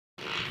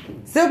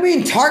Still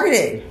being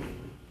targeted.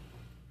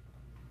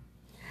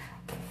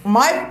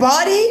 My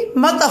body,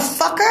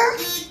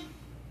 motherfucker.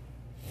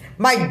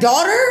 My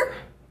daughter.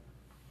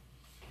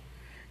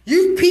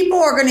 You people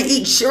are going to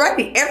eat shit right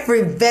in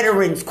every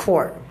veterans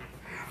court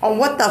on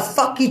what the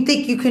fuck you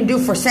think you can do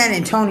for San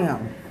Antonio.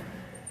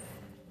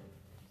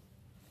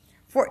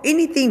 For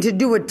anything to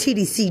do with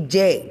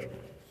TDCJ.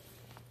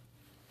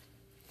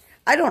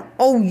 I don't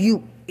owe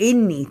you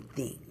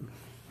anything.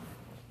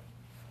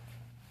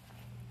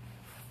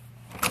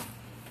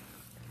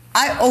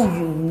 I owe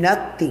you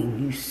nothing,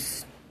 you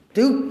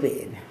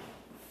stupid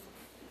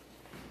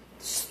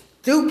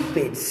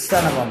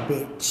son of a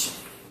bitch.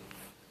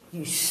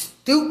 You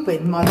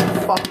stupid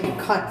motherfucking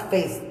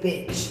cunt-faced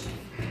bitch.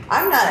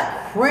 I'm not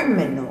a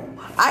criminal.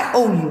 I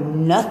owe you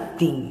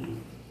nothing.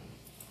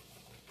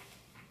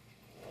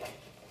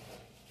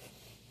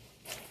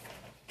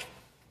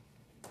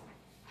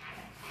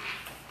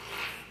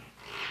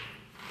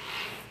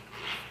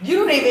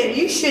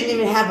 You shouldn't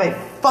even have a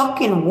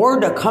fucking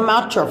word to come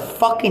out your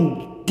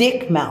fucking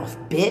dick mouth,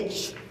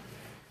 bitch.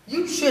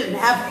 You shouldn't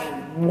have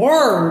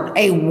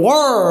a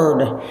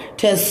word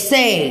to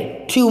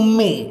say to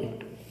me.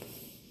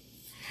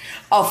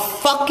 A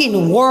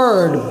fucking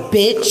word,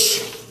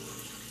 bitch.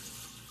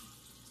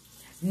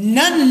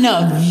 None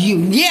of you.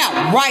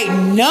 Yeah, right,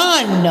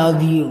 none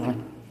of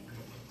you.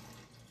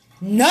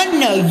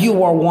 None of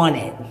you are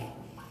wanted.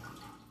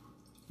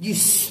 You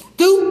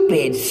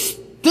stupid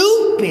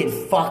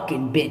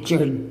fucking bitch.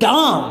 You're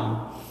dumb.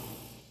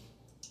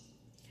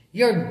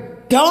 You're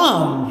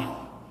dumb.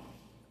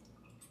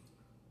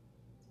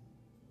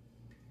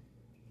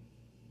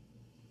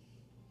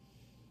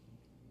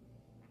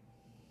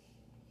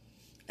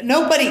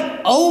 Nobody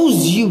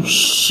owes you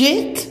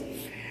shit.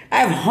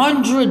 I have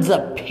hundreds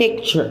of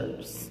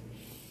pictures.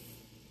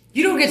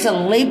 You don't get to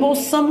label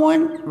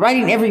someone right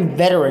in every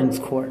veterans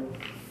court.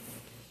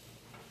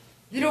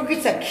 You don't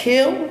get to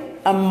kill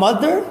a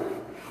mother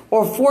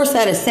or force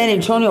out of San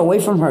Antonio away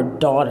from her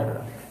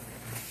daughter.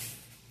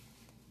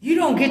 You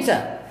don't get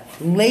to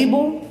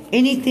label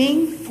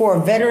anything for a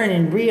veteran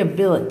in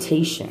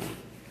rehabilitation.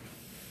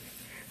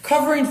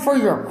 Covering for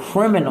your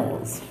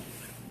criminals.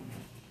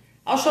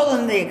 I'll show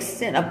them the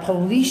extent of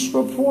police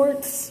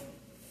reports,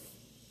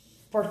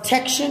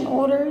 protection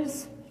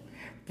orders,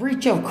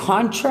 breach of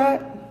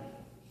contract,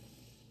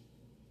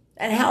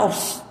 and how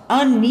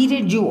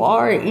unneeded you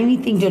are at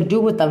anything to do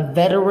with a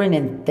veteran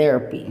in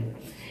therapy.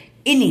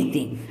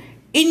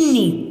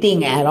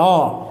 Anything at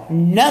all.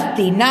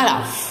 Nothing,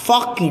 not a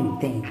fucking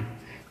thing.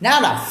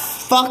 Not a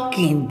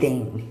fucking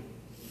thing.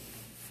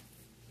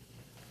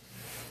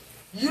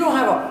 You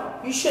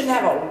shouldn't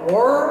have a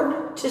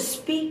word to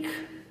speak.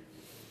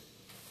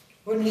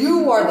 When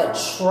you are the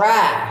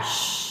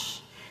trash.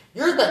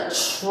 You're the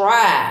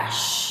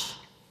trash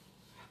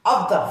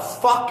of the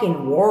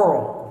fucking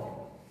world.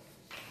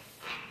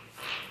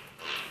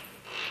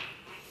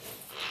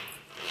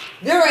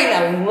 There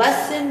ain't a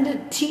lesson to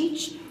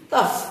teach.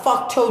 The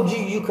fuck told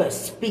you could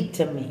speak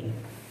to me?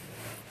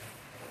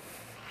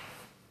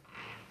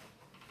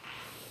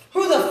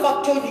 Who the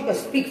fuck told you could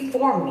speak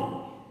for me?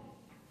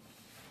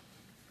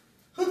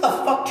 Who the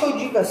fuck told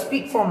you could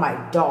speak for my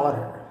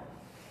daughter?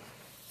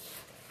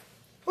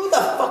 Who the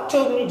fuck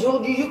told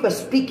you could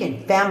speak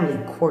in family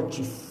court,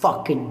 you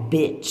fucking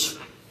bitch?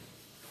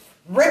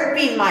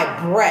 Ripping my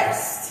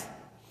breast.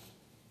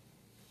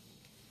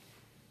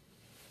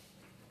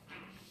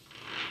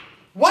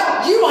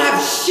 What? You don't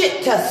have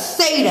shit to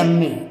say to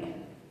me.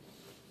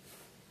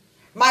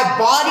 My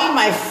body,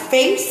 my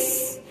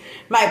face,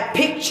 my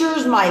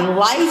pictures, my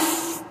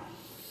life,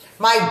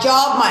 my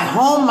job, my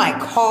home, my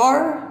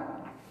car.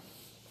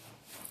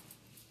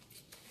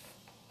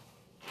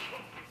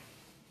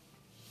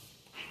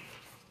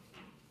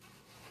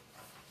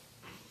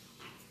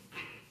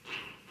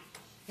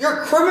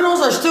 Your criminals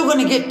are still going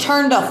to get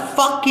turned the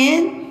fuck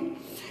in?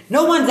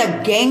 No one's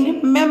a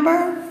gang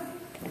member?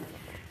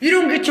 You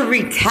don't get to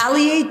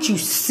retaliate, you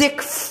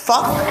sick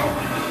fuck.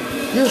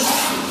 You're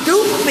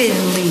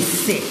stupidly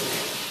sick.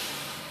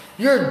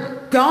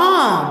 You're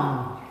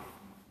dumb.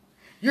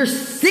 You're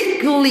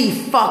sickly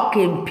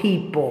fucking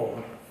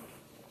people.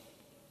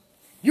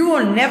 You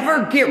will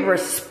never get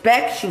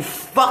respect, you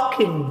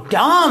fucking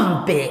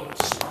dumb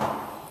bitch.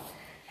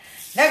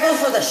 That goes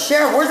for the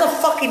sheriff. Where's the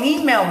fucking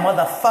email,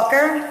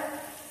 motherfucker?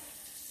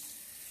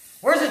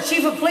 Where's the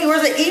chief of police?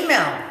 Where's the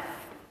email?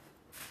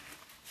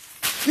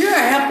 You're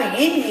not helping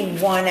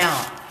anyone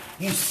out,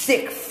 you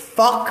sick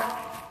fuck.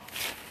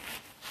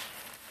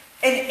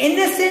 An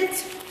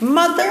innocent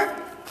mother?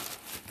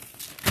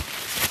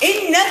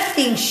 Ain't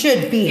nothing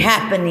should be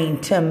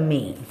happening to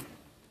me.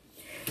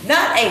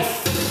 Not a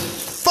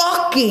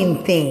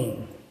fucking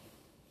thing.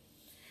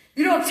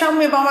 You don't tell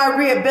me about my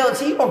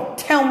rehabilitation. You don't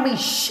tell me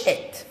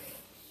shit.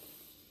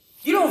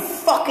 You don't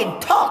fucking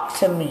talk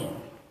to me.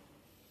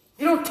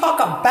 You don't talk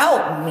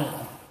about me.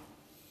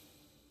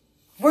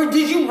 Where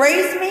did you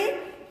raise me?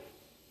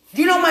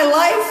 Do you know my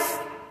life?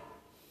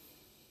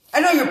 I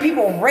know your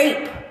people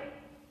rape.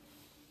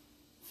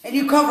 And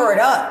you cover it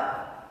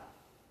up.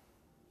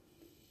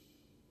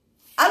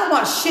 I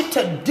want shit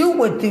to do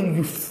with you,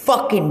 you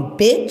fucking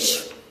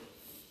bitch.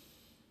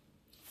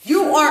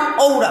 You aren't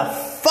owed a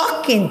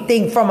fucking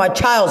thing from a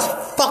child's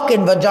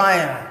fucking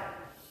vagina.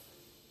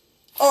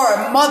 Or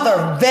a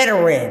mother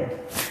veteran.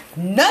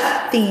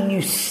 Nothing,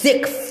 you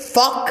sick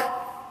fuck.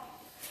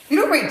 You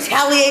don't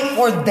retaliate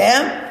for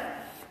them.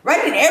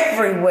 Right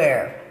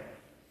everywhere.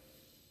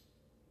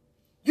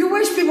 You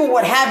wish people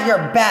would have your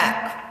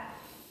back.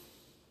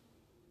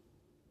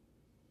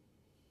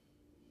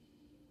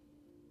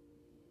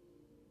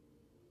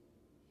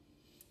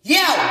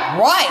 Yeah,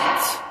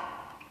 right.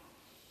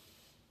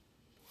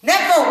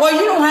 Never, well,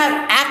 you don't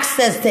have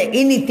access to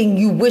anything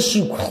you wish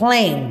you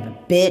claimed,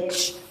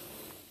 bitch.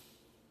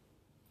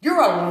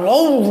 You're a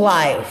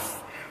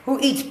lowlife who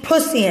eats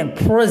pussy in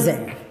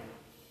prison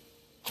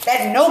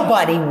that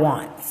nobody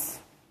wants.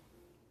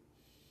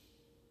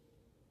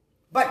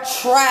 But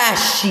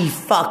trashy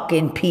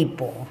fucking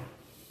people.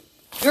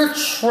 You're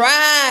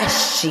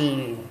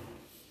trashy.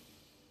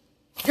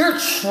 You're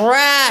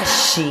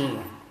trashy.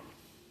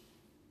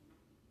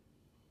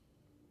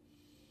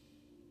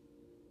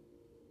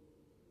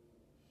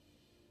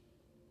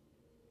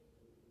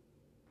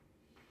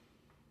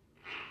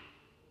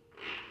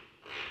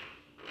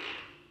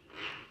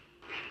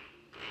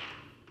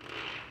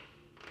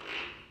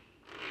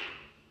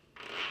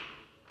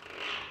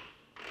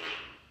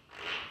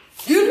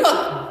 You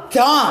look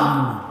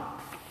dumb.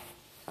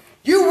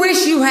 You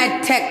wish you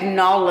had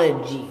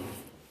technology.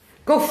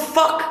 Go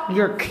fuck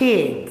your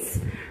kids.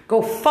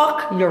 Go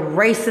fuck your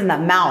race in the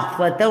mouth.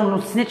 Let them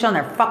snitch on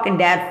their fucking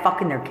dad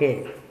fucking their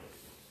kid.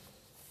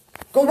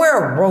 Go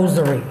wear a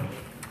rosary.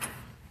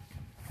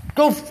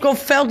 Go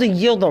fail to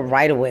yield the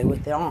right of way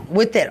with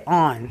it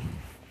on.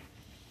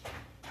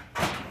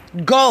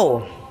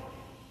 Go.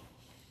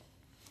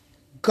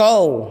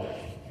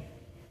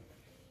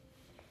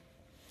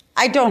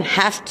 I don't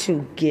have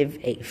to give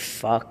a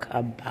fuck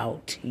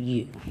about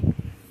you.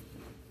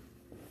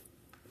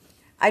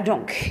 I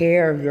don't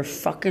care. You're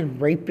fucking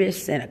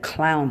rapist in a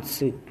clown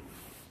suit.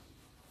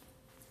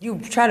 You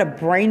try to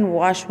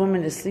brainwash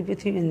women to sleep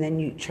with you, and then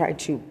you try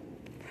to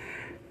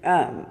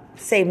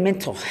say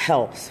mental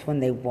health when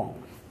they won't.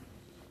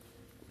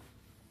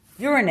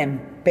 You're an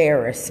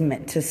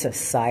embarrassment to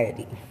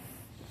society.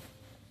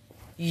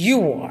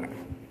 You are.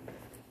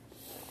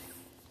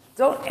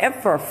 Don't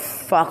ever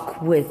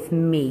fuck with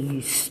me,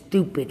 you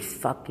stupid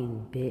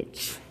fucking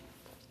bitch.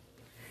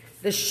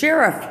 The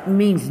sheriff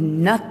means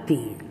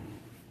nothing.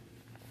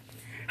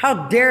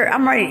 How dare,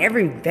 I'm writing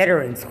every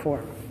veterans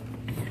court.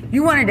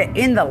 You wanted to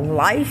end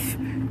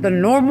the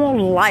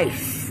normal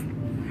life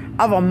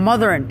of a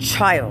mother and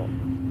child.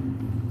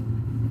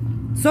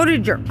 So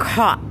did your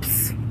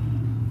cops.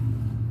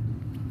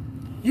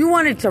 You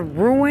wanted to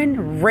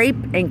ruin,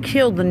 rape, and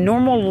kill the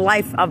normal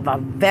life of a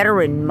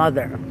veteran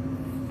mother.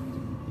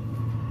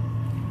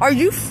 Are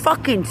you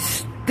fucking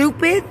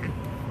stupid?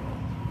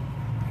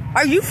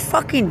 Are you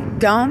fucking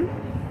dumb?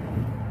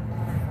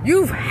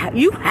 You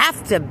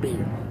have to be.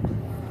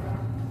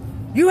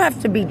 You have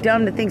to be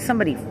dumb to think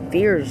somebody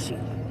fears you.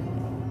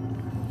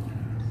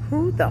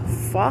 Who the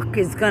fuck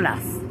is gonna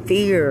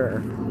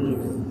fear you?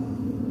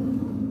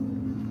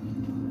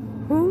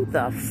 Who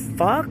the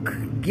fuck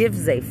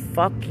gives a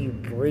fuck you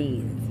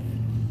breathe?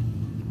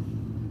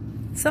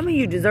 Some of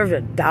you deserve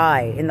to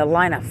die in the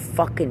line of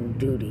fucking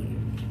duty.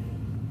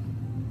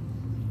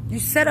 You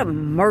set up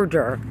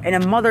murder and a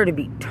mother to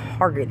be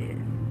targeted.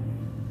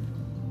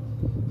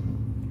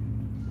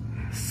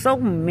 So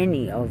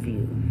many of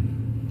you.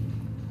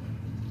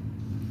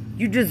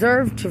 You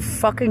deserve to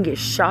fucking get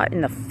shot in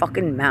the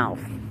fucking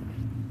mouth.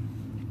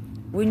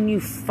 When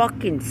you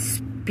fucking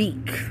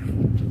speak.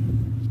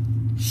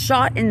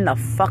 Shot in the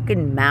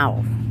fucking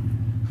mouth.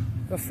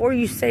 Before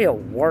you say a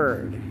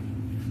word.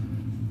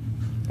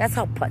 That's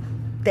how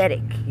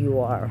pathetic you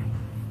are.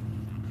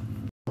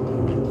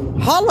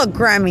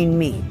 Hologramming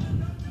me.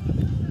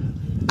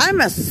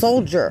 I'm a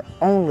soldier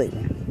only.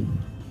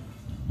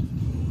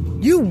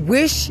 You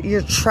wish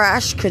your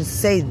trash could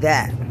say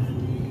that.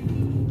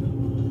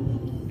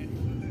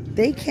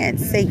 They can't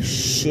say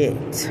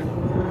shit.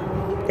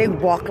 They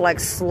walk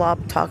like slop,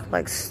 talk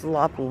like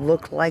slop,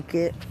 look like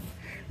it.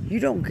 You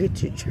don't get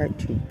to try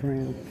to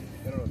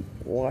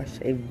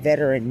brainwash a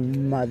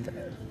veteran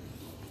mother.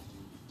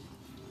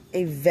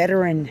 A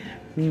veteran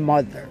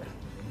mother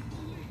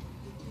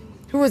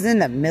who was in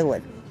the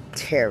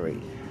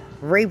military,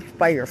 raped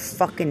by your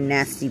fucking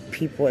nasty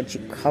people that you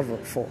cover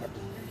for.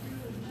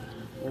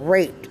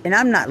 Raped. And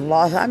I'm not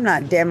lost, I'm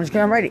not damaged.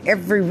 I'm writing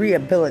every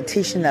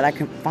rehabilitation that I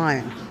can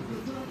find.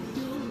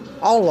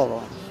 All of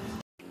them.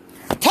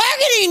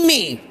 Targeting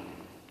me!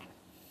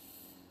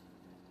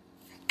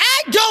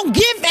 I don't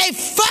give a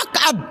fuck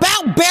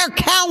about Bexar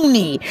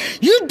County.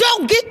 You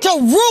don't get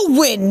to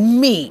ruin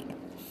me.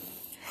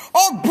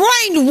 Or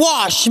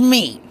brainwash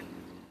me.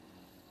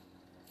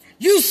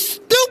 You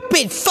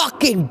stupid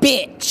fucking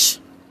bitch.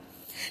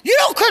 You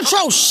don't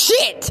control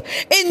shit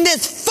in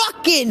this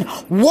fucking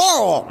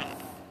world.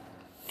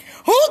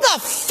 Who the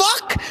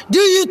fuck do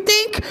you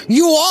think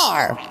you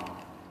are?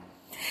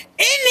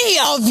 Any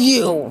of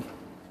you.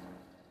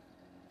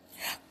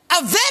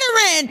 A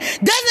veteran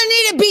doesn't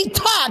need to be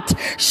taught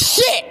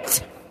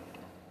shit.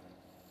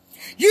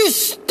 You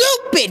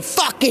stupid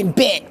fucking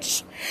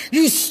bitch.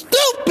 You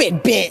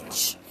stupid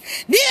bitch.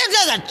 Neither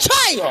does a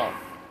child.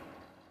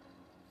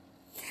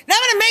 Now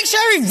I'm going to make sure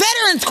every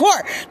veterans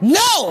court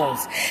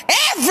knows.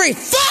 Every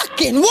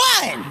fucking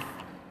one.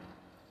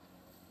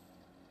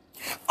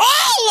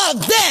 All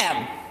of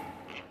them.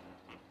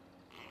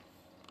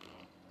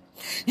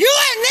 You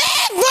are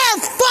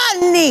never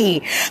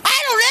funny.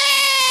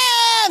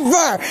 I don't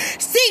ever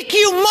seek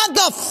you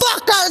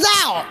motherfuckers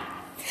out.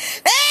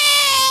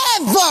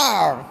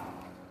 Ever.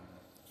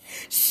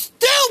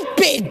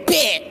 Stupid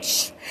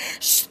bitch.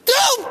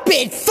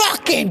 Stupid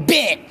fucking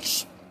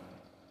bitch.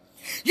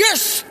 You're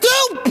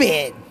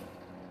stupid.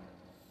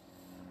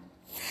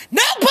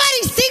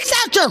 Nobody seeks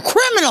out your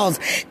criminals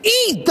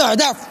either.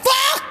 They're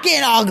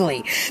fucking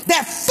ugly.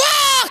 They're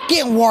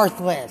fucking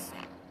worthless.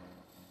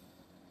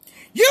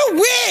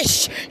 You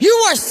wish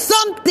you were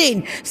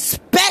something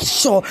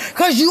special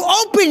because you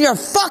open your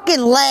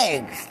fucking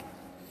legs.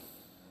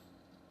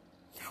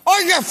 Or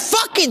your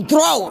fucking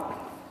throat.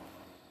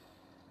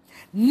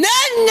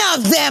 None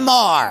of them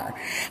are.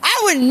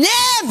 I would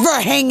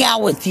never hang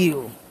out with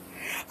you.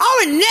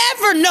 I would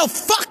never know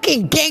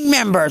fucking gang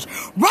members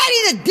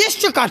writing the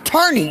district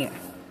attorney.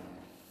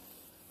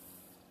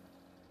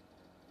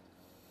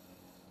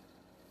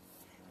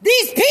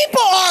 These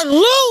people are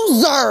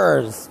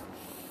losers.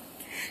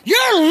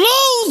 You're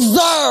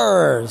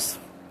losers.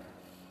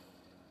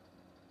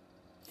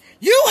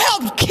 You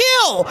helped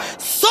kill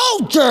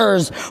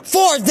soldiers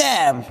for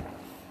them.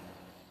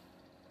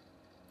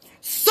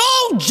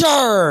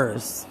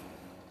 Soldiers.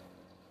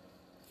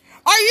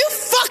 Are you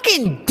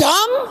fucking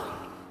dumb?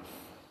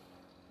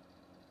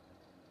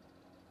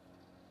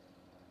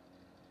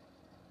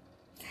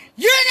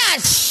 You're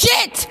not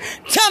shit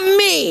to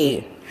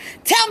me.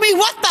 Tell me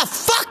what the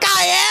fuck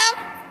I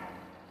am.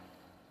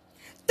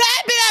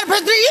 I've been out of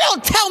prison. You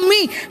don't tell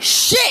me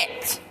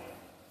shit.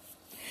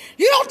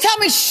 You don't tell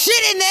me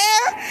shit in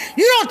there.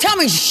 You don't tell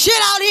me shit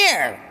out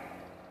here.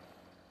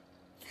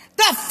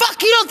 The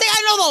fuck? You don't think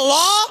I know the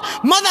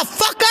law,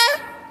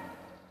 motherfucker?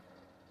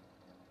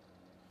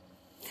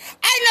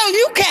 I know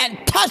you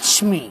can't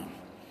touch me.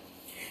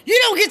 You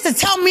don't get to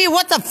tell me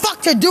what the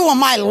fuck to do in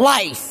my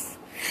life.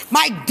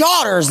 My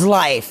daughter's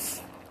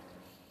life.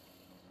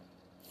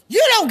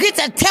 You don't get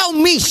to tell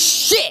me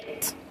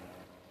shit.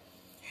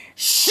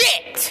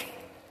 Shit.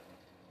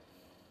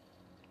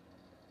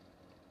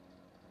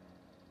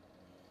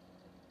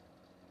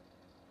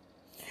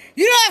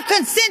 You don't have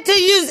consent to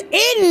use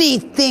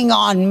anything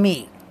on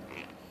me.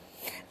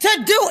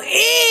 To do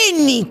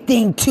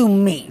anything to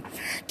me.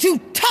 To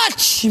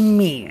touch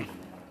me.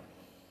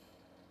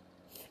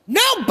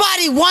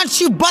 Nobody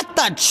wants you but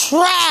the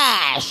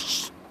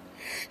trash.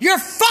 You're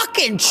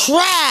fucking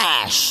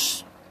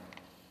trash.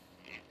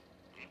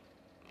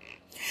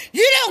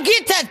 You don't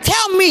get to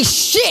tell me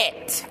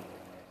shit.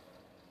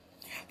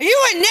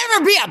 You would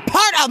never be a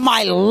part of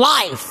my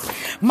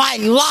life. My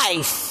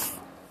life.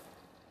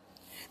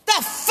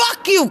 The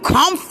fuck you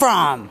come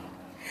from?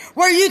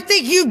 Where you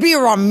think you'd be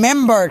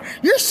remembered.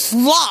 You're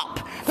slop.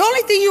 The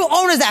only thing you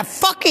own is that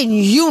fucking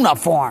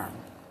uniform.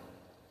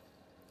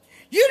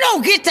 You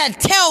don't get to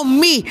tell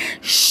me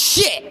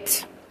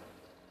shit.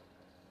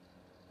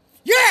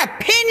 Your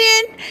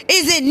opinion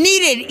isn't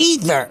needed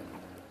either.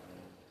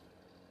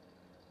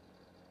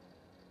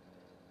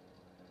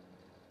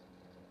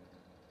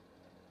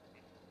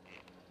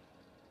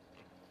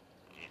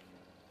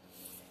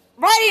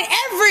 Right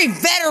in every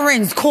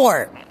veteran's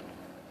court.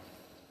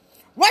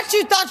 What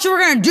you thought you were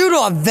going to do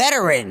to a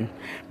veteran?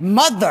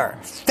 Mother,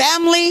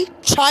 family,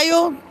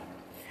 child,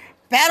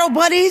 battle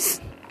buddies?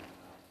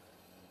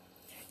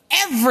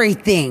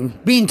 Everything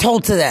being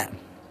told to them.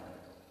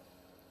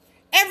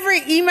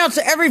 Every email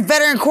to every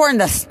veteran court in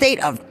the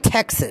state of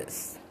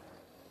Texas.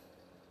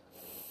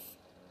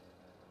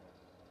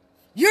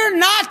 You're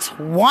not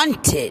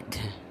wanted.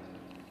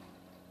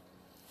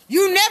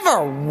 You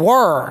never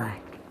were.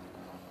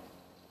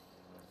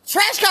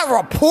 Trash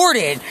got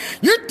reported.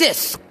 You're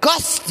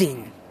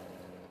disgusting.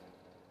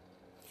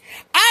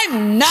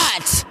 I'm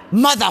not,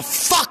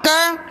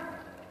 motherfucker.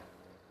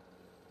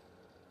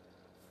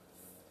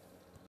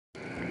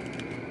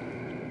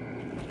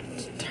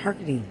 It's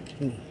targeting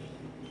me.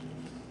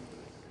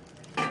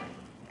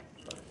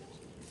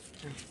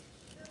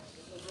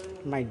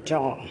 My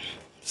jaw.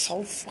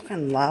 So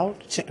fucking loud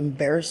to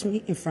embarrass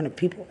me in front of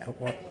people at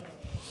work.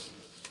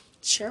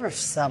 Sheriff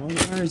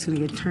Sullivan is going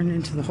to get turned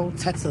into the whole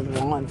Texas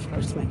Law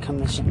Enforcement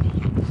Commission.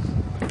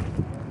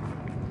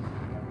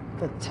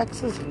 The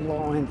Texas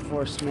Law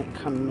Enforcement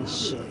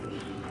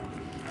Commission.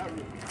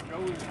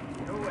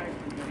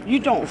 You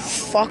don't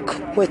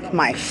fuck with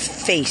my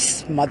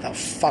face,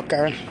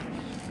 motherfucker.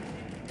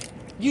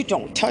 You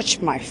don't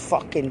touch my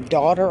fucking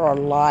daughter or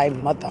lie,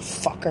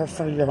 motherfucker,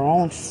 for your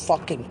own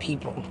fucking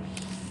people.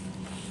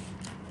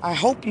 I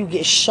hope you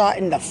get shot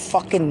in the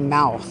fucking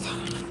mouth.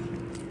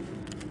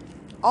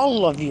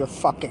 All of your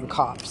fucking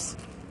cops.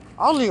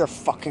 All of your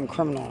fucking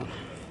criminals.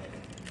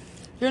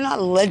 You're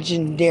not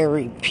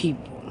legendary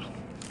people.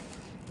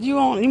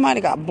 You might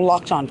have got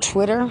blocked on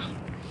Twitter.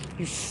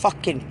 You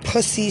fucking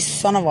pussy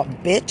son of a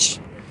bitch.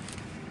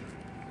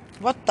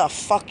 What the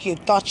fuck you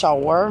thought y'all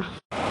were?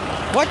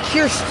 What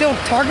you're still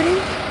targeting?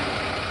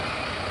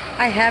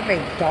 I have a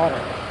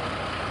daughter.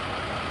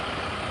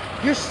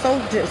 You're so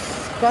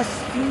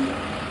disgusting.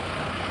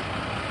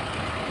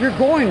 You're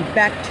going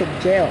back to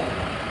jail.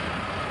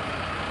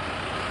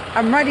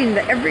 I'm writing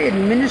to every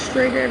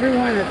administrator,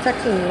 everyone in the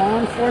Texas Law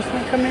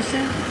Enforcement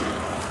Commission.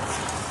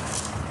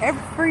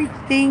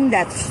 Everything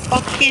that's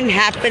fucking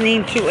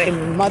happening to a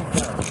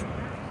mother.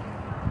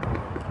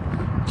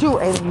 To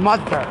a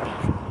mother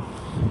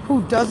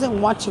who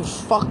doesn't want to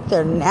fuck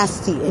their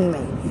nasty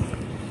inmate.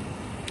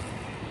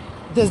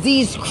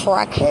 Diseased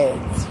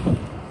crackheads.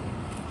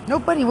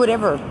 Nobody would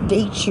ever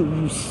date you,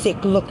 you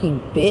sick-looking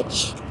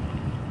bitch.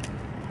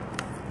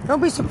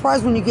 Don't be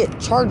surprised when you get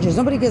charges.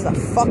 Nobody gives a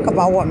fuck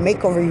about what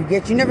makeover you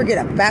get. You never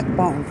get a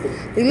backbone.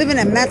 They live in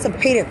an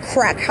emancipated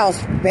crack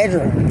house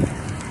bedroom.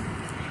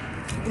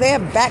 They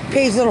have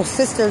Backpage little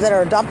sisters that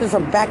are adopted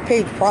from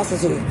Backpage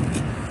prostitutes.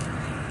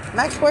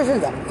 My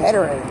ex-boyfriend's a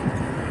veteran.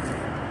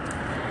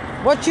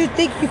 What you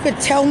think you could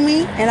tell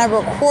me and I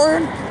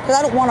record because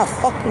I don't want to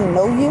fucking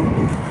know you?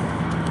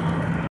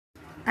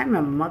 I'm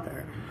a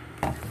mother.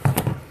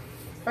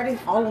 Writing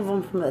all of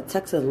them from the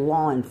Texas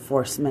Law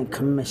Enforcement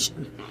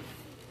Commission.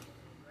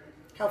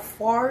 How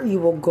far you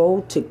will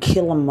go to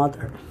kill a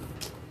mother.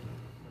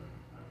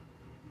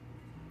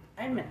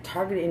 I'm a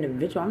targeted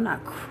individual. I'm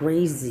not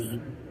crazy,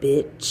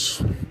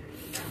 bitch.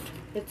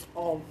 It's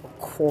all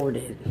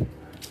recorded.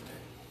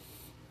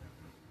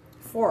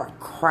 For a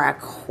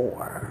crack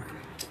whore.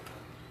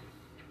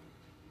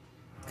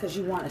 Because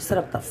you want to set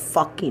up the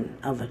fucking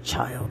of a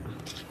child.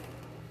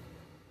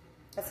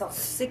 That's how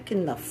sick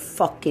in the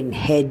fucking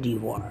head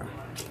you are.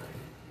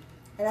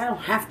 And I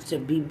don't have to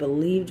be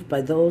believed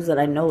by those that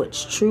I know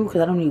it's true because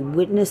I don't need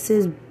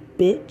witnesses,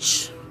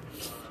 bitch.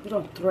 You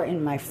don't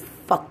threaten my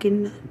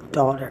fucking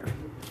daughter.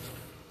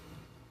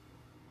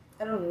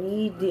 I don't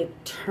need the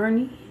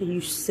attorney.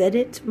 You said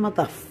it,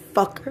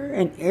 motherfucker.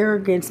 And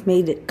arrogance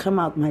made it come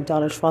out my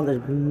daughter's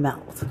father's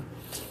mouth.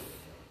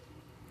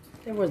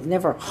 There was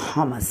never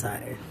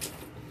homicide.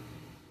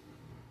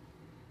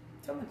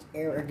 So much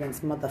arrogance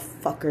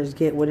motherfuckers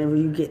get whenever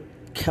you get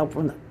help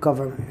from the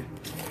government.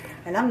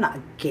 And I'm not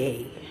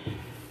gay.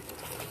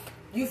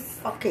 You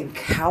fucking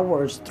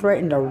cowards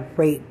threaten to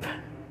rape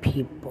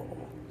people.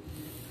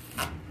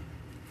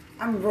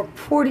 I'm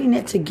reporting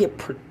it to get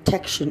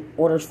protection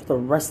orders for the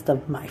rest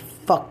of my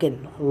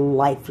fucking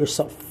life. You're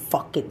so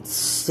fucking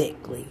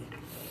sickly.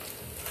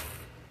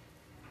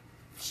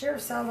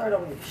 Sheriff Salazar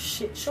don't give a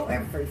shit. Show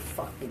every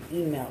fucking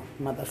email,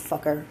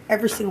 motherfucker.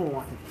 Every single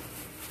one.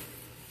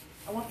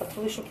 I want the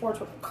police reports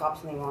with the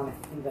cop's name on it.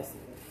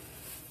 Investigate.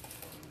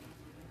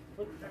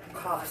 With the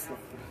cop's name.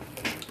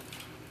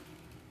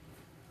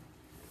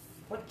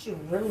 What you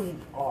really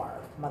are,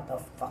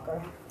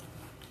 motherfucker.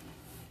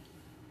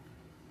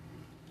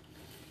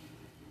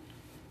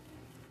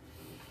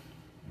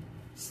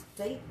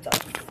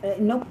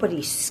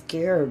 Nobody's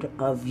scared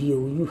of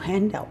you. You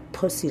hand out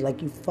pussy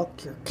like you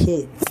fuck your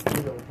kids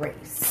in your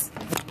race.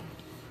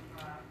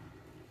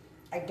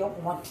 I don't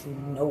want to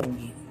know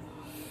you.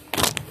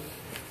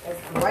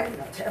 Writing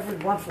to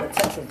everyone for the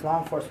Texas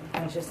Law Enforcement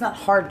Commission, it's not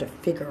hard to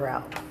figure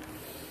out.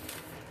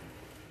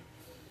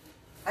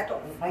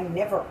 I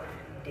never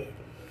did.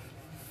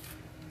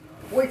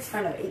 Wait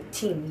time of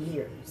 18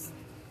 years.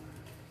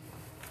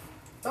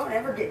 Don't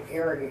ever get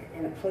arrogant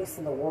in a place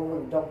in the world where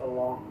you don't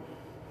belong.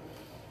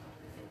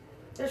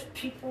 There's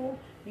people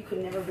you could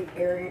never be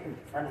arrogant in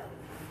front of.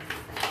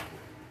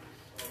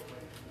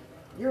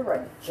 You're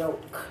a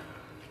joke.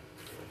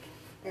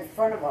 In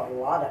front of a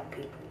lot of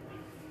people.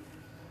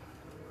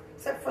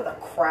 Except for the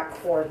crack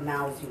whore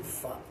mouths you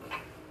fuck.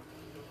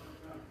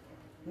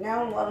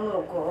 Now a lot of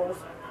little girls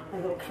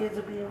and little kids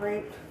are being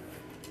raped.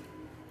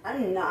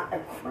 I'm not a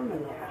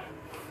criminal.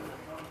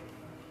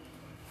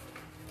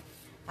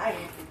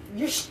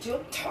 You're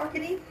still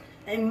targeting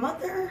a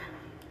mother?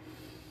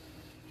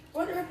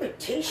 What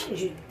reputation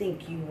do you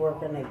think you were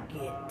gonna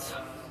get?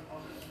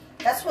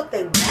 That's what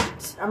they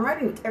want. I'm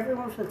writing to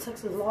everyone from the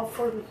Texas Law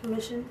Enforcement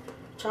Commission,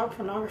 child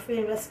pornography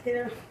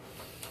investigator,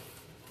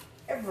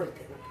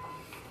 everything.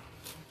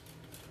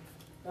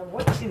 Now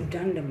what you've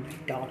done to my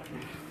daughter.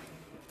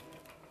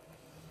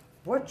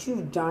 What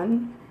you've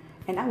done,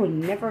 and I would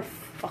never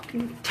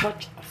fucking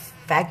touch a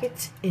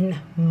faggot in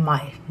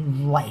my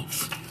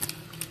life.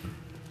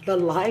 The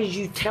lies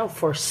you tell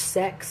for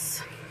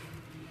sex,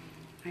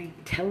 I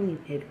ain't telling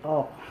it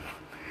all.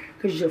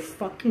 Because you're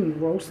fucking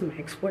roasting my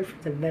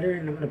ex-boyfriend's a veteran,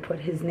 and I'm going to put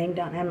his name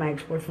down and my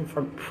ex-boyfriend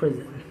from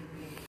prison.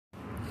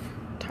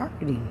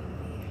 Targeting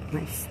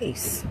my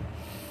face.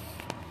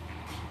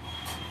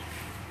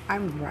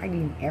 I'm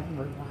writing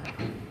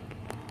everyone.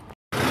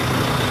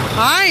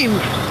 I'm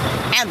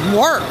at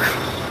work.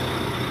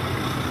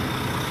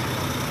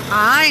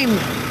 I'm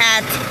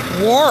at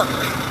work.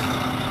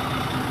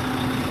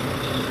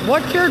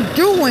 What you're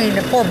doing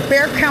for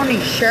Bexar County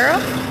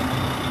Sheriff?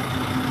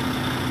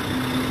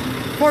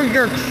 For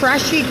your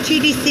trashy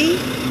TDC?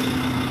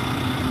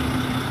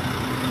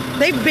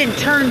 They've been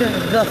turned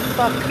the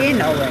fuck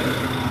in already.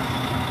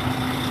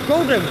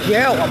 Go to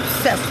jail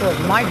obsessed with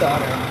my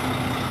daughter.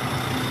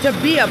 To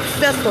be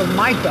obsessed with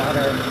my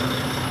daughter.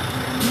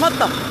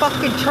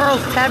 Motherfucking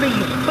Charles Tabby,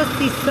 you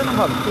pussy son of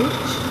a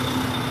bitch.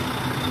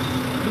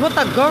 What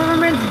the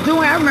government's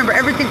doing, I remember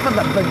everything from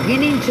the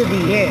beginning to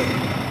the end.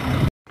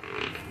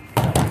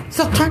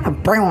 Still trying to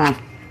bring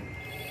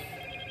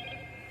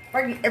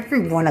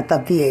everyone at the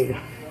VA.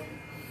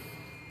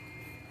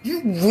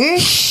 You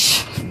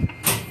wish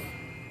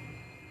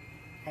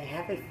I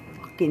have a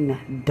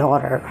fucking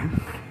daughter.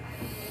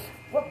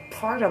 What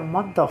part of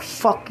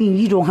motherfucking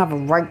you don't have a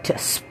right to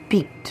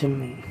speak to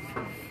me?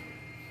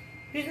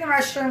 Use the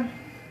restroom.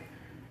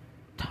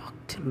 Talk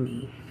to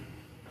me.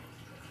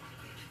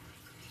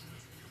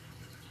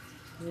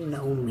 You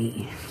know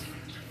me.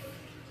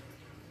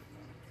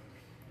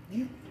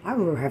 I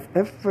will have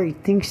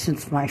everything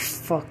since my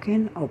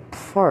fucking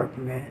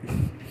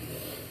apartment.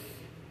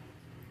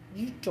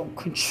 You don't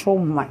control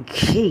my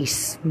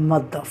case,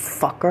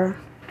 motherfucker.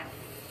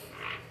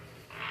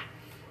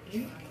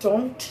 You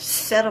don't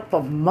set up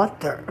a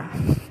mother.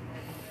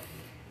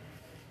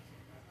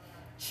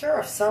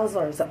 Sheriff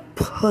Salazar is a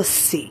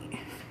pussy.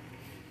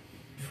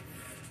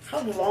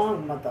 How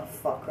long,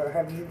 motherfucker,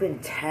 have you been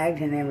tagged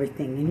and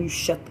everything and you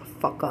shut the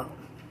fuck up?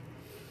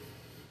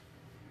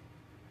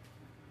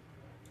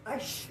 I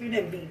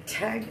shouldn't be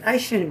tagged. I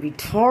shouldn't be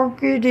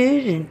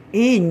targeted in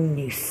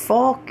any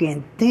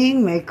fucking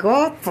thing. Make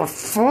up a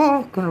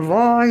fucking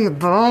lie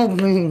about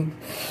me.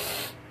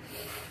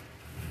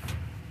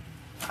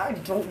 I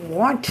don't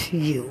want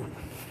you.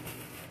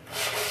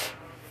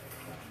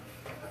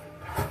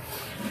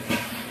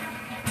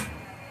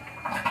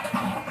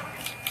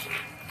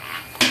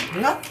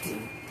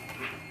 Nothing.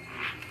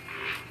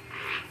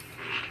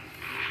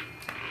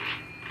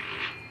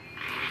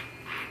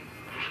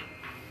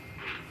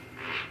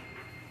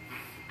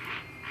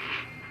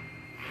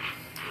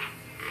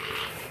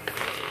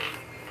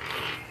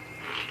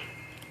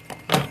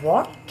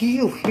 What? Do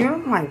you hear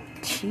my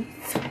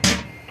teeth?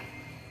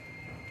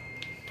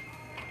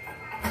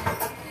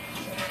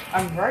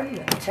 I'm writing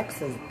a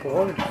Texas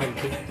board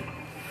again.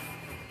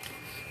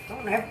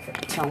 Don't ever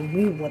tell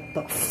me what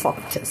the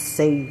fuck to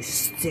say, you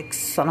sick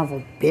son of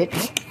a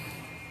bitch.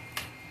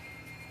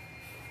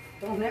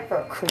 Don't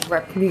ever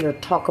correct me or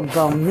talk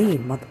about me,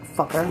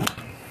 motherfucker.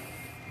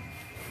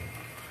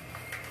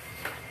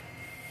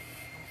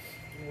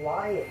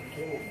 Lie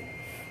again.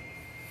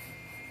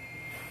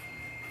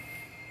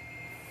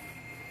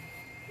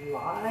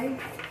 Lie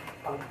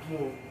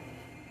again.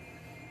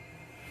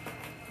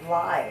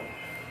 Lie.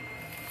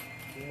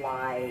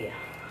 Lie.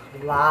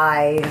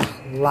 Lie.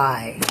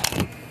 Lie.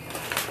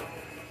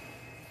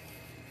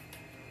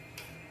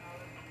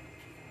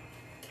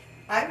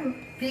 I'm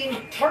being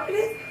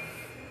targeted?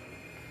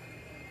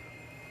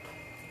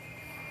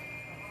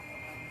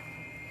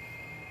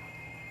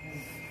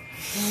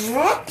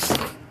 What?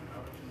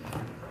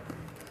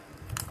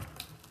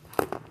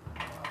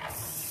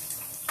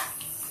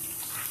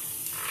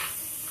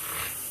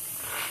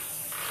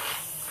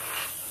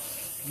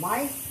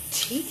 My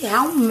teeth?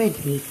 How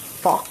many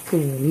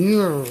fucking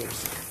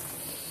years?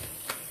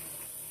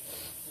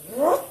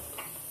 What?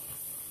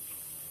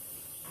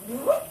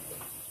 What?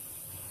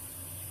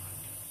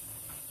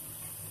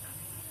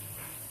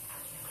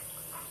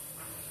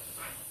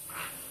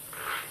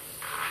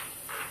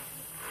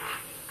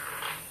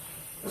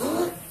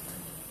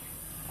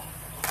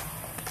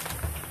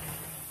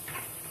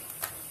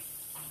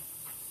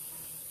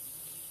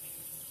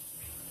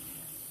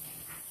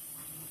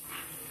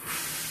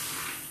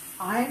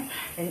 I'm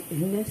an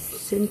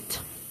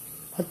innocent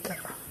mother.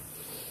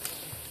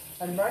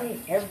 I'm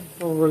running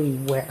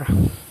everywhere.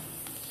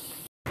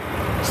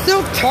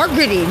 Still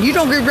targeting. You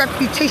don't get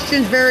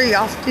reputations very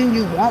often.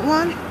 You want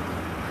one?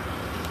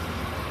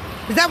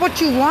 Is that what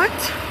you want?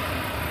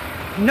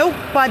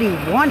 Nobody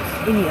wants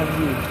any of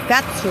you.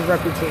 That's your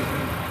reputation.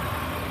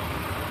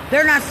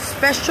 They're not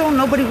special.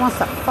 Nobody wants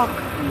to fuck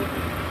you.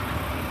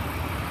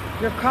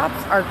 Your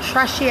cops are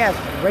trashy ass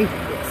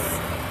rapists.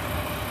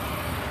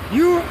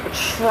 You're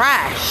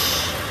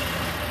trash.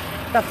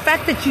 The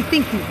fact that you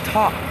think you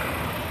talk.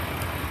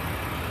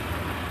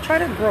 Try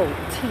to grow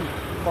teeth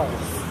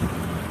first.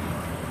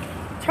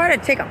 Try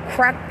to take a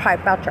crack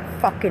pipe out your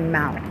fucking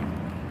mouth.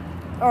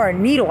 Or a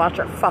needle out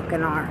your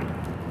fucking arm.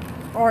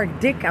 Or a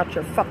dick out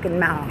your fucking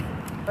mouth.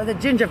 Or the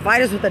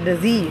gingivitis with a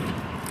disease.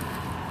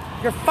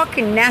 Your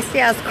fucking nasty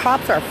ass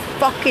cops are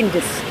fucking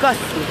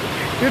disgusting.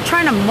 You're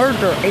trying to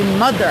murder a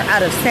mother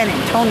out of San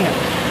Antonio.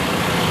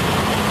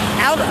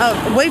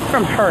 Away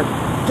from her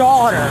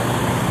daughter,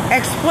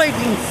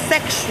 exploiting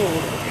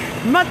sexually.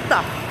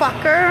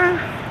 Motherfucker.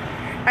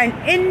 An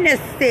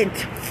innocent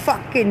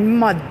fucking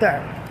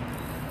mother.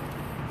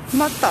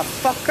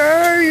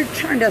 Motherfucker, you're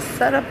trying to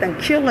set up and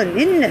kill an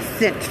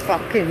innocent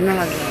fucking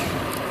mother.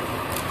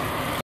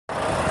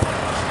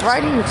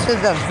 Writing to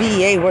the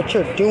VA what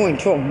you're doing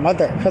to a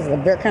mother because of the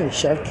Bexar County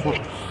Sheriff's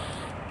Department.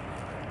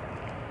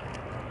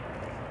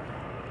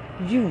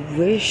 You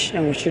wish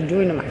and what you're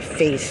doing to my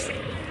face.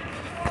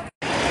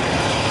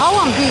 How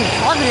I'm being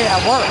targeted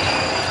at work.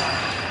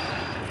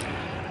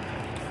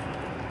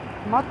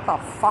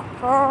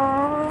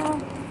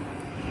 Motherfucker.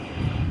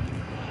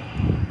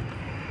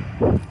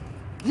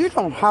 You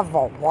don't have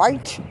a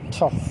right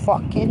to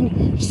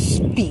fucking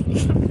speak.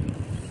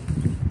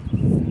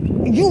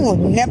 You will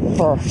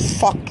never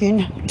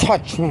fucking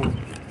touch me.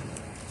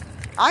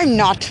 I'm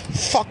not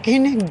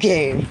fucking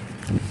gay.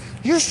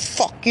 You're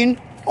fucking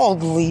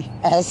ugly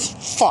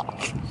as fuck.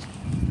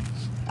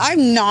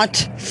 I'm not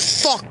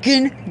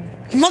fucking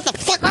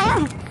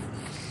motherfucker.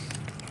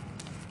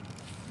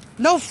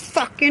 No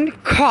fucking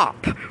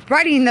cop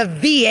writing the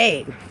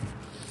VA.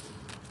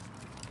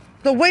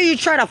 The way you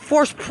try to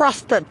force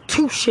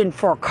prostitution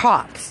for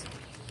cops.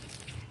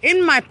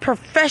 In my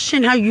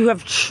profession, how you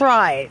have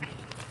tried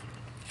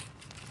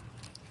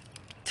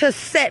to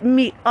set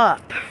me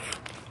up.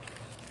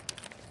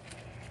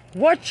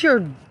 What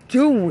you're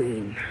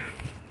doing.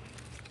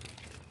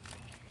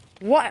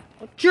 What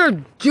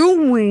you're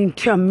doing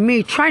to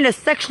me. Trying to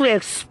sexually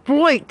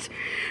exploit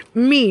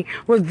me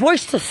with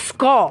voice to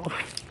skull.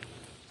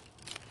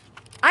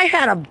 I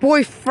had a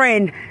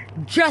boyfriend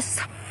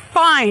just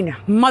fine,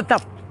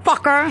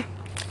 motherfucker.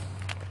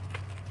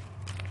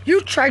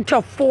 You tried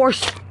to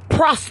force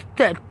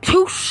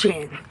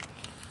prostitution.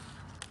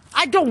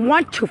 I don't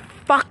want to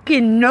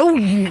fucking know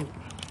you.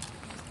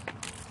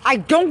 I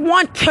don't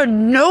want to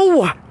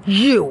know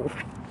you.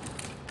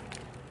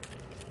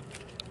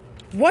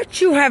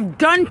 What you have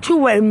done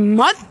to a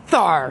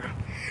mother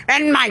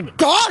and my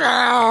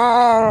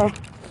daughter.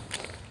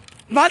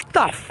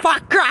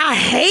 Motherfucker, I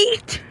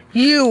hate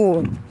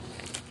you.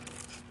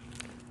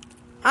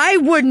 I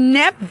would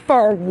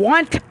never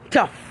want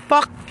to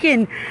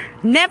fucking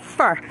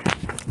never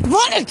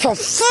wanted to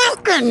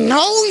fucking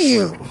know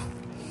you.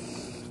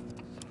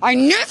 I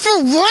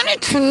never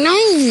wanted to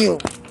know you.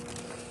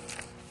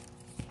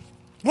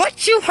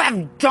 What you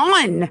have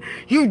done,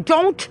 you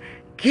don't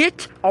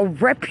get a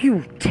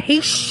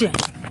reputation.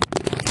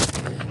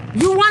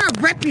 You want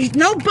a reputation.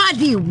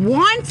 Nobody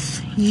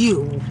wants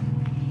you.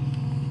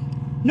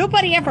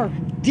 Nobody ever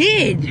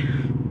did.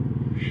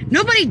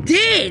 Nobody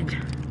did.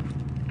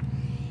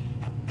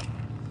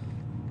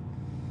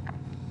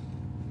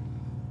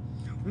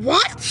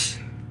 What?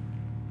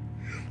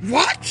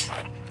 What?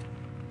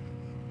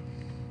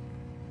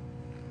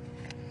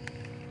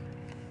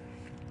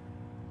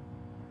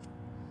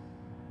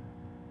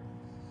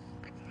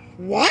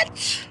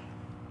 What?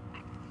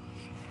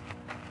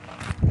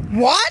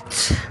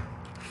 What?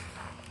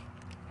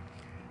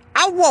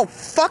 I will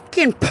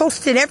fucking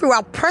post it everywhere.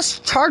 I'll press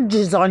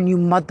charges on you,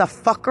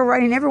 motherfucker,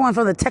 writing everyone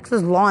from the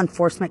Texas Law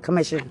Enforcement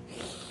Commission.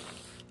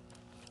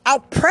 I'll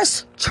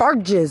press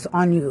charges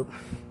on you.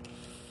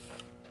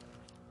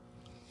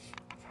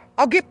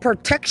 I'll get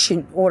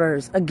protection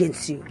orders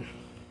against you.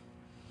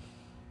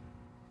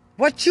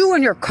 What you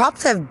and your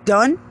cops have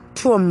done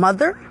to a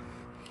mother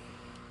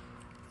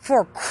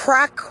for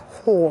crack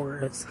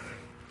whores.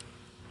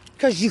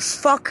 Because you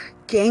fuck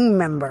gang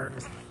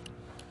members.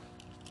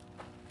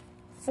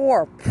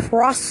 For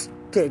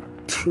prostitutes.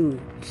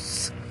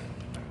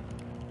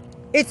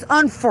 It's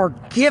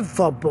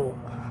unforgivable.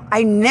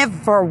 I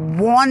never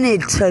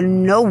wanted to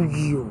know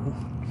you.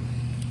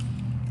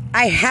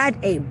 I had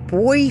a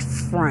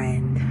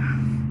boyfriend.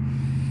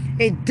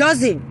 It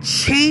doesn't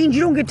change.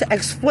 You don't get to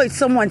exploit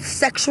someone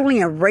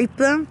sexually and rape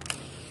them.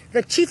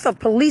 The chief of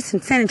police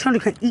in San Antonio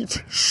can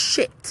eat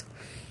shit.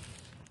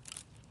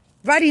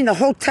 Writing the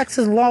whole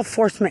Texas Law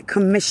Enforcement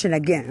Commission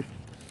again.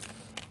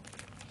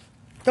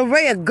 The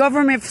way a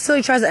government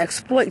facility tries to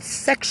exploit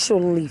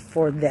sexually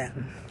for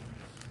them.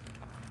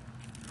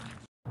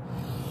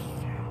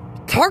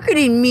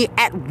 Targeting me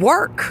at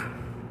work.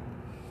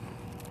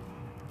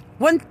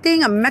 One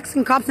thing a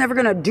Mexican cop's never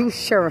gonna do,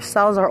 Sheriff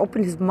Salazar,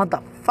 open his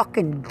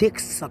motherfucking dick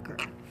sucker.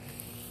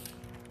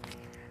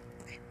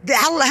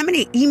 How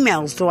many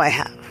emails do I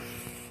have?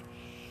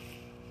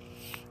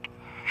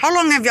 How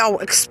long have y'all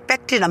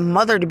expected a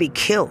mother to be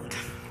killed?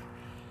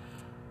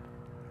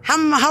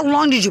 How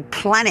long did you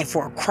plan it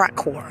for, a crack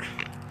whore?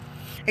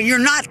 And you're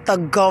not the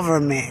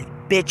government,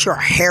 bitch. You're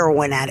a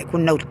heroin addict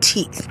with no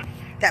teeth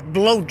that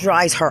blow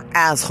dries her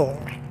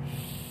asshole.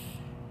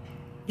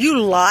 You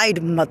lied,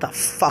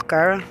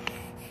 motherfucker.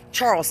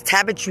 Charles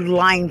Tabbitt, you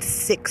lying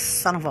sick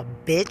son of a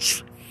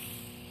bitch.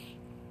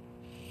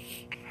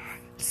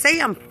 Say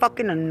I'm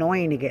fucking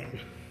annoying again.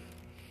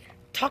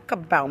 Talk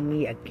about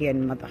me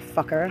again,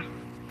 motherfucker.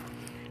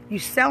 You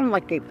sound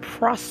like a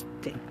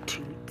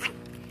prostitute.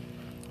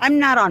 I'm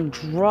not on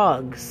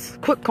drugs.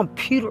 Quit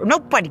computer.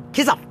 Nobody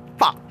gives a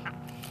fuck.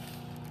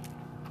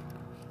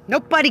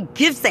 Nobody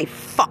gives a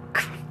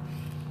fuck.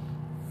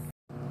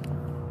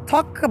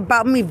 Talk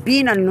about me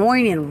being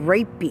annoying and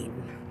raping.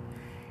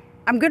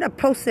 I'm going to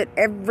post it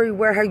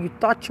everywhere how you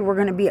thought you were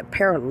going to be a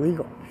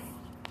paralegal.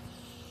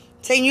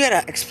 Saying you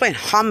had to explain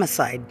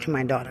homicide to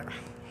my daughter.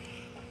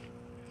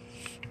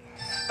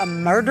 A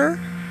murder?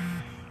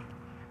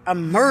 A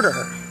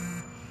murder.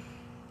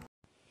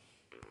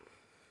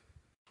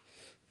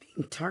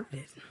 Being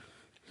targeted.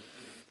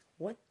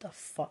 What the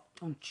fuck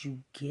don't you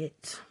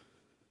get?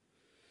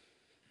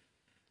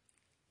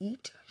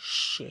 Eat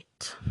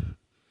shit.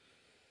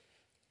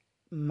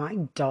 My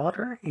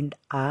daughter and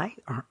I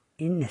are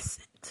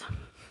innocent.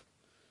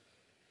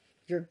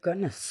 You're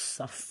gonna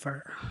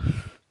suffer.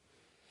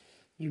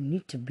 You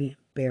need to be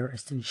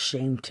embarrassed and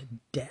shamed to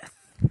death.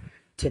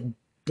 To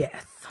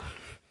death.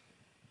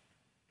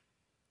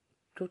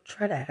 Don't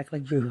try to act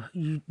like you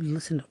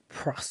listen to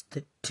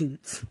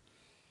prostitutes.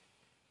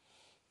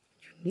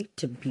 You need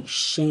to be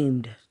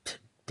shamed to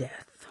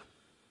death.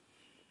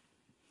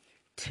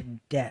 To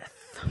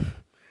death.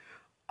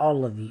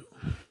 All of you.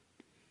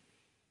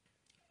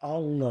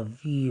 All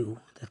of you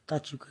that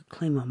thought you could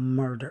claim a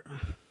murder.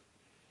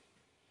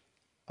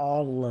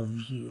 All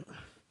of you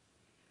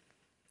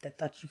that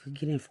thought you could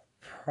get in for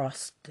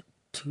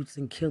prostitutes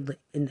and kill the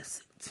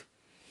innocent.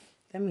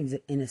 That means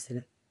the innocent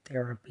in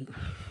therapy.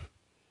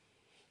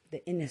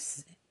 The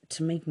innocent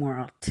to make more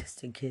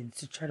autistic kids,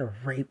 to try to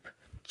rape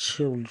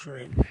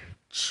children.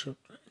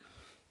 Children.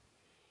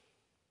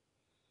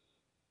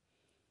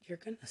 You're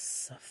gonna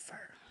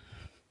suffer.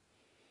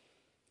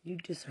 You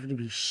deserve to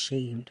be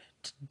shamed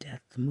to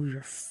death. To move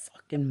your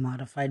fucking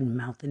modified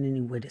mouth in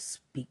any way to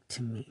speak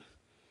to me.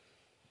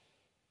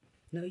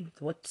 Know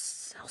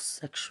how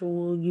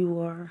sexual you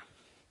are?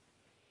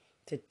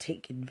 To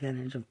take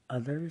advantage of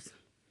others?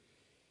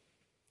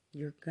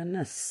 You're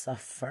gonna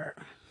suffer.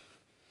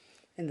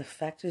 And the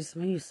fact is,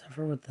 some of you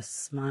suffer with a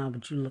smile,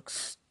 but you look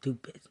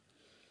stupid.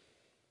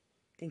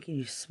 Thinking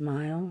you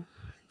smile,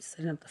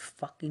 setting up the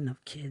fucking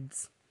of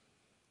kids.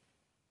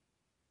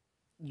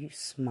 You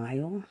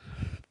smile?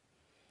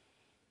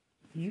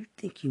 You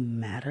think you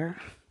matter?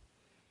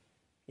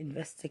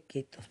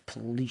 Investigate those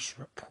police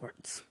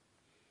reports.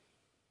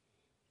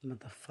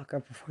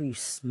 Motherfucker, before you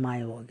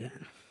smile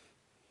again.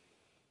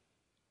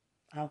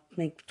 I'll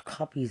make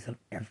copies of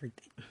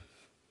everything.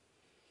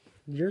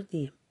 You're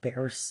the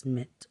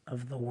embarrassment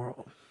of the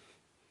world.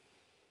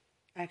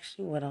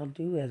 Actually, what I'll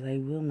do is I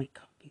will make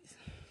copies.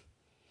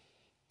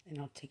 And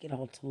I'll take it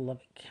all to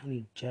Lubbock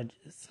County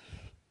judges.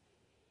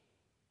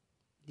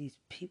 These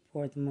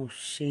people are the most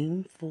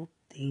shameful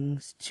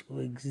things to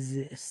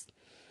exist.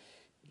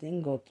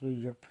 Then go through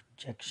your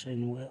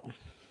projection will.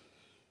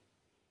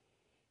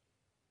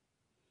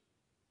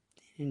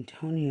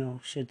 Antonio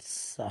should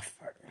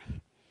suffer.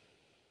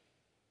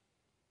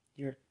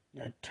 Your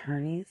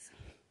attorneys,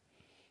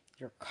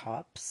 your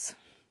cops,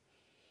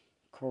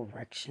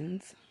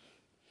 corrections,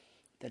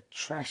 the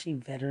trashy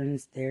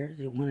veterans there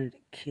that wanted to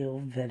kill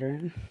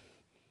veterans.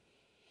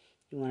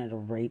 You wanted to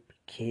rape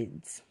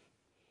kids.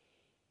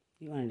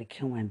 You wanted to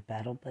kill my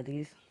battle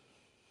buddies.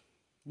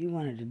 You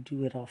wanted to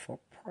do it all for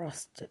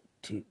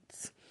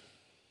prostitutes.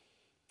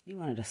 You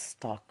wanted to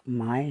stalk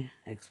my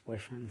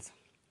ex-boyfriends,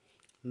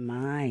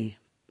 my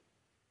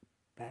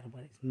battle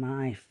buddies,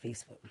 my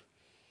Facebook.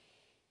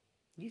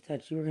 You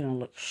thought you were going to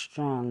look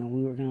strong and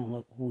we were going to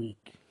look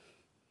weak.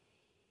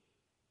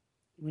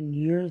 When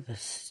you're the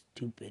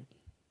stupid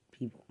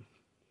people.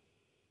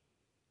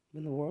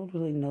 When the world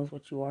really knows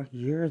what you are,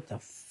 you're the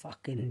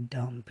fucking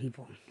dumb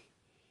people.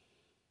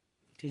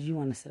 Because you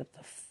want to set up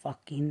the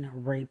fucking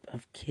rape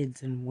of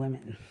kids and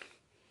women.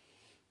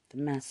 The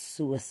mass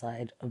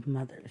suicide of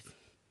mothers.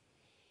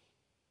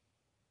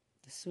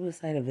 The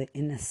suicide of the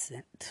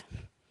innocent.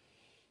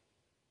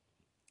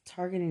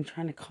 Targeting,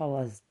 trying to call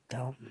us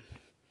dumb.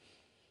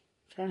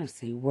 Trying to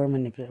say we're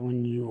manipulated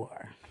when you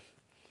are.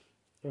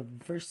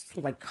 Reverse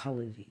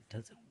psychology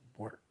doesn't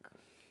work.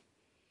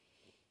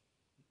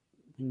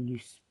 When you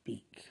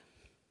speak.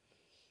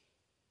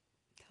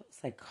 Tell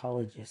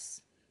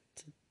psychologists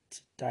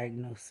to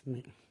diagnose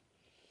me.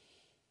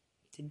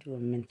 To do a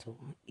mental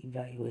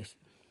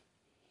evaluation.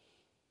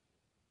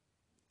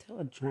 Tell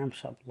a dram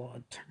shop law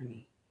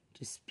attorney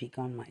to speak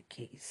on my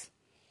case.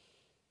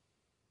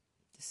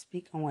 To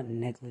speak on what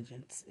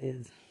negligence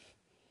is.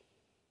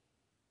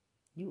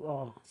 You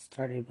all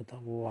started with a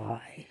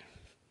lie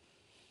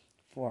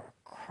for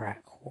a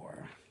crack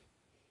whore.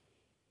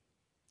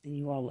 And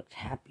you all looked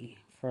happy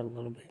for a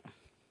little bit.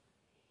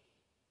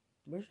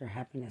 Where's your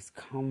happiness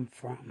come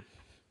from?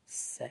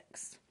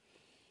 Sex.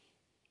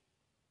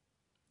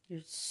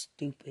 You're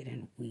stupid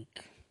and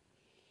weak.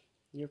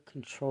 You're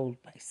controlled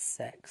by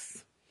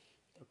sex.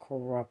 The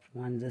corrupt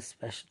ones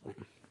especially.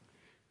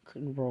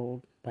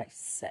 Controlled by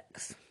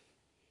sex.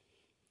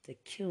 To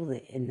kill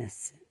the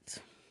innocent.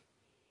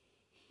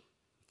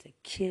 To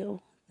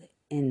kill the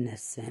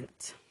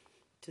innocent.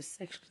 To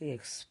sexually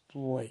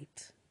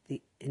exploit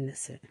the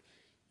innocent.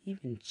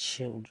 Even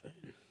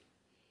children.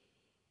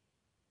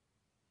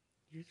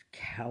 You're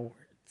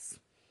cowards.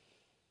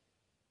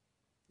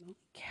 Only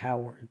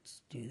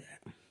cowards do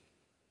that.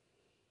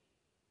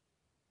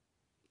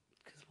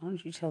 Because why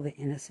don't you tell the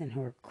innocent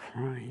who are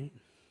crying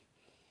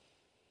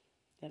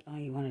that all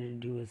you wanted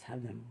to do was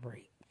have them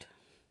raped?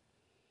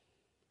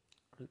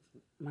 Or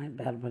my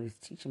bad buddies,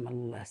 teach them a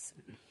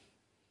lesson.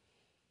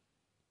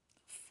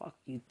 The fuck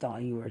you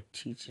thought you were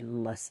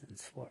teaching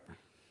lessons for?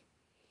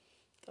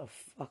 The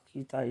fuck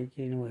you thought you were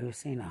getting away with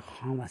saying a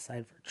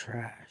homicide for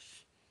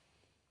trash?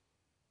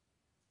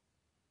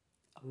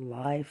 A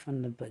lie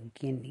from the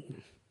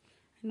beginning.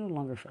 I no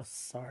longer feel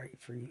sorry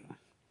for you.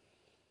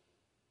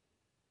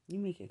 You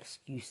make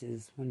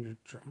excuses when you're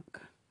drunk.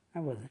 I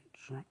wasn't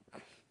drunk.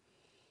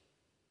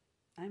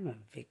 I'm a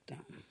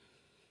victim.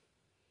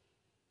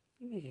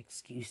 You make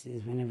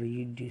excuses whenever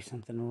you do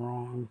something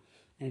wrong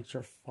and it's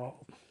your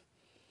fault.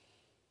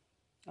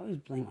 Always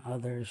blame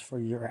others for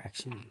your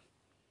action.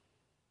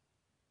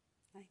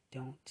 I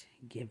don't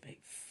give a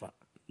fuck.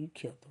 You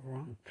killed the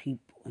wrong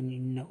people and you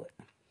know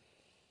it.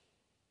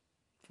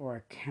 For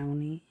a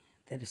county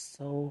that is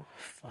so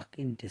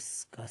fucking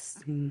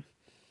disgusting.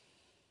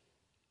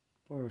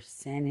 For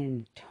San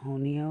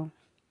Antonio,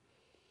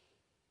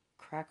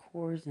 crack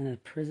whores in a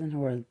prison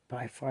who are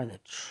by far the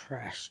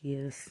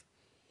trashiest.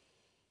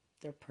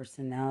 Their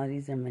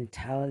personalities, their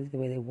mentality, the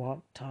way they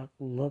walk, talk,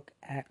 look,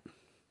 act,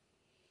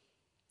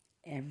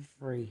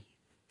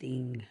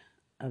 everything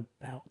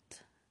about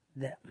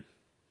them.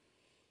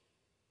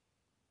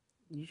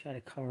 You try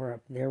to cover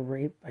up their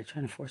rape by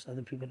trying to force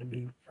other people to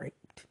be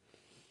raped.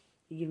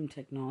 You give them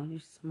technology,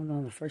 some of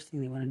them, the first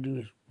thing they want to do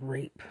is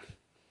rape.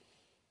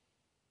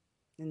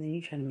 And then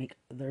you try to make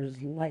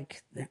others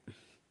like them.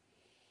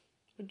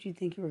 Would you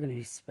think you were going to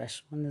be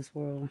special in this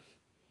world?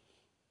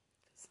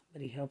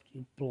 Somebody helped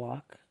you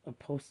block a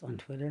post on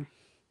Twitter?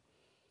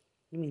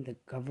 You mean the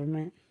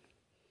government?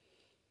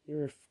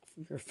 Your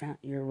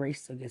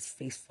race still gets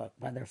face fucked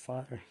by their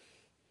father.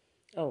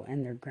 Oh,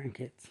 and their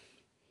grandkids.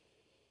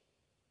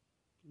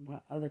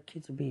 While other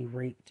kids are being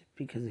raped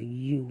because of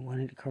you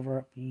wanting to cover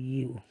up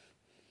your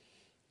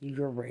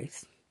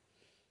race.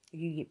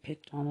 You get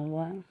picked on a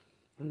lot.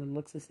 From the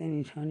looks of San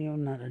Antonio,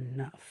 not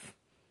enough.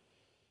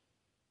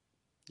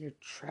 Your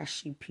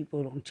trashy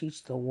people don't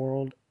teach the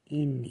world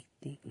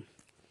anything.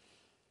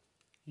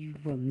 You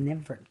will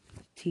never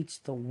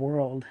teach the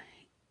world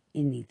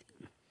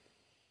anything.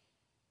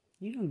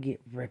 You don't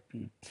get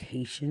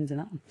reputations,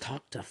 and I don't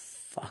talk to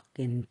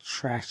fucking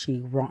trashy,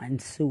 rotten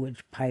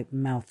sewage pipe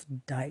mouth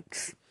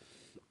dykes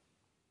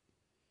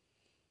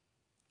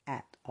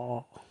at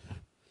all.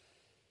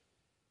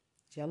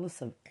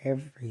 Jealous of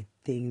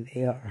everything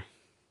they are.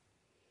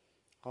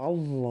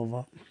 All of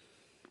them.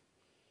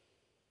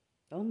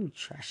 The only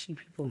trashy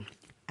people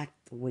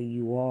act the way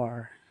you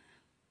are.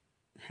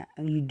 How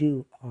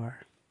you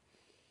are.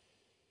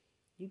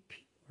 You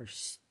people are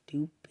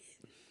stupid.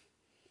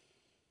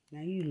 Now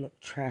you look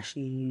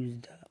trashy and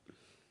used up.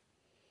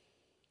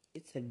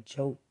 It's a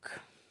joke.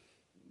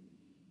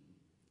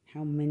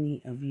 How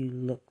many of you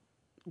look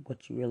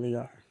what you really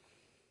are?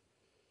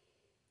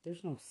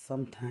 There's no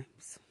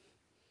sometimes.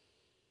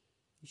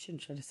 You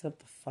shouldn't try to set up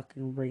the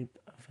fucking rape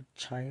of a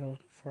child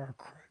for a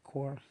crack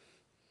whore.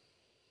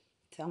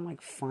 Sound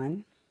like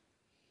fun?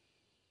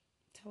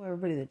 Tell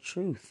everybody the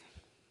truth.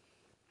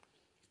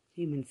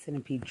 Human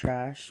centipede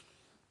trash.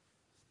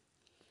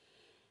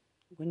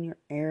 When you're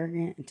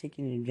arrogant and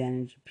taking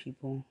advantage of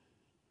people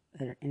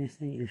that are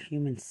innocent, you're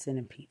human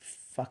centipede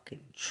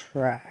fucking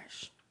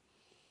trash.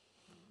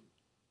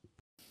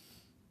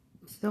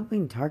 Still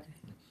being targeted.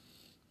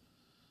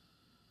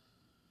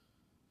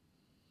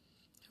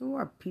 Who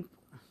are people?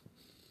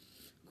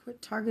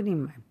 Quit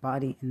targeting my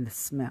body and the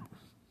smell.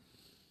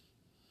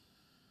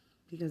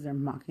 Because they're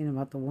mocking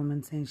about the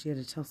woman saying she had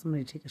to tell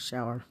somebody to take a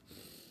shower.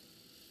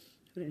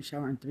 Who didn't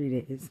shower in 3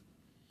 days.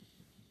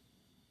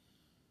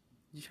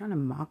 You're trying to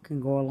mock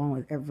and go along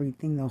with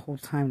everything the whole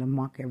time, to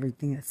mock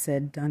everything that's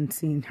said, done,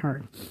 seen,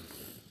 heard.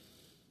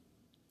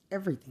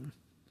 Everything.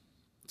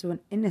 To an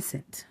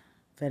innocent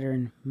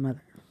veteran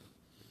mother.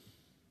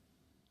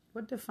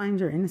 What defines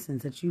your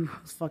innocence? That you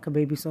fuck a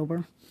baby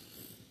sober?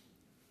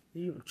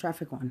 You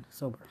traffic one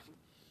sober?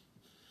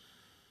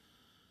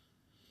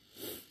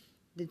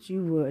 That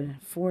you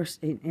would force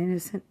an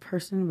innocent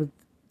person with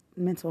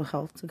mental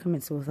health to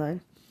commit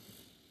suicide?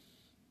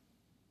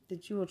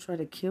 That you will try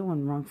to kill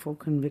on wrongful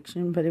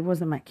conviction, but it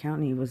wasn't my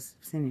county, it was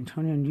San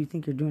Antonio, and you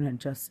think you're doing it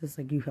justice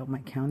like you helped my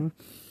county?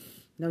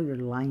 No, you're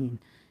lying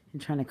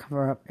and trying to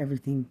cover up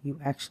everything you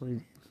actually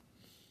did.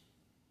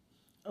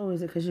 Oh,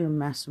 is it because you're a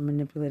master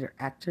manipulator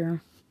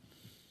actor?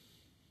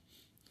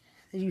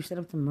 That you set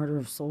up the murder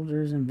of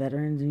soldiers and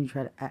veterans and you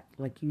try to act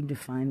like you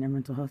define their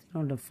mental health?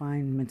 You don't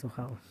define mental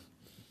health.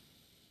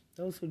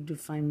 Those who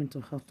define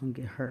mental health don't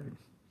get hurt.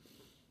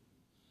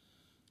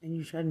 And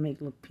you try to make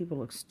people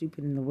look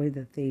stupid in the way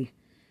that they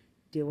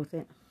deal with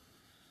it.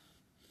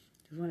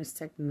 Because when it's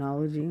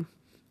technology,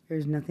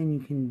 there's nothing you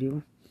can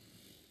do.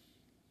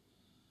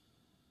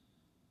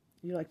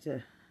 You like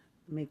to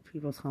make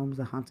people's homes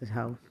a haunted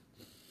house.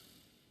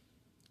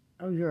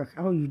 Oh,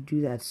 you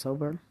do that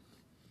sober?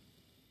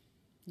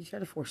 You try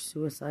to force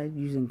suicide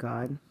using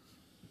God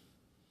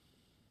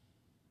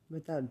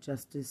without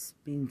justice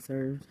being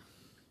served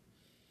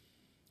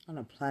on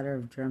a platter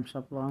of germ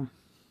shop law.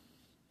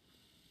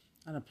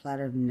 On a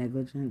platter of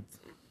negligence,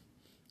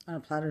 on a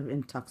platter of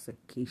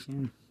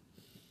intoxication,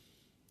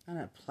 on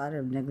a platter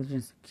of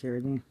negligent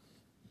security,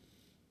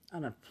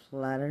 on a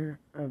platter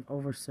of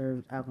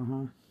overserved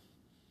alcohol,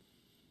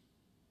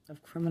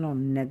 of criminal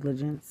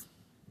negligence.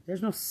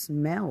 There's no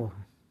smell.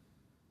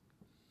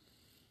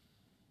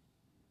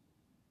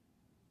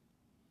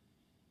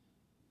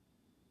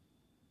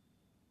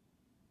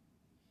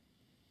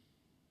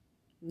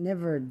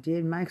 Never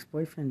did. My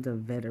ex-boyfriend's a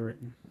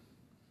veteran.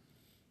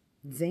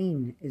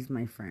 Zane is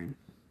my friend.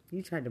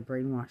 You tried to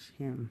brainwash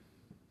him.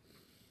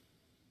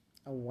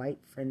 A white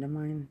friend of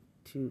mine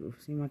to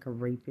seem like a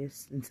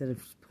rapist instead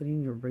of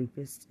putting your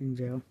rapist in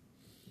jail.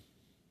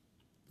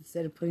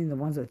 Instead of putting the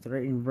ones that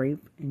threaten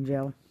rape in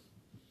jail.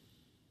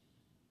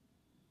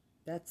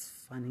 That's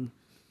funny.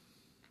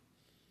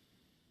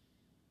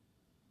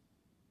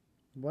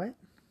 What?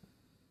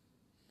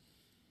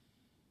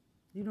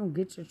 You don't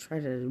get to try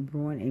to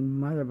ruin a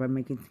mother by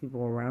making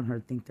people around her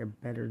think they're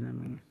better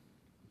than me.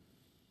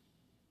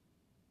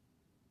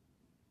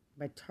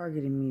 By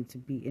targeting me to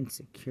be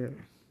insecure.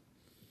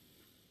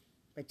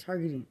 By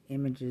targeting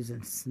images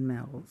and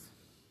smells.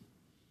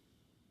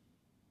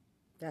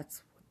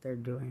 That's what they're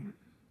doing.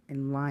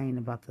 And lying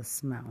about the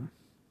smell.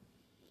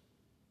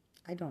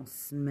 I don't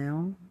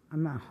smell.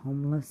 I'm not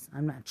homeless.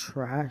 I'm not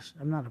trash.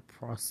 I'm not a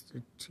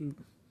prostitute.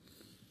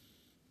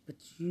 But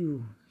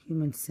you,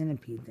 human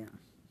centipede, them.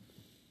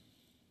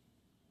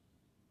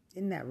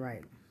 Isn't that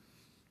right?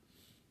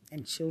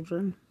 And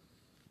children,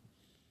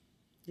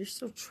 you're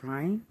still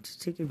trying to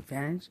take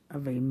advantage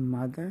of a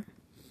mother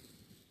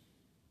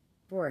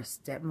or a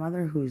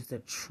stepmother who's the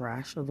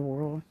trash of the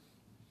world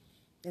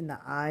in the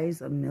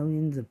eyes of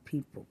millions of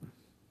people.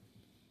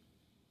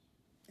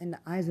 In the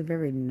eyes of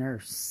every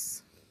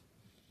nurse.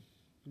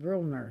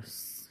 Real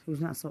nurse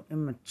who's not so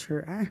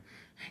immature. I'm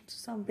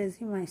just so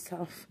busy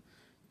myself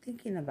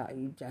thinking about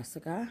you,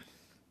 Jessica.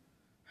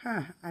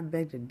 I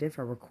beg to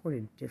differ,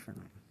 recorded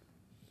differently.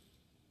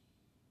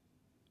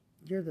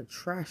 You're the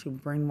trash who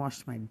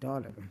brainwashed my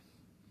daughter.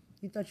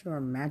 You thought you were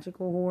a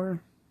magical whore?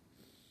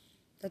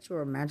 Thought you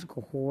were a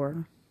magical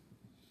whore?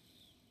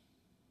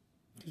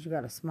 Because you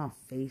got a small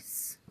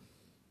face?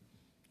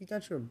 You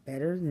thought you were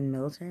better than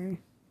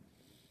military?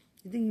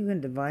 You think you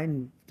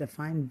can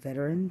define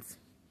veterans?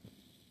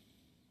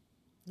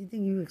 You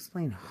think you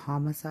explain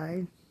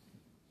homicide?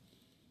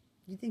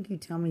 You think you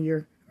tell me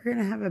we're going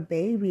to have a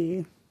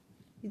baby?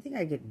 You think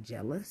I get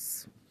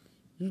jealous?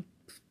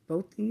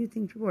 Both of you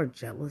think people are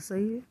jealous of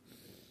you?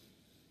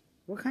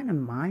 What kind of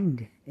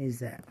mind is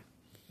that?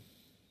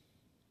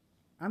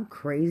 I'm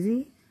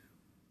crazy?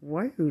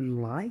 Why are you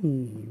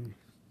lying?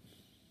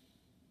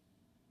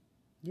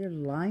 You're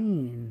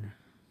lying.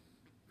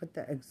 But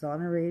the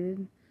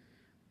exonerated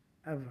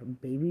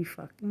of baby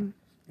fucking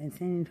in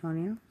San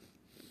Antonio?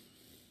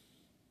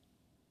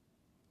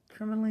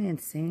 Criminally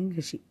insane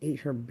because she ate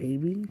her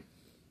baby?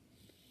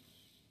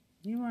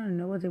 You want to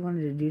know what they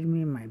wanted to do to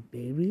me and my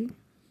baby?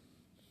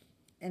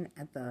 And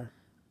at the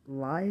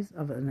lies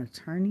of an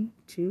attorney,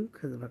 too,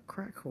 because of a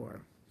crack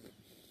whore.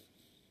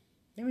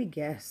 Let me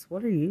guess.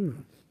 What are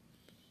you?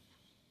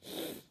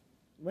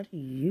 What are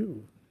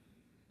you?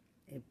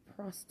 A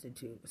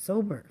prostitute.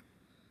 Sober.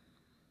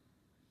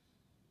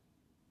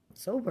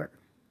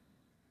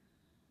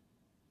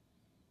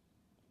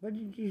 What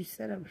did you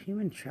set up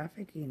human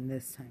trafficking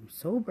this time?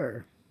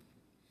 Sober.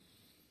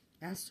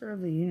 Master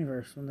of the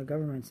universe when the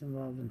government's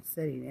involved in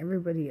setting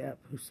everybody up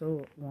who's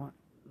so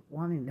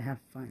wanting to have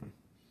fun.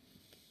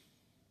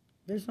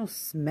 There's no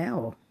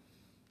smell.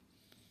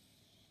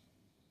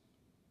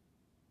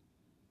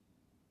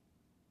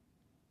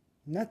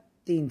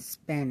 Nothing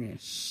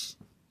Spanish.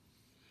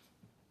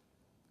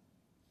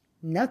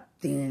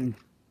 Nothing.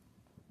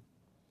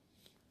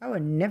 I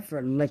would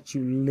never let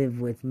you live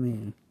with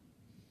me.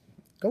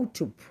 Go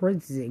to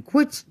prison.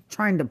 Quit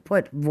trying to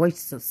put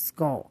voice to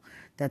skull.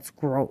 That's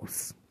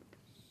gross.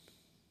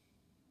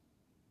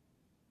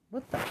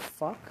 What the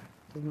fuck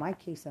does my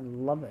case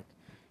in Lubbock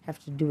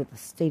have to do with the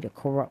state of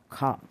corrupt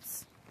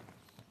cops?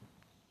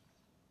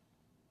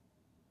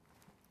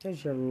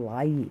 Because you're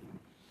lying.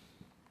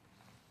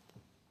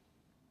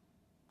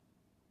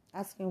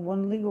 Asking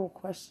one legal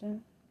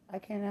question. I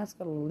can't ask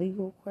a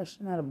legal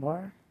question at a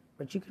bar,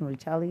 but you can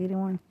retaliate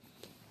one.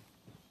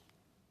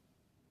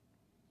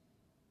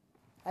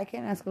 I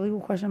can't ask a legal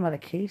question about a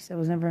case that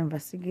was never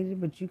investigated,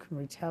 but you can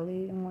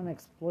retaliate one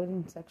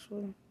exploiting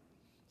sexually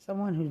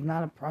someone who's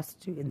not a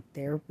prostitute in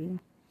therapy.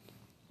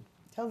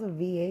 Tell the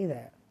VA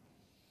that.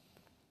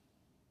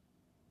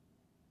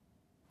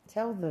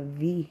 Tell the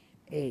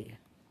VA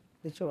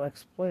that you'll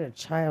exploit a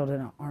child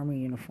in an army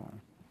uniform.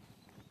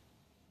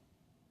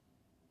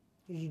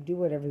 Because you do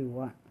whatever you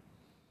want.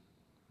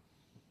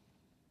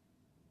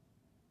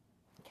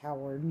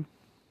 Coward.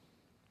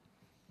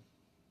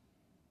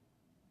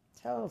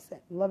 Tell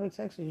Lubbock,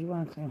 Texas you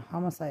want to claim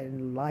homicide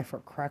and lie for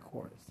crack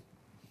whores.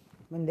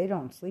 When they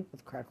don't sleep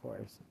with crack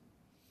whores.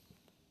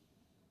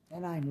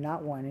 And I'm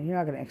not one, and you're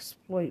not going to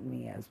exploit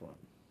me as one.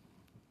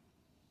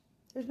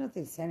 There's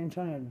nothing San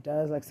Antonio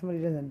does, like somebody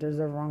doesn't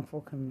deserve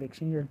wrongful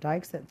conviction. Your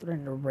dykes that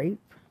threaten to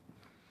rape,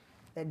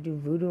 that do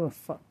voodoo and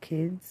fuck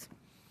kids.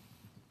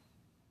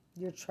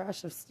 Your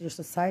trash of your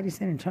society,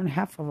 San Antonio,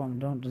 half of them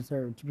don't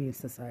deserve to be in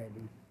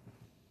society.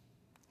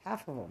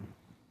 Half of them.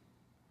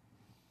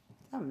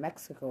 It's not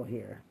Mexico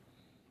here.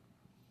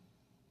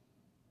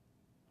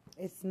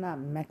 It's not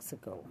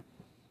Mexico.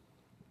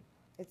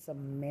 It's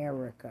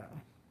America.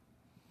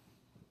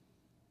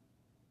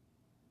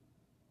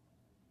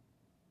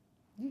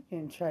 You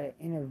didn't try to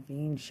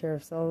intervene,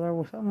 Sheriff Solar.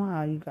 Well,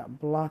 somehow you got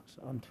blocked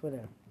on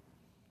Twitter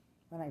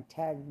when I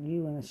tagged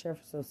you and the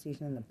Sheriff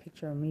Association in the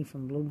picture of me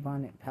from Blue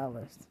Bonnet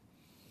Palace.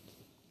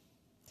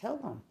 Tell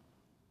them.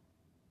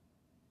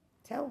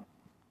 Tell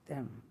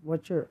them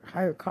what your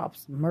hired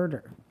cops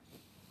murder.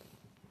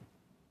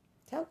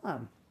 Tell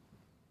them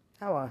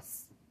how a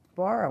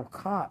bar of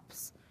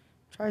cops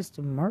tries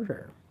to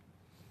murder.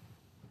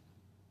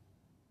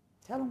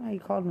 Tell them how you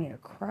called me a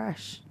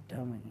crash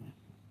dummy.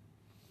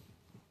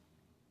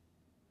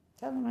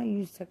 Tell them how you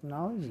use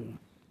technology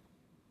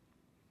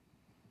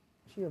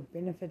to your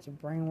benefit to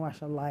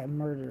brainwash a lie,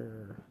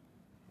 murder.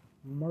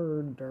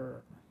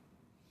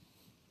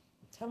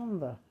 Tell them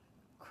the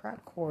crack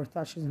whore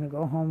thought she was going to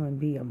go home and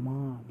be a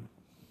mom,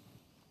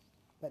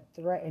 but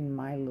threatened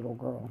my little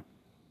girl,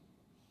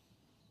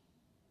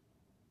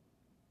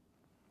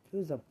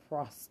 who's a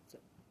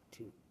prostitute.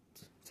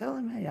 Tell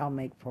them how y'all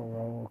make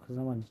parole, because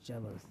no one's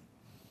jealous.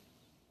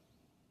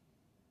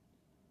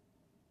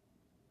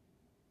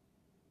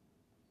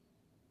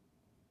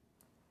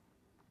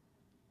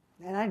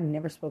 And I've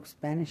never spoke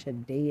Spanish a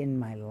day in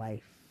my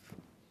life.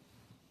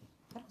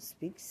 I don't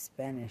speak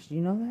Spanish. Do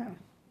you know that?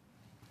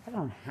 I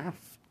don't have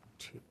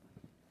to.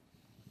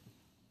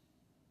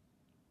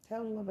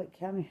 Tell Lubbock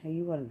County how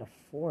you wanted to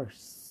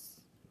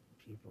force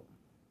people.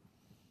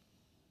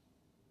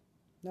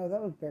 No, that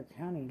was Bexar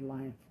County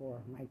line for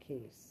my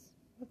case.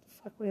 What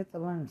the fuck we have to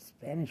learn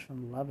Spanish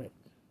from Lubbock?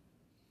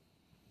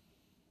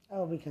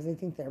 Oh, because they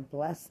think they're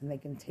blessed and they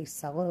can taste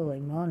sal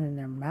limon in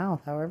their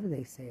mouth, however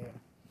they say it.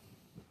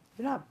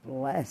 You're not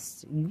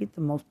blessed. You get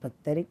the most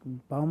pathetic,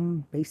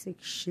 bum,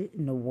 basic shit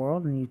in the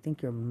world and you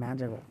think you're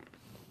magical.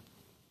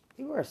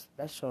 People are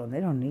special and they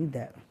don't need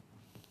that.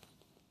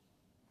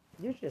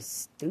 You're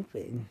just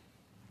stupid.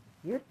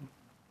 You're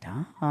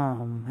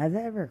dumb. Has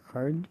that ever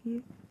occurred to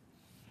you?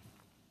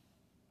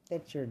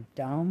 That you're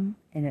dumb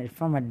and it's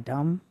from a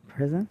dumb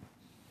prison?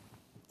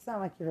 It's not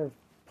like you're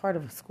part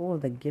of a school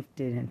of the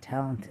gifted and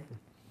talented.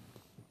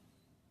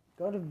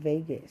 Go to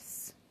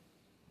Vegas.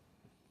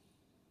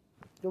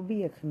 You'll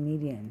be a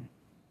comedian.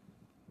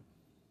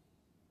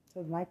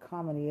 So my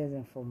comedy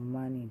isn't for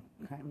money.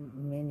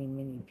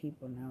 Many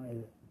people now, is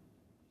it?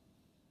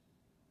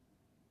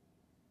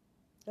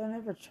 Don't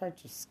ever try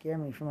to scare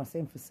me from the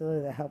same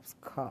facility that helps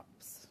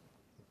cops.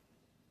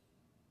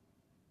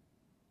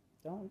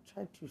 Don't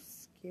try to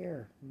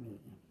scare me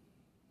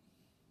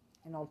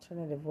in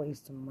alternative ways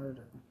to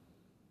murder.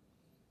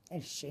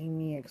 And shame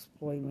me,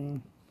 exploit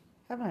me.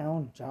 Have my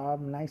own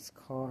job, nice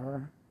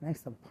car,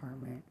 nice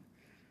apartment.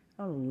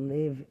 I don't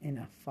live in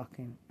a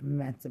fucking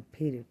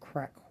emancipated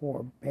crack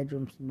whore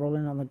bedroom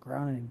rolling on the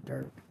ground in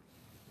dirt.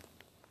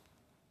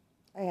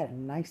 I had a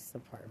nice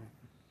apartment.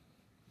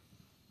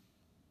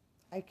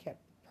 I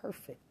kept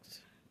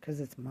perfect because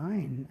it's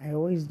mine. I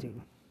always do.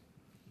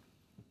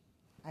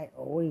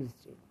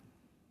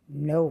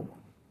 No.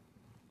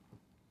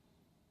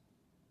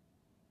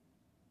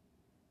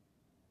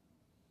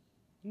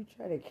 You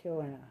try to kill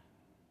and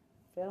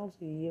fail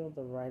to yield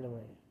the right of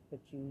way, but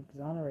you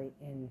exonerate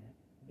in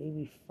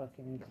baby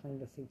fucking and claim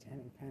the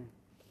satanic panic.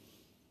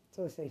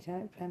 So the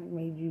satanic panic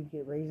made you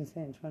get raised in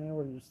San Antonio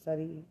where you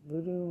study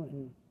voodoo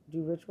and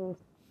do rituals?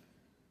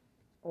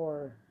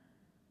 Or,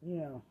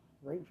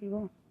 rape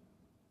people?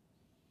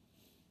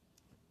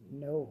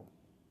 No.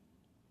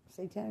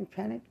 Satanic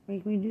panic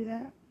make me do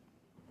that?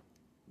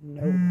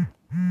 No.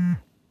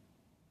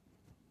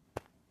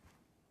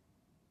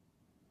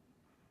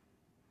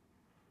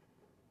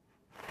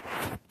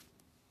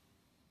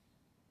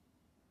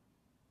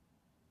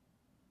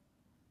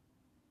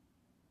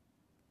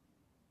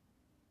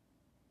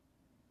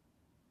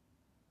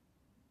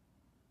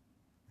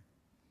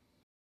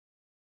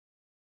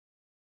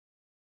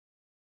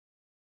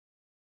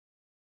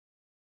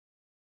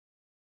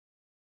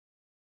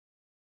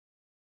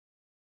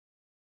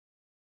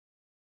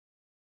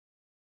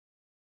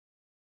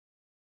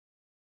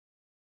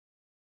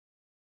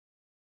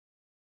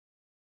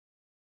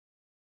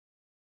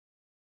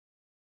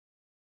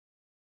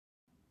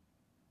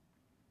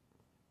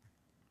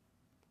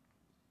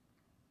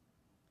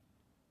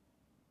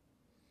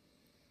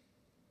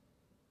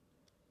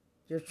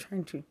 You're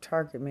trying to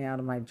target me out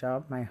of my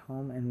job, my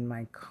home, and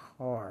my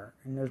car.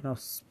 And there's no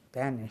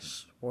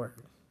Spanish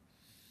word.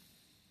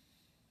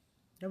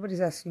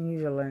 Nobody's asking you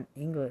to learn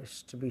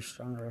English to be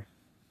stronger.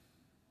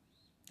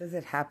 Does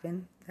it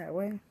happen that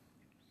way?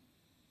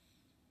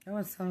 No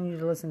one's telling you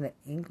to listen to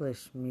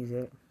English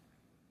music.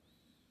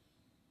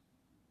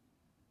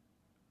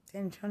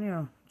 San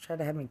Antonio tried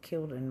to have me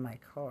killed in my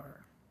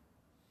car.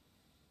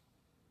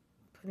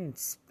 Putting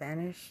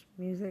Spanish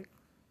music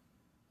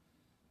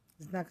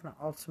is not going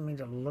to alter me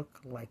to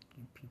look like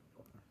you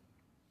people.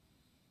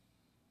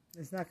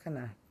 It's not going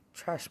to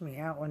trash me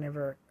out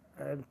whenever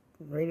a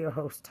radio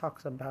host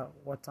talks about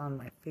what's on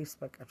my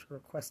Facebook after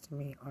requesting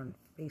me on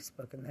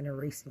Facebook and then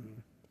erasing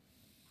me.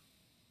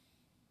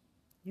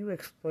 You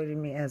exploited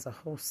me as a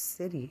whole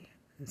city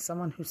and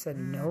someone who said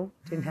no,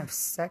 didn't have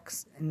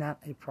sex, and not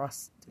a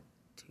prostitute.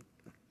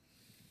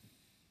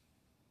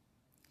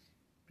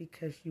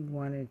 because you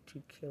wanted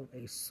to kill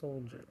a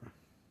soldier,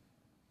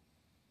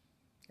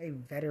 a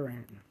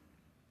veteran.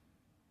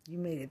 You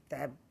made it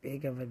that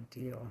big of a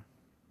deal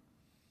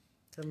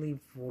to leave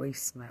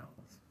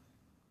voicemails.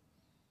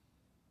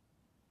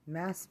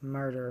 Mass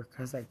murder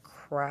because a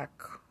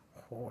crack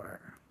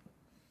whore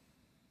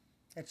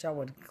that y'all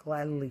would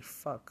gladly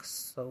fuck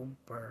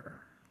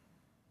sober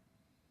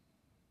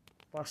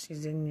while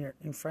she's in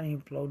front of you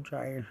blow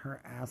drying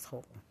her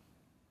asshole.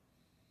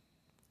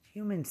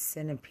 Human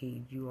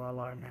centipede you all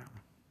are now.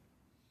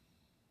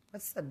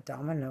 What's the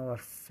domino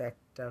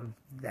effect of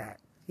that?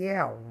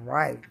 Yeah,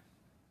 right.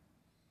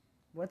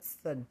 What's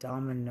the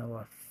domino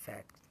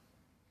effect?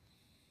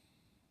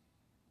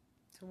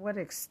 To what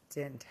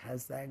extent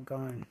has that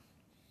gone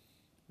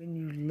when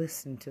you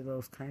listen to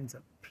those kinds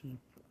of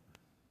people?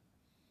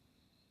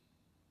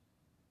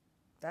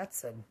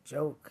 That's a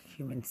joke,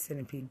 human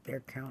centipede bear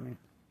counting.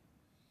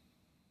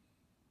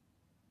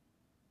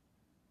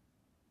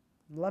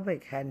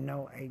 Lubbock had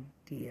no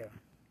idea.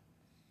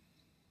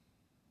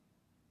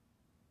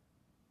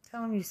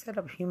 Tell him you set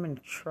up human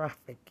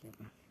trafficking.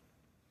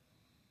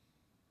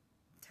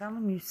 Tell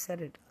him you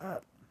set it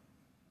up.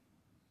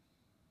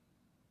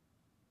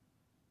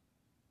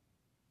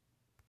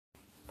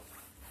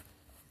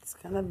 It's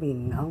gonna be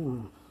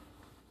known.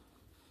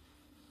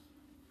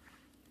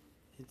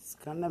 It's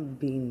gonna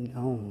be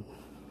known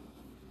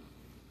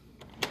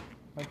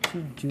what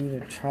you do to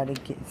try to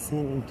get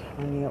San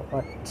Antonio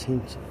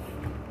attention.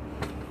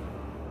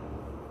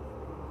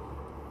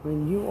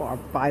 When you are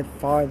by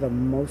far the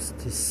most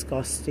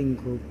disgusting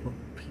group of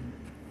people.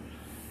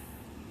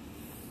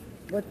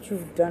 What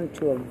you've done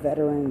to a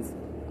veteran's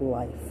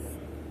life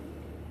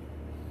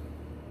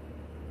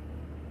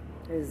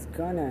is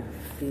gonna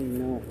be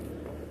known.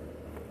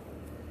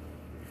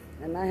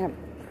 And I have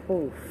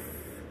proof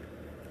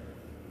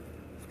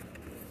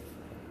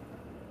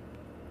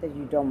that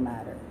you don't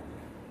matter.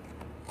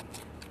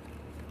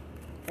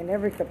 In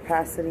every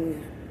capacity,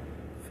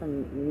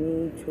 from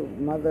me to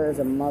as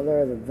a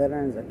mother, as a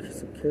veteran, as a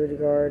security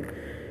guard,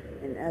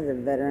 and as a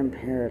veteran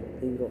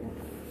paralegal,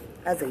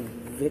 as a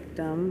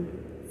victim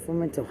for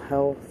mental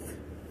health,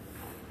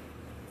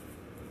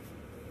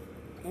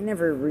 in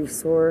every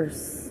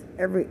resource,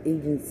 every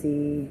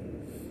agency,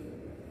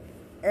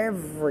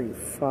 every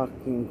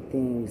fucking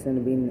thing is going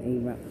to be in the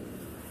email.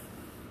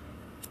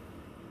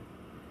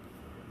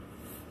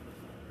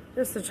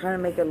 Just to try to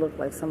make it look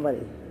like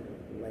somebody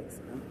likes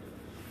them.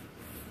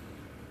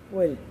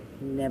 Would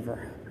never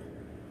happen.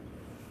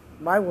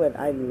 Why would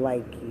I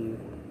like you?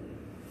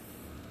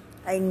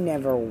 I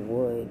never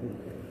would.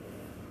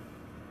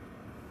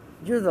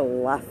 You're the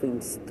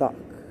laughing stock.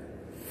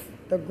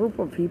 The group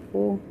of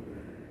people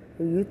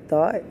who you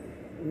thought,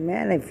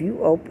 man, if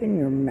you open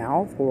your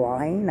mouth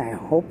lying, I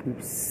hope you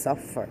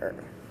suffer.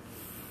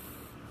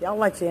 Y'all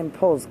like to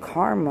impose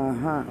karma,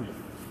 huh?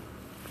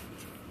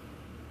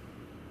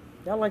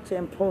 Y'all like to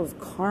impose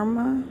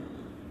karma?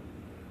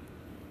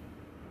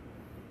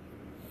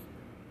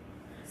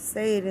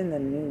 Say it in the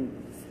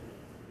news,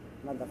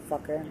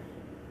 motherfucker.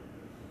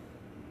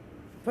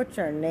 Put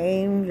your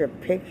name, your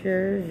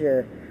pictures,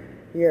 your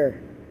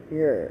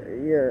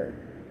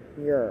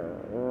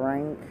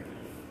rank.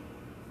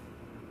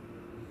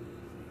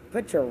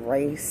 Put your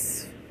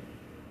race.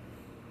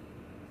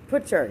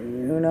 Put your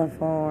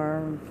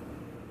uniform.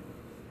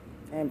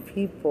 And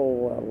people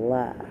will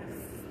laugh.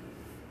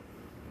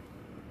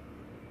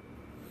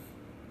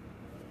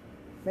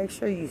 Make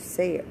sure you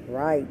say it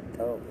right,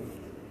 though.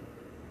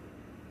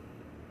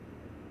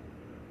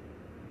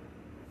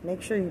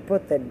 Make sure you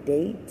put the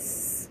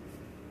dates.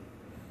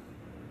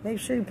 Make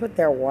sure you put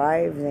their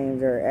wives' names,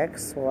 their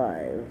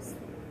ex-wives.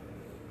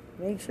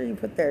 Make sure you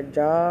put their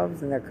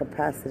jobs and their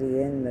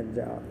capacity in the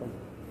job.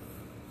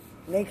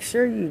 Make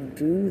sure you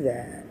do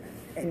that.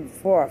 And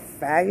for a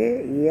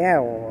faggot, yeah,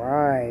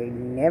 right.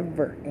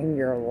 Never in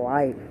your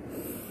life.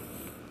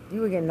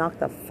 You would get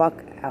knocked the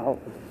fuck out.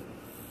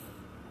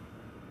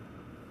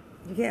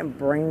 You can't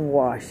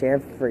brainwash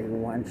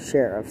everyone,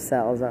 Sheriff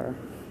Salazar.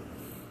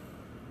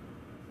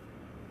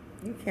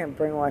 You can't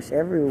brainwash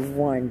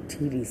everyone,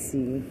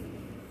 TDC.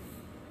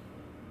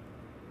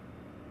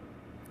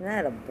 And I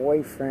had a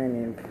boyfriend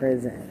in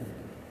prison.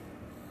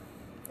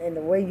 And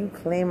the way you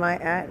claim I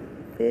act,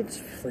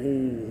 bitch,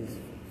 please.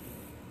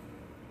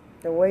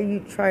 The way you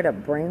try to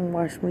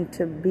brainwash me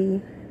to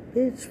be,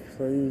 bitch,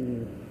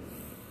 please.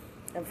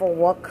 And for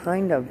what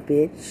kind of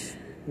bitch?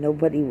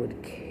 Nobody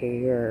would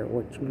care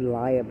what you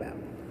lie about.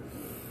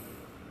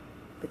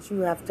 But you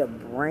have to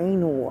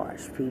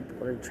brainwash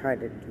people to try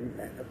to do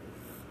that.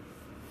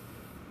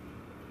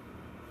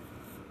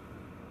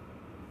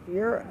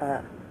 You're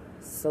a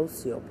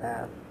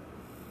sociopath.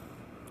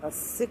 A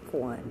sick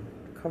one.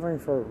 Covering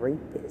for a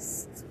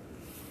rapist.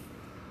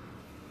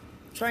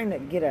 Trying to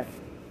get a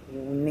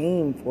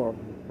name for a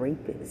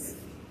rapist.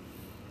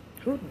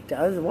 Who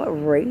does? What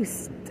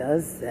race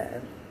does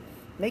that?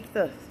 Make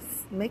the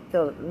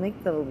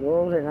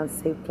world an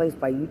unsafe place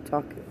by you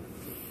talking.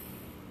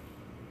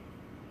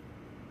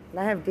 And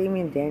I have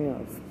Damian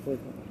Daniels with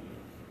me,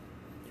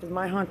 Because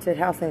my haunted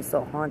house ain't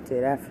so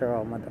haunted after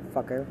all,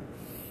 motherfucker.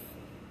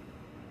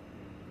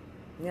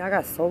 Yeah, I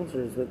got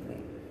soldiers with me.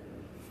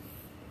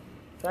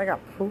 So I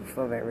got proof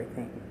of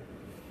everything.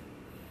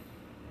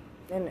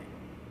 And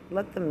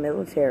let the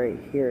military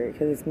hear it,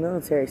 because it's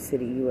Military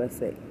City,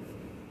 USA.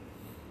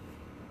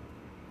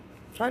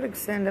 Try to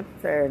stand up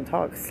there and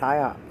talk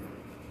PSYOP.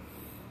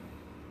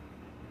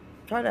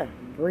 Try to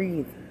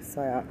breathe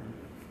PSYOP.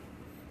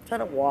 Try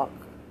to walk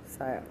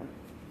PSYOP.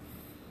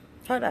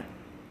 Try to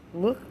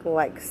look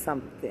like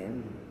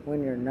something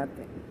when you're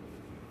nothing.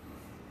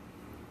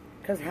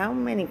 Because how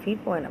many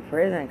people in a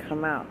prison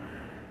come out,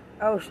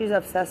 oh, she's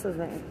obsessed with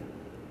me.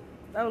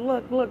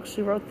 Oh, look,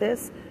 she wrote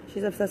this.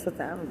 She's obsessed with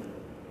them.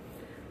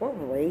 What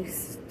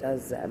race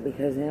does that?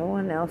 Because no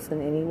one else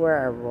in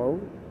anywhere I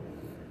wrote,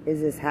 is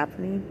this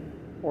happening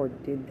or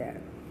did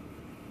that?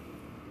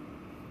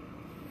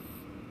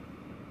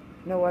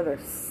 No other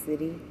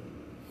city.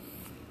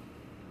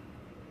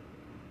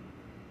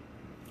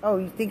 Oh,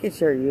 you think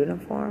it's your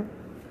uniform?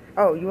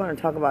 Oh, you want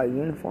to talk about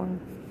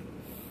uniforms?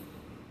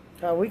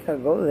 Oh, we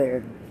could go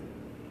there.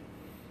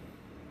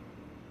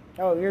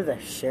 Oh, you're the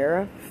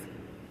sheriff?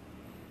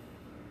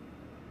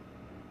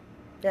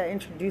 Yeah, I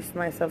introduced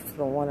myself to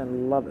the one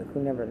in Lubbock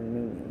who never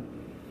knew me.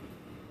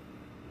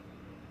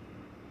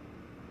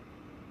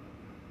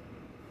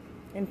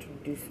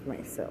 Introduced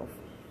myself.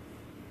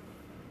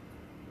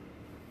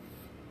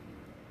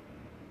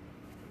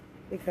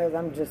 Because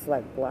I'm just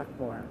like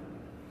Blackmore.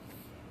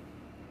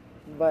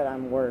 But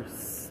I'm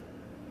worse.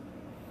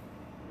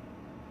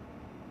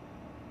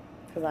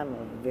 Because I'm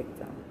a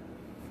victim.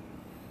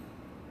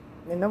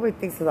 And nobody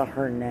thinks of the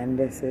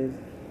Hernandezes.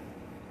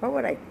 What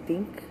would I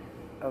think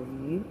of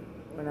you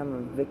when I'm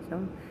a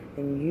victim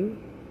and you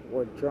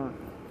were drunk?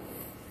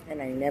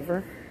 And I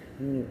never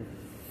knew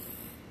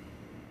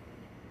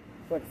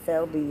what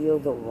failed to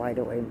yield the right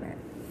away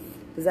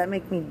meant. Does that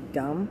make me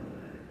dumb?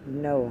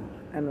 No,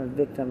 I'm a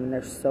victim and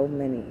there's so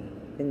many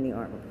in the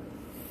army.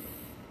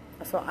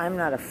 So I'm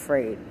not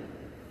afraid.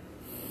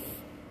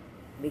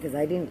 Because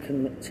I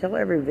didn't tell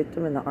every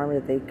victim in the army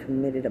that they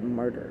committed a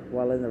murder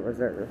while in the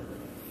reserve.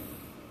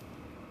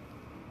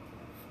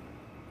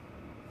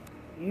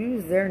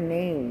 Use their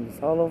names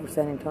all over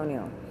San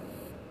Antonio.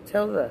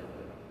 Tell the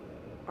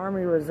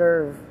Army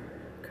Reserve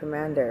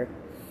commander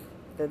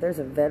that there's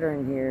a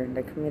veteran here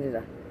that committed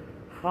a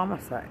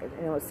homicide.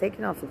 And it was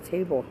taken off the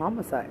table,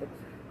 homicide,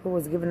 who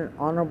was given an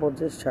honorable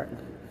discharge.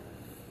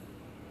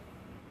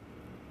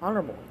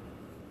 Honorable.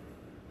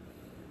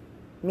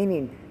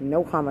 Meaning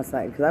no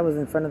homicide, because I was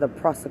in front of the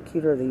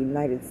prosecutor of the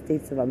United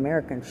States of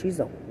America, and she's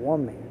a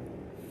woman.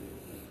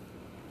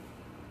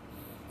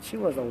 She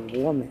was a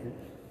woman.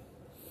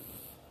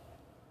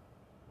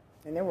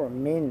 And there were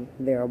men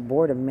there, a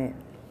board of men.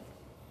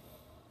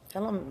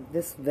 Tell them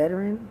this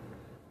veteran,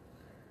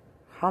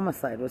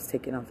 homicide was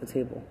taken off the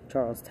table,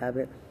 Charles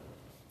Tabbitt,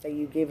 that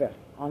you gave an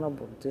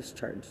honorable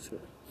discharge to.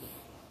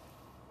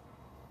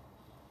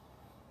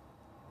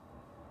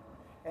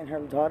 And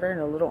her daughter in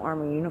a little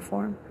army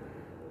uniform,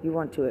 you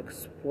want to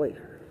exploit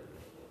her.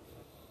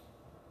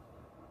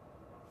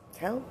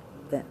 Tell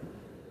them.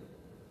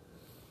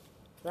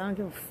 I don't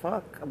give a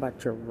fuck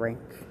about your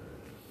rank,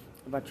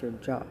 about your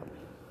job,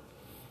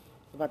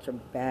 about your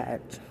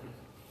badge,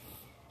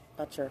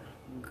 about your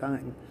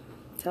gun.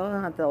 Tell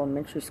them at the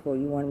elementary school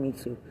you wanted me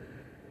to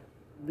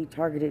be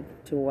targeted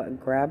to what?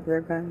 Grab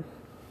their gun?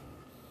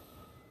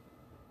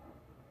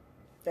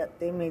 That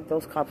they made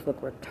those cops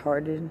look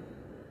retarded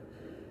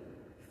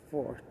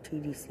for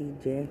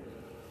TDCJ.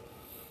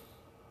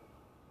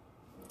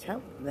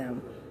 Tell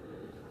them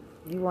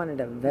you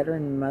wanted a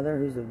veteran mother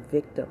who's a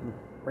victim,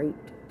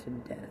 raped to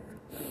death,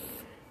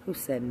 who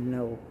said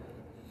no.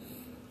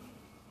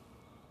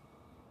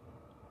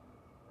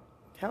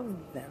 Tell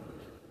them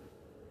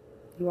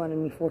you wanted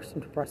me forced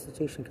into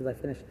prostitution because I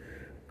finished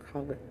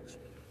college.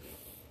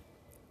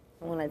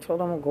 And when I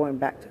told them I'm going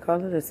back to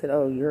college, I said,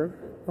 oh, you're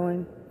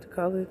going to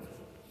college?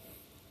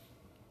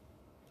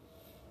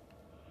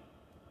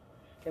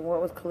 And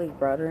what was Khalif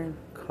Browder in?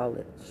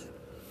 College.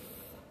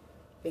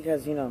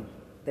 Because, you know,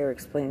 they were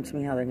explaining to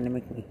me how they're going to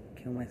make me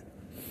kill myself.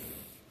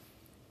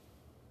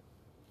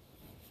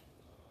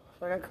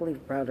 So I got Khalif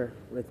Browder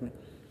with me.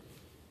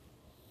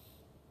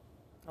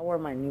 I wore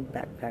my new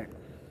backpack.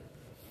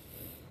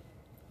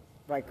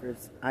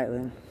 Rikers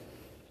Island.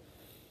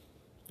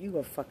 You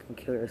go fucking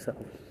kill yourself.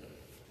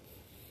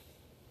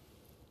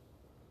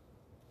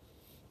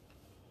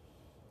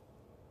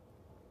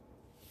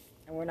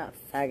 And we're not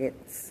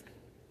faggots.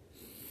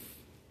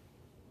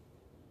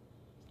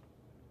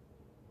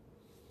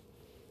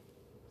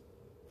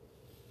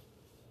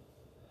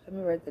 Let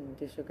me write the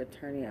district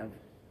attorney of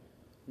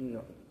New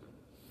York.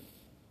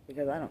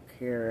 Because I don't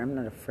care. I'm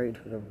not afraid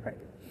who to write.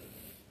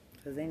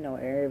 Because they know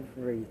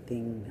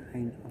everything I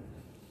know.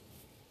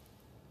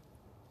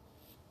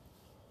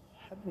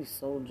 How many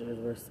soldiers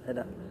were set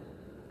up?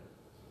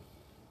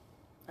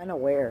 I know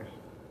where.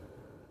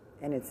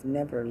 And it's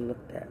never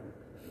looked at.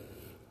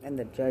 And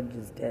the judge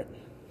is dead.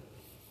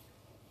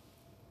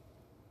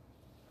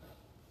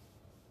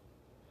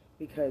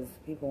 because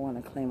people want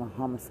to claim a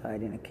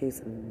homicide in a case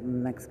of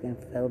Mexican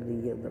failed to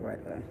yield the right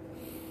of way.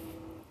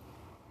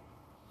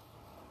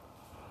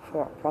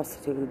 For a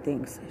prostitute who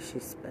thinks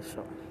she's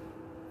special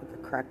with a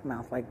cracked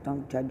mouth, like,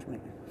 don't judge me.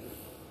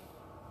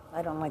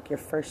 I don't like your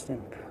first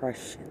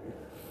impression.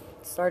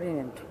 Starting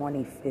in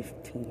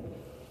 2015.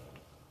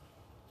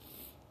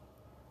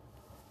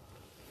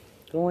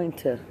 Going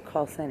to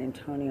call San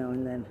Antonio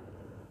and then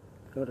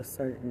go to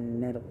certain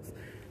Nettles.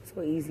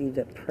 So easy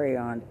to prey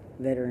on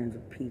veterans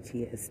with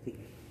PTSD.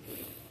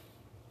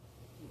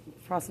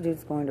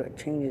 Prostitutes going to a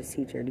Changes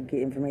teacher to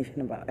get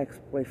information about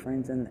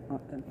ex-boyfriends and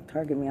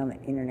target me on the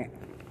internet.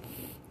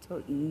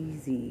 So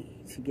easy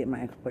to get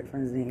my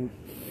ex-boyfriend's name,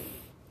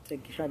 to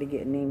try to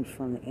get names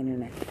from the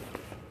internet.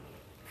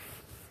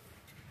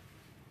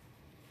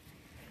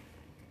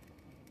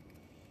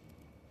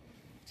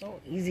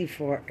 So easy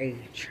for a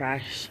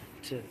trash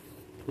to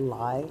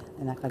lie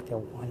and act like they're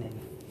wanted.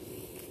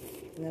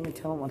 And let me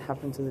tell them what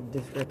happened to the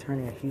district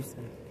attorney of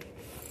Houston.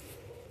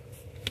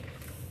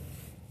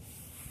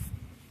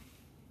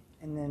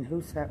 And then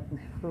who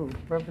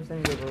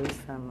represented the Ruiz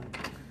family?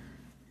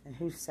 And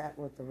who sat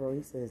with the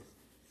Ruizes?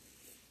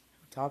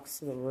 Who talks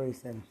to the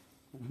Ruizes? And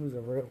who's a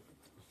real?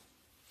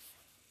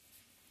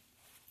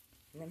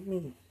 Let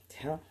me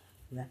tell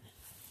them.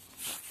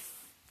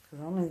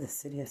 Because only the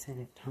city of San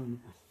Antonio.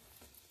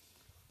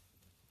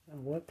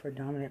 And what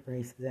predominant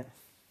race is that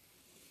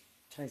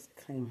tries to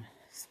claim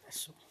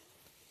special?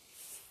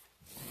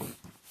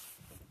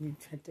 You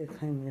tried to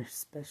claim you're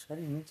special. I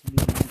didn't mean to be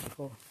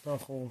magical the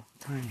whole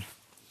time.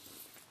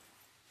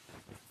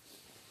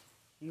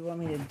 You want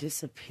me to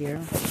disappear?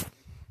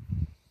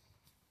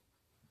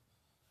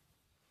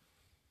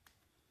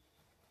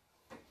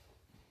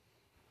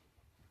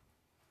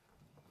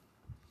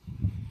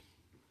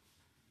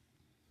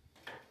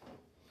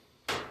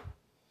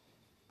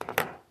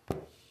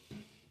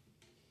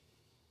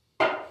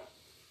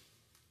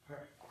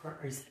 Or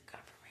is the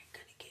government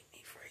gonna get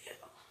me for you?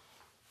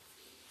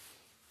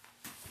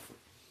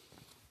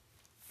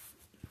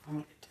 You want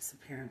me to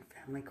disappear in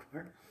family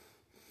court?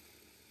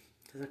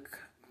 To the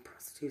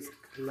prostitutes that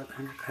could look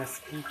under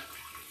custody.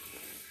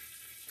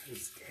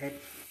 He's dead.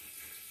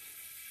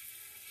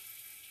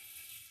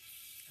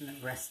 And the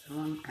rest of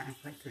them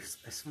act like they're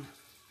special.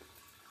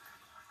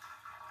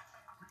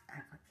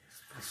 Act like they're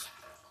special.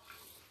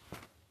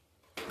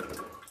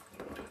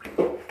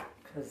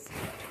 Because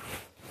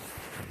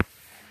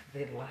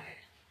they lie.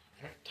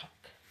 I gotta talk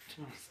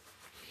to myself.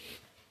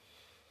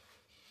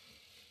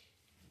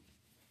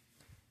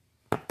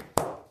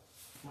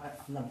 What,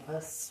 on the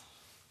bus?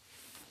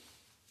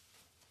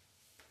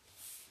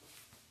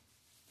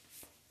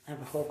 I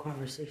have a whole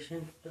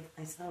conversation with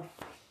myself.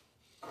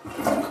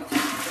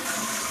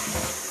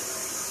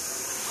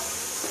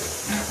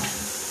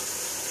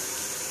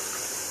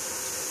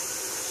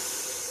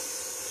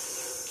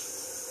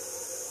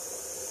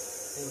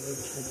 They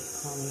tried to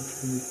call me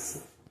from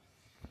Mexico.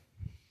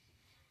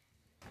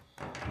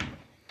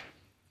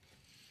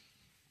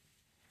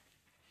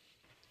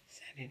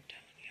 San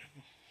Antonio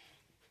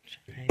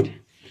tried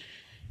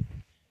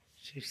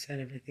to set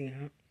everything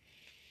out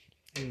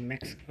in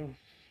Mexico.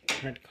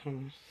 Tried to call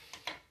me.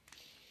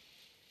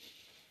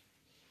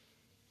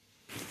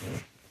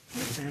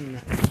 I'm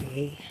not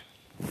gay,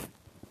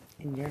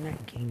 and you're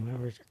not gang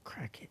members or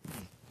crackhead.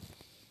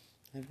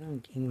 I've known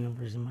gang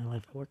members in my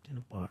life. I worked in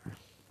a bar.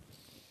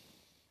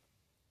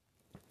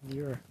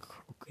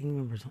 Gang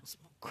members don't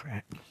smoke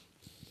crack.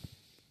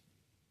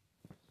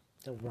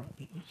 They'll rob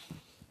you.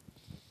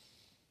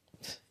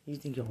 You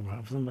think you'll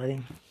rob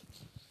somebody?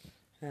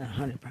 I had a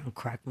 100-pound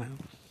crack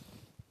mouth.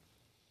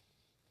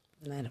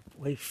 And I had a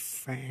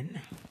boyfriend.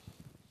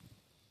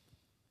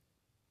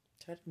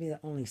 Try to be the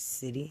only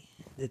city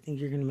that think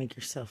you're going to make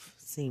yourself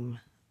seem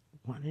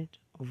wanted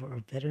over a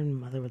veteran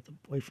mother with a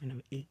boyfriend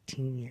of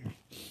 18 years.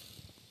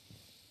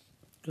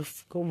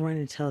 Go run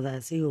and tell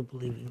that. See who'll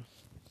believe you.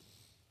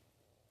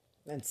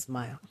 And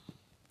smile.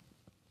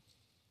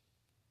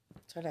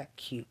 Try to act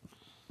cute.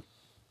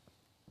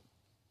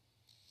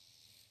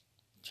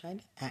 Try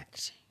to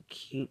act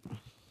cute.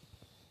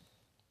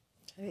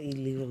 Try to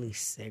illegally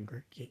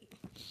segregate.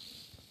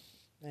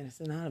 And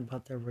it's not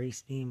about their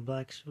race being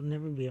black. She'll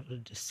never be able to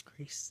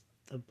disgrace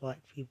the black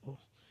people.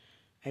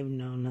 I've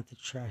known not the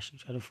trash you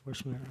try to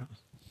force me around.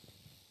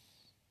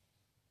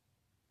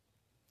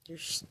 You're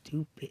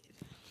stupid.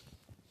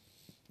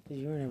 Because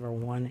you were never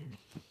wanted.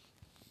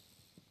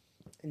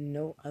 And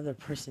no other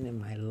person in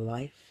my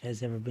life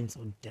has ever been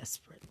so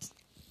desperate.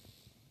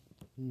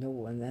 No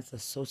one. That's a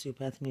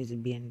sociopath who needs to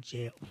be in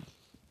jail.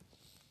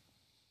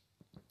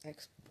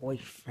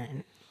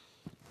 Ex-boyfriend.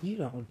 You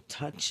don't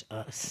touch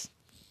us.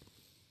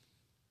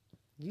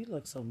 You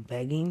look so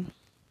begging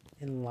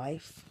in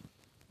life.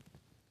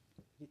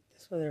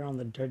 That's why they're on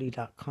the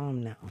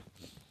dirty.com now.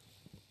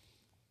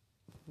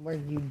 Where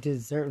you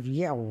deserve.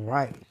 Yeah,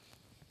 right.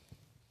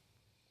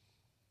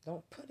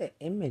 Don't put an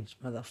image,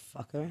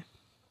 motherfucker.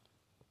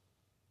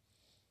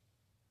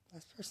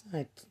 Last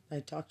person I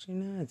talked to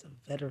now is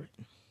a veteran.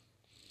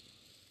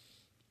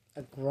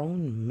 A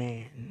grown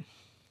man.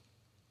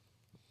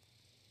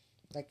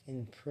 Like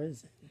in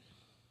prison.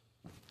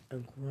 A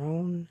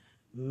grown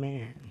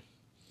man.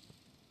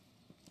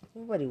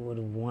 Nobody would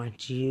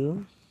want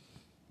you.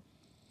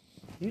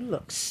 You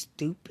look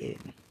stupid.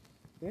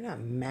 You're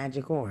not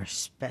magical or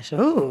special.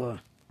 Ooh.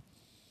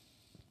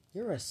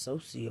 You're a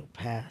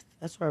sociopath.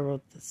 That's why I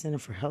wrote the Center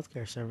for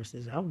Healthcare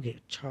Services. I would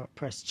get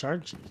press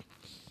charges.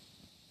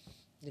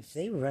 If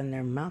they run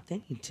their mouth,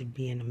 they need to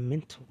be in a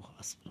mental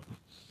hospital.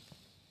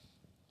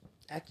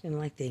 Acting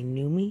like they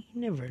knew me.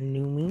 You never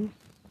knew me.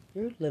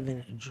 You're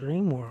living a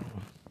dream world.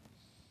 I'm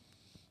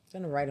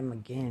going to write them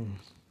again.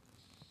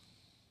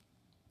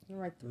 I'm going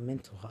to write the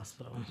mental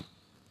hospital.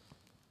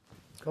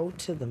 Go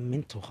to the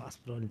mental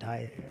hospital and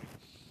die there.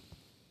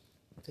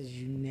 Because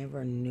you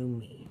never knew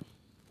me.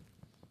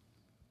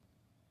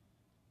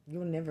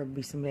 You'll never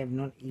be somebody I've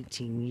known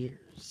 18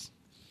 years.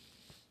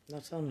 I'll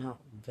tell them how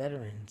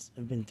veterans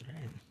have been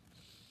threatened.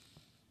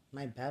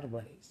 My battle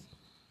buddies.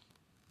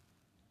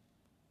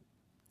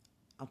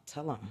 I'll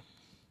tell them.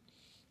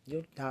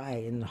 You'll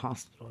die in the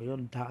hospital. You'll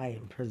die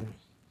in prison.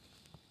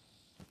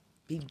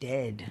 Be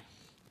dead.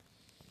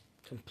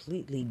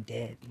 Completely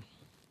dead.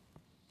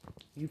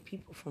 You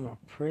people from a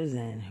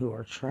prison who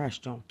are trash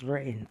don't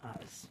threaten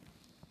us.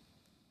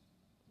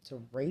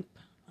 To rape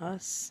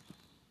us?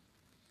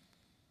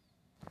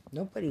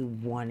 Nobody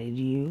wanted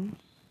you.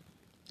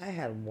 I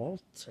had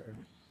Walter.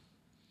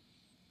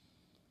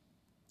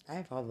 I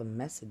have all the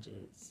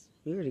messages.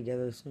 We were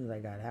together as soon as I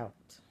got out.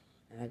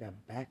 And I got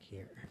back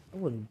here. I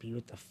wouldn't be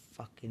with the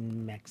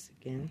fucking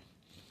Mexican.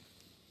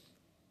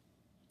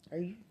 Are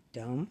you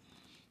dumb?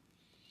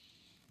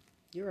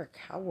 You're a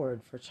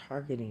coward for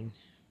targeting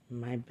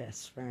my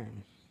best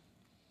friend.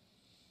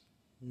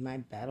 My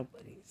battle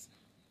buddies.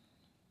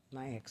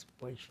 My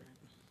ex-boyfriend.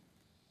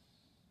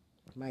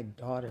 My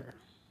daughter.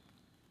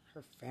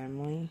 Her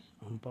family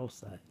on both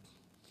sides.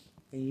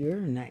 And you're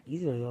not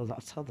either of those. I'll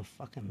tell the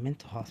fucking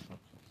mental hospital.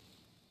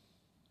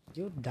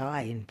 You'll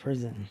die in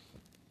prison.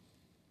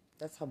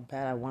 That's how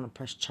bad I want to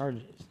press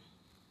charges.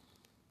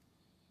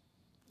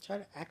 Try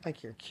to act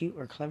like you're cute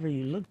or clever.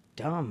 You look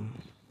dumb.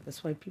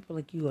 That's why people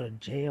like you go to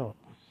jail.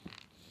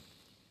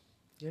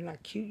 You're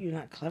not cute. You're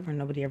not clever.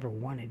 Nobody ever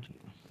wanted you.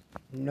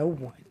 No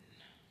one.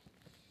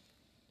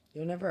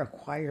 You'll never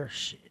acquire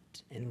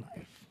shit in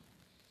life.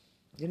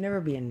 You'll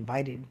never be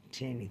invited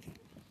to anything.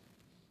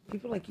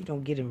 People like you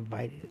don't get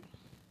invited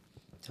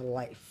to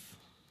life.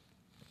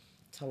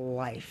 To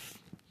life.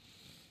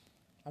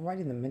 I'm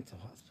writing the mental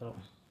hospital.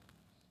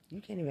 You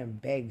can't even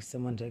beg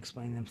someone to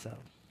explain themselves.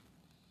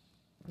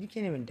 You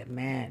can't even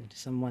demand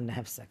someone to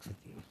have sex with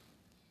you.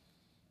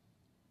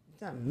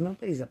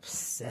 Nobody's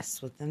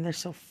obsessed with them. They're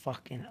so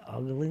fucking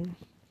ugly.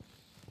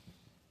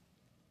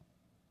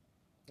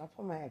 I'll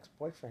put my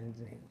ex-boyfriend's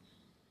name.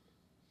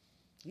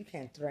 You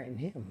can't threaten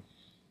him.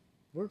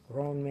 We're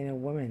grown men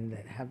and women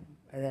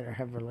that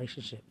have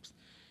relationships.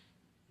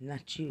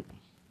 Not you.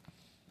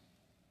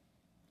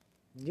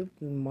 You'll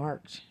be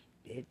marked,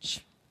 bitch,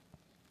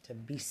 to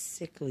be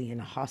sickly in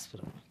a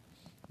hospital.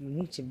 You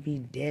need to be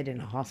dead in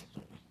a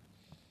hospital.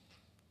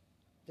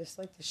 Just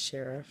like the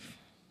sheriff.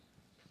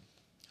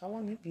 How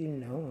long have you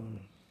known?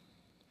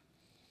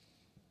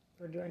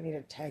 Or do I need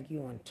to tag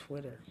you on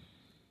Twitter?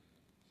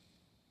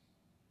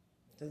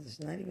 Because it's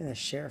not even the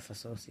Sheriff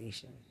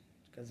Association.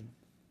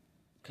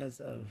 Because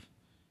of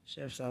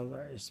Sheriff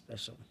Salazar is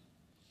special.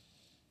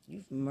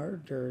 You've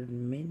murdered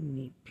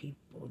many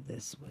people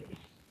this way.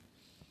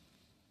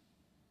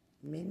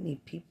 Many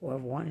people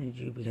have wanted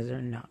you because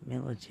they're not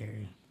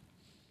military.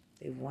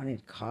 They've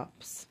wanted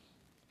cops,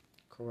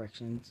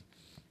 corrections,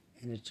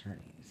 and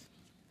attorneys.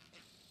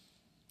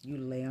 You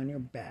lay on your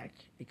back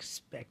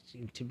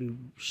expecting to be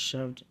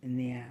shoved in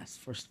the ass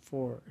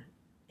for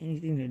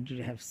anything to do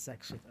to have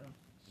sex with them.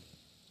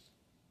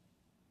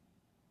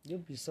 You'll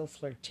be so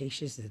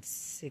flirtatious it's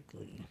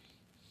sickly.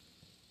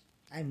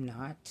 I'm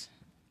not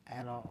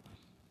at all.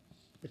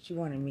 But you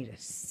wanted me to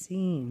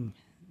seem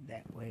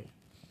that way.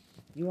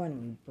 You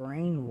wanted me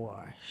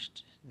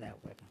brainwashed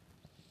that way.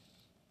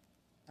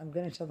 I'm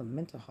going to tell the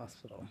mental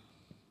hospital.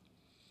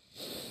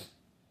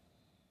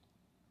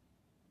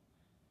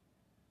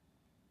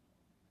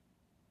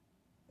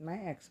 My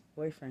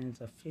ex-boyfriend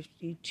is a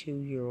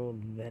 52-year-old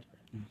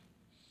veteran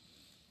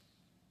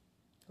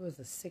who has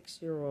a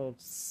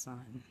 6-year-old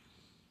son.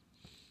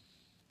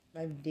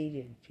 I've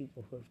dated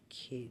people who have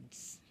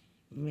kids,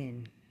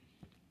 men.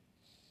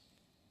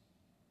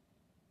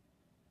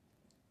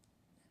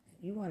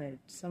 You wanted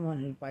someone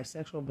who's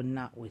bisexual but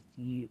not with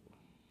you.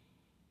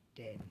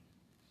 Dead.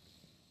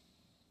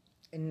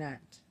 And not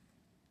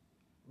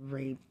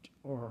raped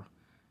or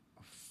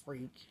a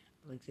freak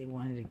like they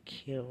wanted to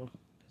kill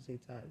because they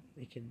thought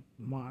they could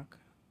mock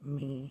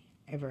me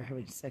ever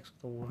having sex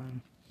with a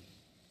woman.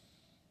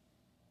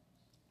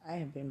 I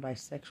have been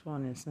bisexual,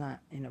 and it's not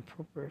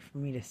inappropriate for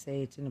me to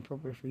say. It's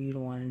inappropriate for you to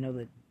want to know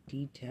the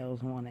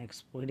details and want to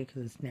exploit it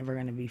because it's never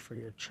going to be for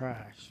your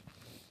trash.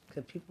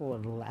 Because people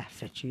would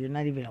laugh at you. You're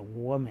not even a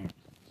woman.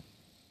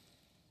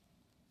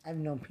 I've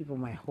known people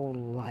my whole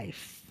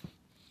life.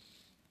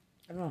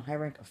 I've known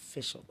high-rank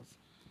officials.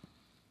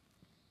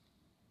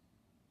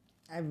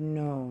 I've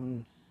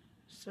known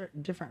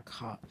certain different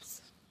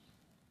cops.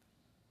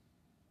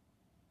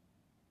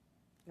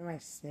 Am I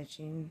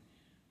snitching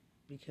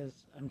because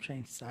I'm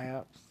trying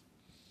psyops?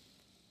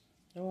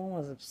 No one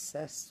was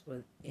obsessed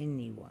with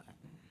anyone.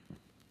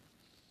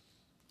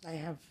 I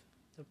have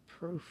the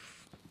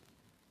proof.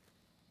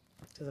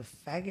 To the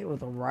faggot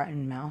with a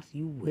rotten mouth,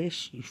 you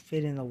wish you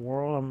fit in the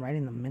world. I'm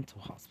writing the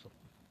mental hospital.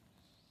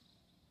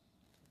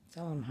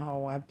 Tell them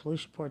how I have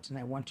police reports and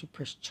I want to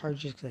press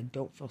charges because I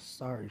don't feel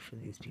sorry for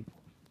these people.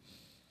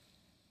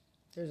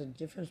 There's a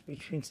difference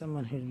between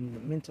someone who's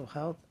mental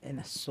health and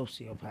a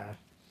sociopath.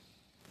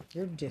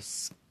 You're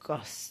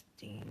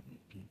disgusting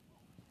people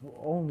who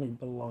only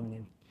belong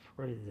in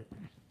prison.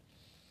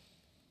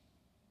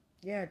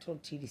 Yeah, I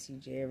told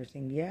TDCJ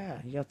everything. Yeah,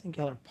 y'all think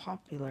y'all are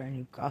popular and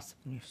you gossip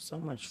and you have so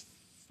much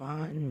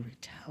fun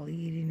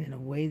retaliating in a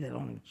way that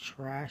only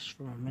trash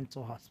from a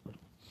mental hospital.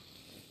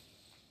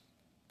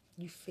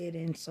 You fit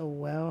in so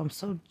well. I'm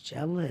so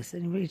jealous.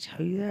 Anybody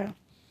tell you that?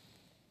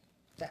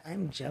 That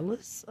I'm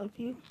jealous of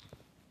you?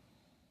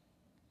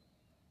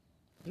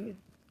 You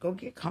go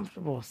get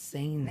comfortable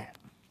saying that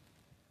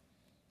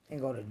and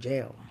go to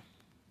jail.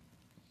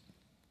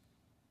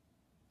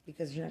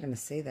 Because you're not going to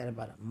say that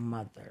about a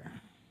mother.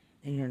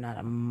 And you're not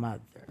a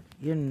mother.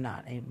 You're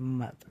not a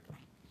mother.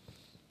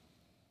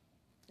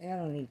 And I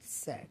don't need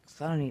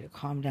sex. I don't need to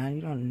calm down.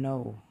 You don't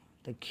know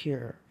the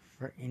cure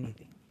for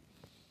anything.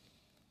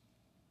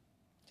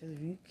 Because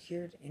if you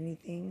cured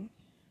anything,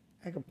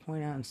 I could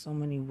point out in so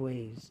many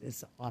ways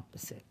it's the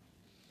opposite.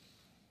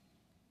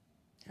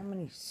 How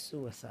many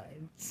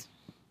suicides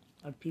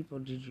of people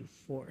did you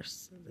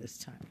force this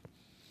time?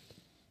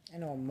 I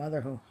know a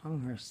mother who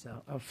hung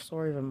herself. A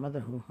story of a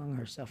mother who hung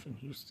herself in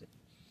Houston.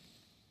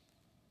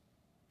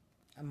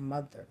 A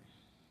mother.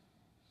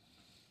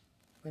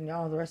 When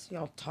y'all, the rest of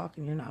y'all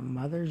talking, you're not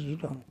mothers, you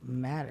don't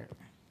matter.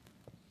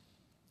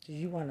 Because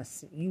you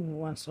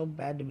want so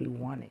bad to be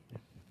wanted.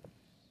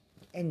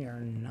 And you're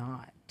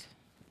not.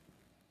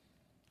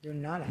 You're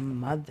not a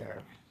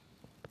mother.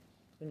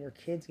 When your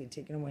kids get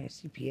taken away in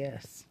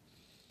CPS.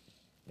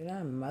 You're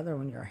not a mother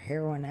when you're a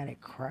heroin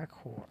addict crack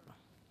whore.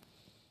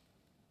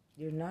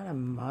 You're not a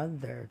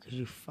mother because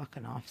you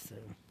fucking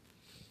officer.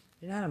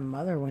 You're not a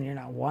mother when you're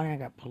not wanted. I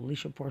got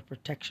police reports,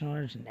 protection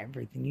orders, and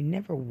everything. You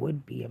never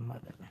would be a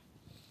mother.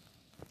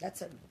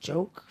 That's a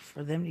joke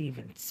for them to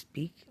even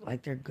speak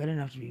like they're good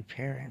enough to be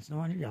parents. No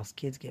wonder y'all's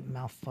kids get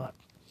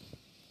mouth-fucked.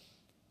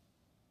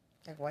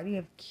 Like, why do you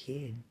have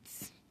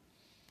kids?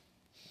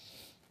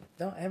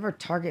 Don't ever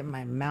target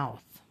my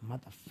mouth,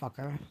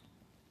 motherfucker.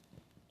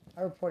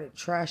 I reported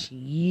trash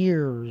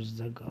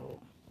years ago.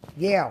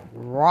 Yeah,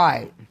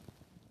 right.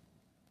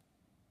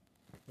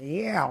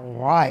 Yeah,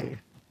 right.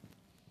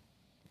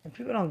 And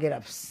people don't get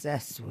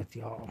obsessed with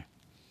y'all.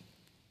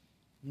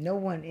 No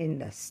one in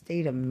the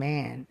state of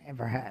man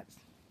ever has.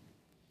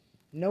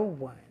 No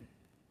one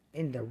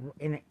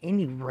in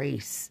any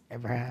race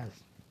ever has.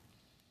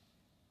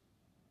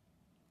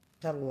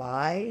 To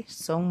lie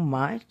so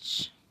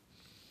much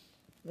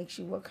makes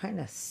you what kind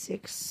of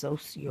sick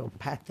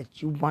sociopath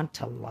that you want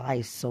to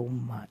lie so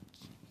much.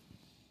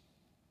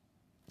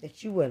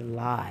 That you would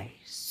lie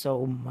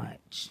so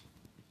much.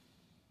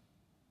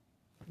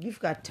 You've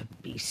got to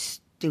be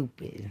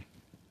stupid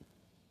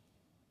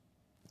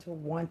to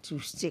want to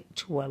stick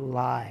to a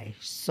lie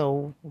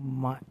so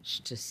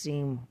much to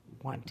seem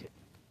wanted.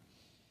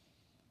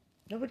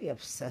 Nobody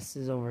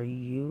obsesses over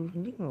you.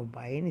 You can go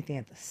buy anything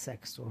at the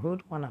sex store. Who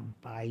would want to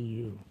buy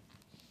you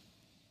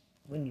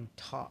when you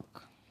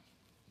talk?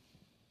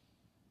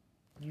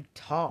 You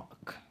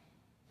talk.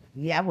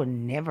 Yeah, I would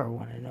never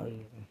want to know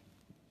you.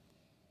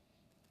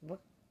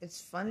 It's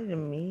funny to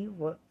me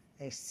what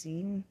I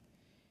seen,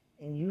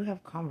 and you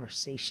have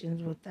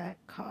conversations with that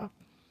cop.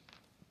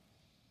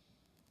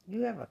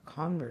 You have a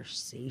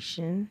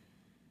conversation,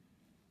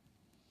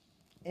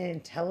 an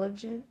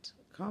intelligent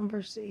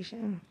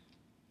conversation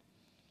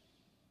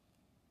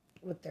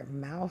with their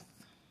mouth.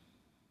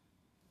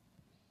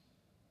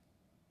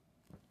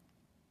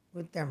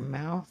 With their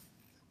mouth.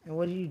 And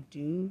what do you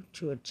do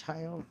to a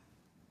child?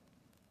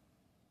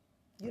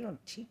 You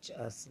don't teach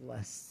us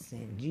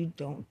lessons. You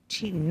don't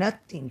teach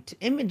nothing.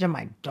 Image of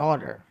my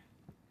daughter.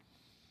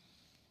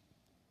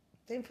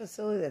 Same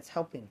facility that's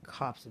helping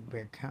cops in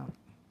Bexar County.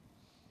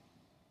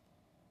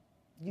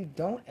 You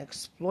don't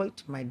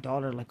exploit my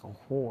daughter like a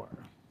whore.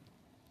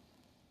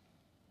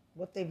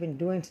 What they've been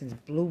doing since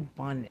Blue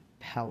Bonnet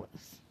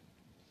Palace.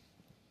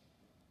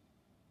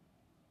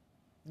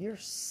 You're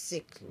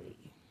sickly.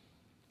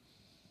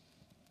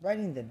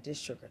 Writing the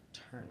district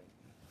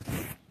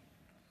attorney.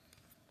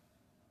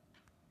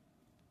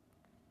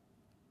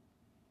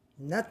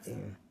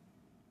 Nothing.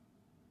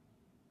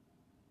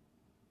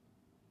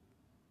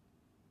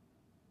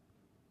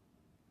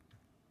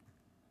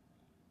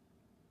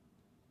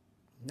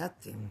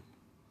 Nothing.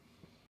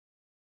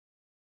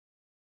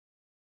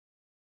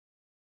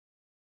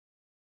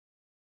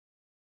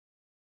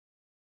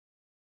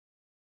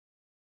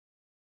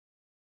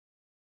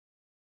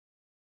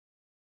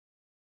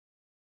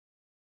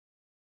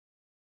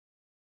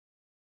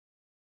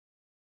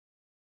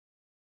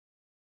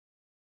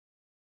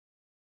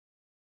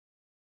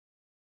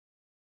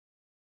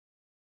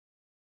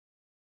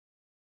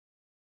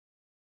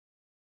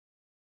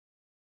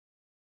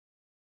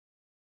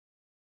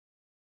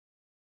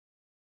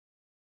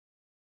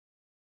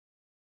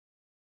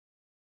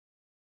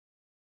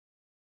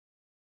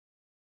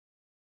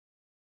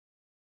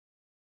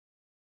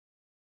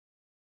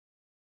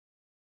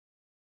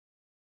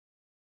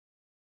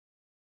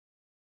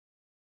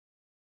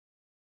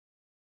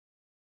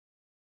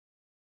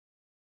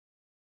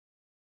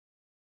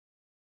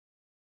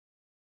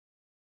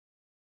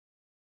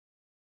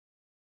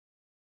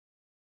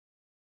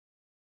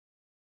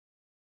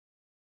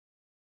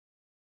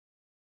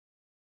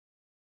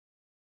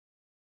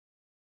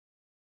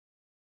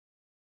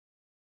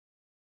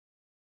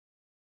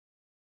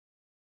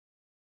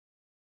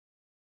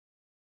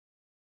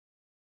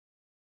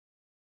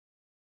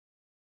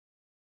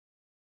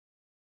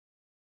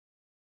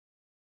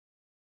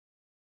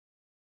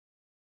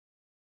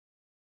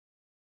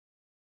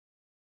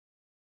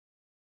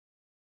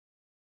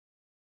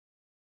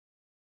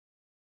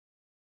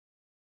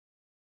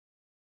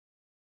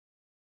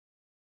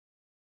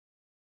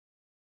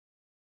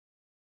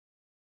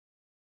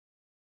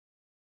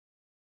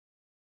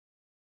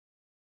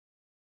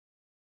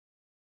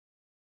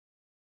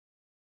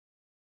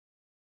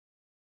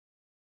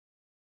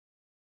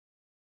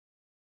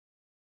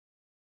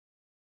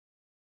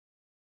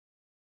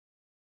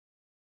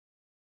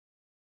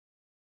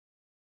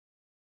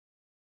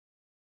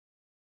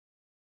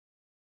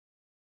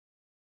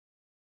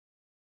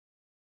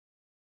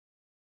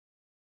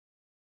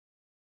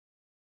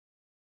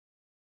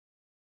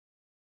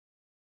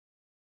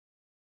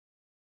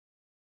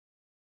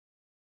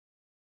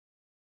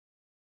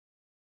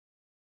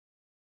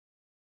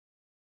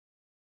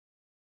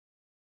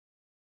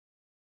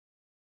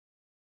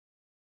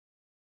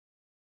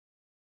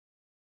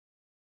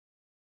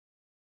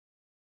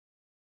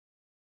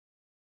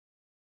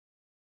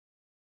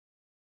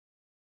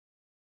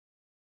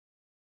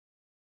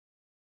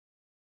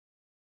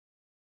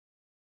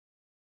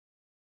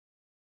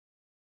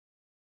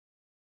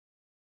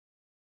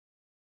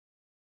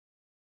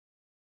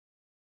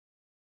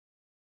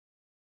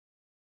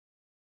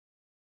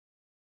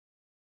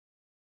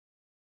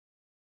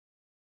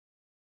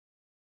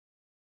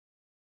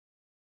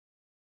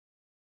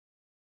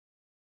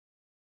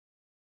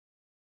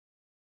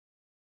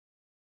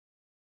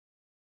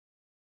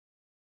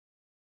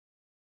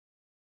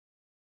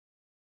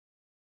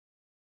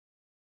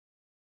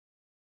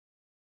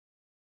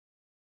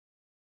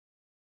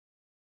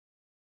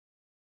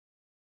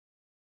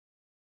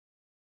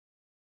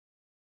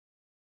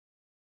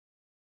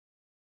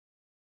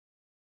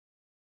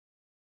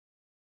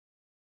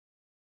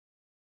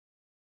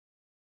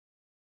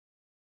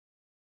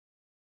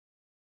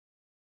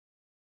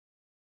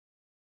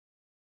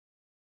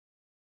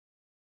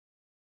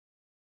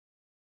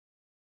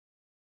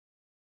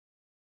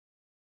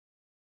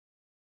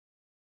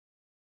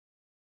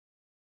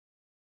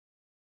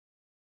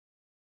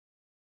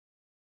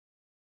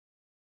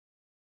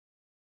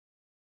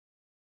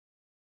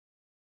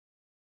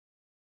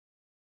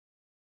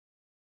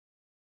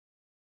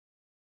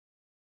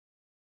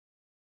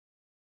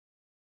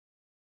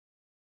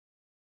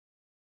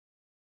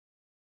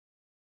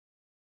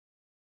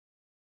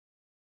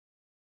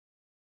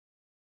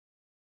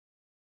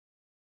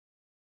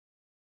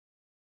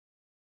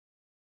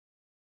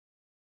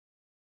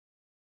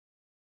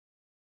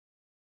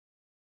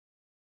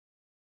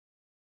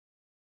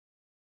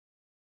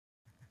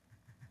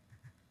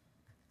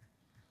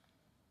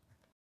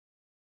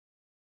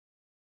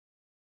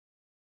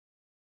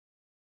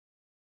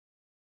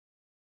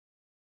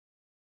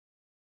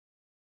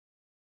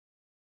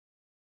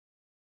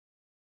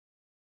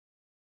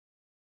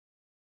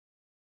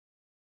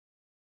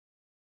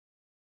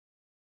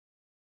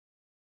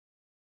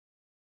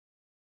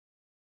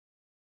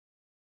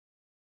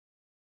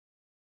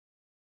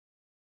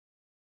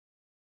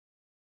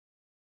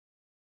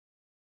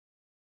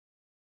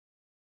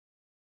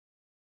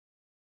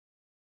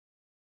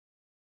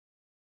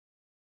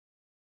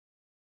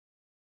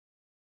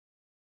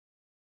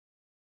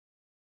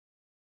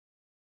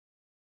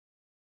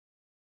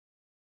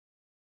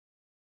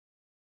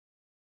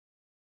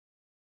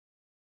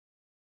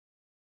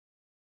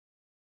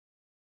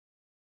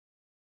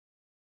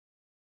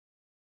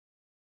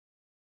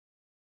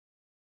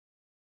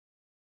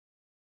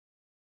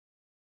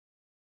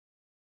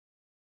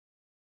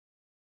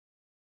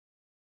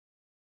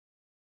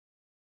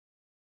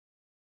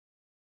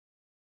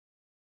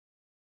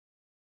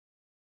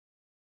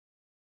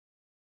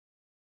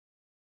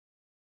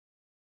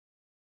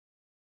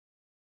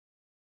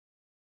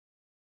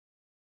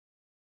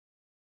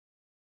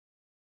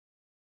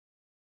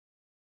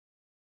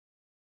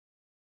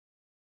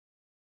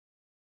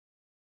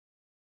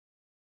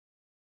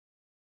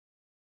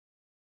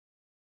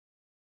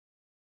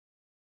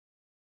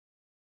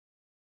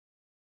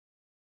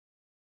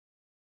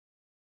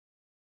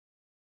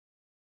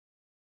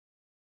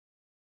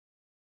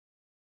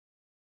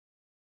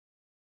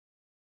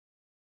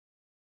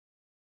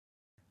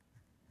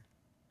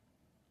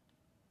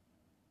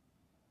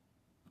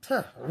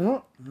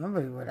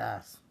 Nobody would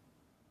ask.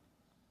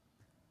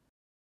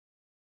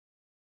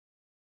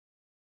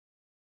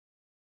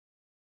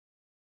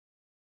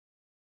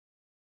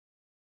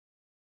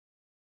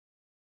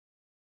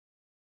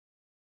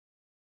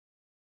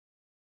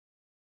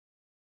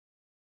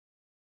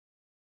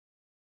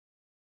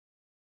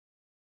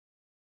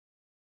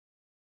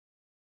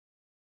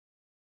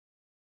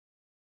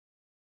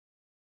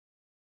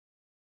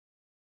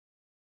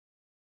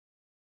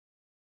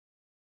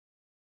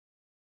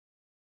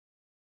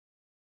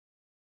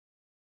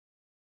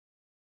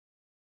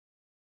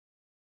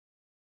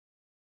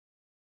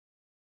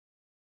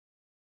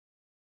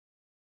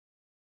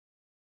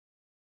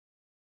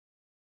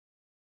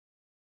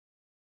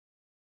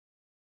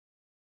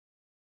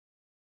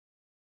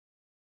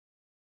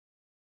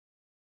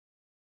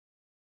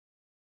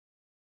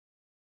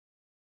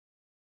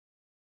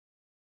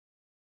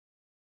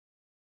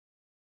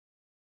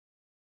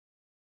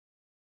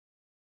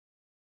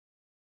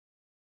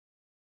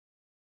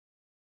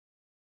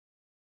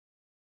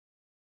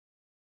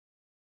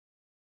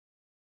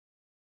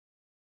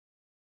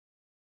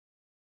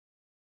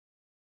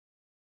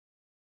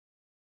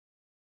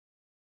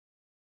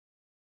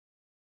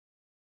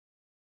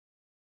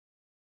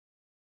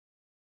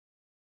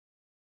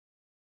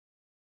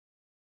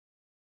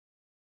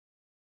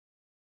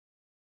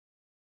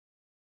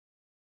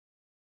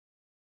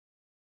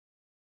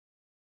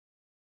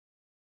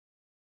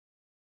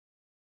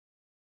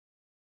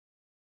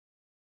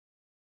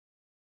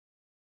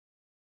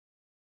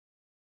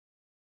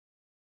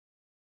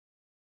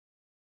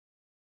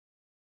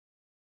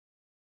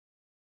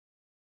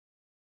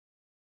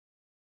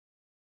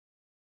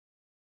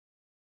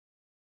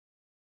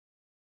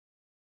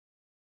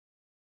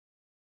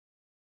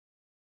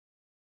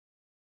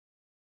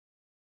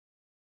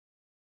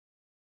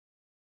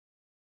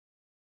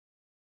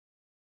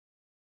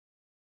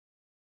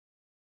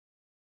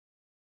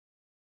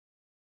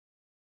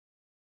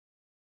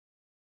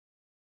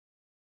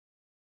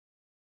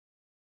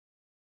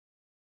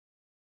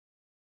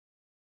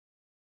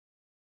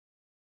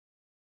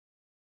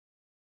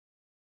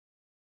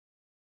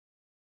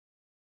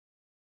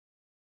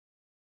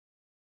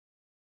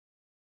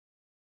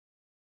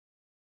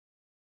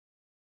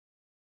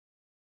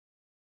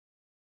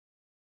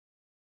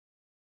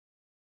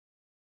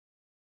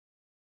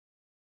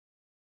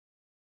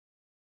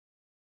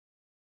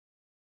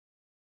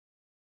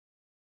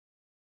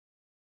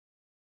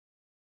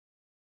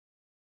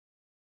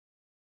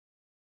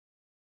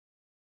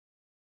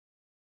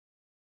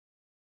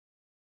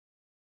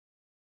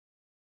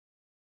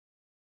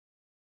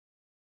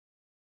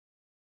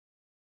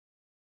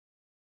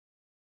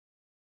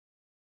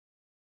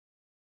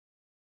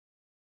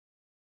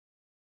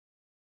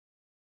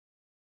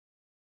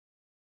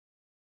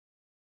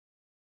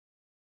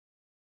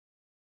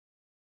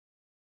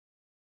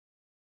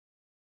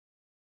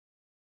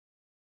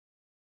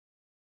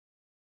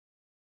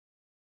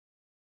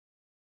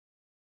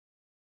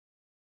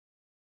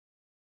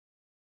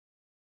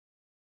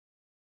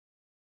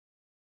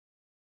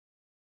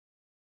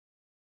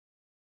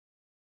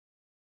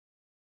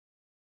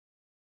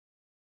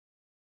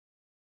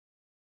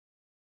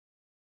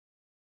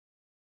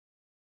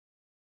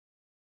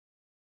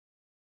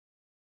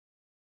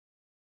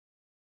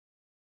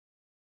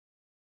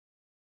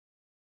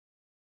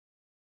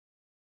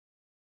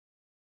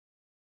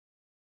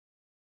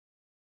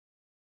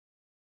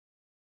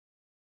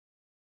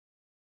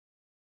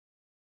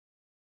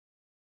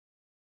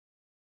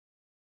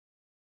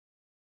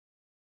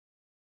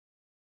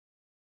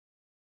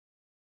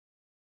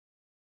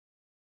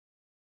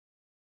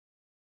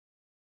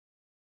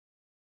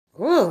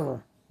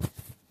 Ooh.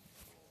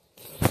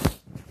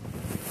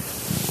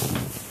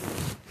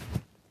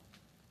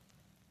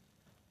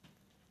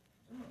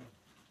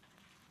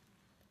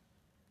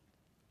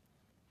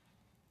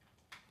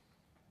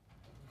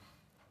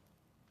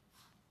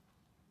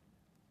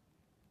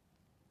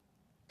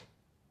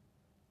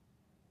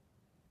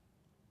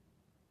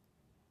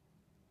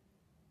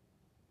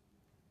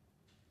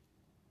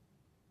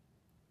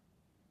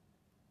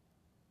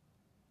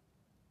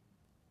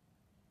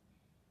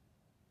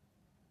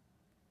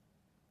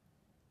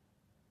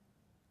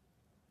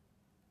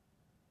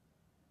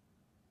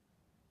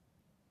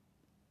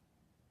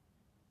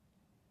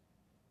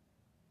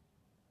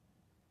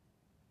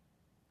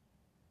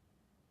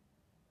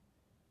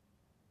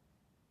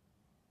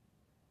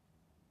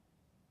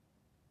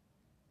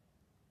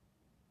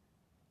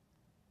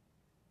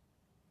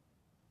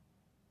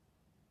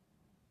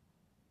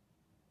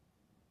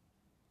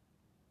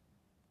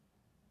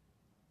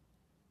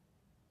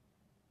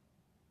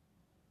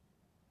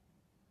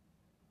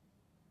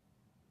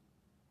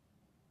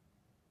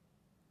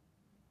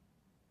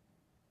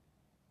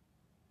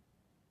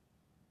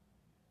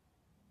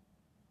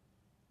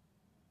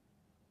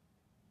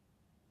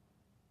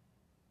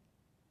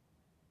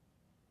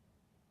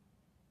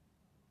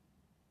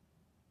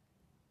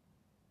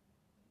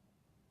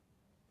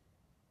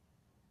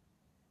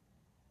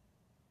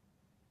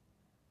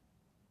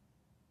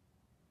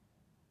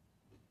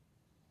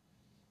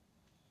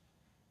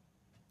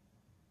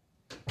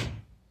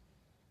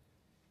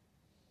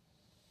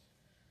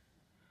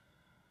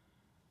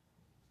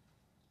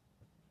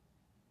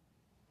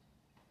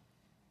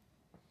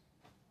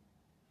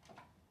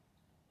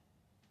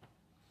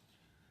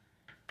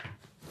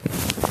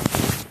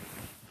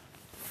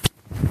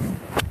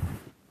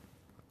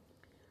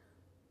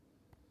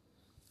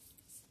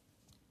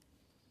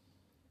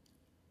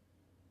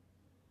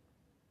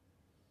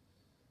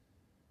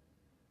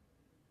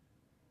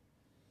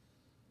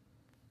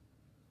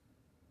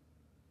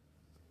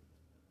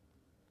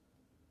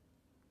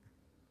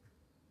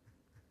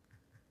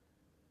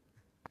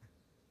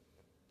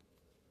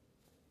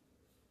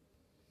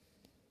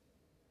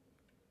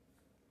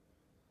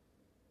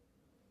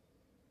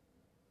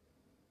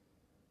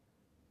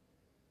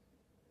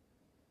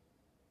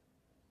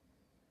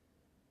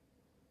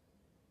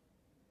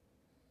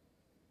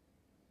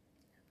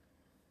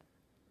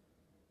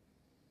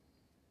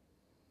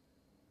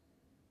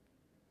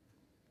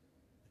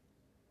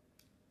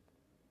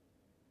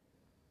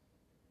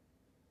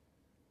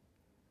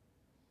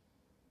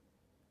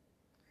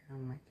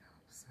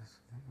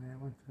 obsessed with him. I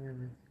went through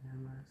everything.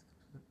 I'm not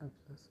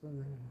obsessed with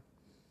him.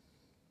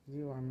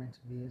 You are meant to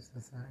be a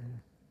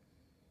society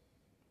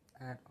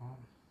at all.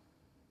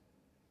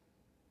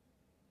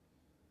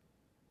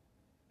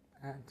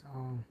 At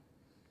all.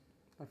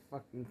 The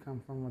fuck you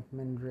come from with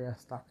Mindria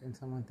stalking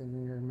someone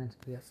thinking you're meant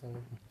to be a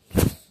soldier?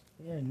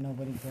 You're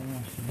nobody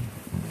brainwashing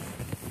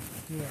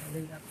you. You are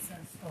really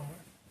obsessed over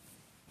it.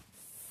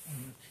 And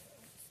you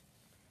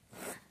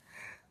chose.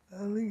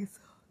 At least.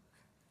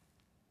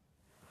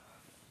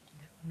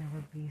 There will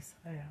never be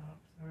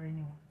psyops or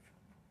anyone.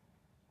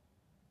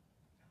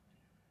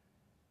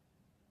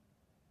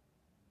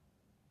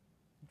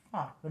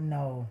 Fuck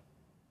no.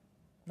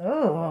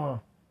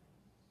 Oh.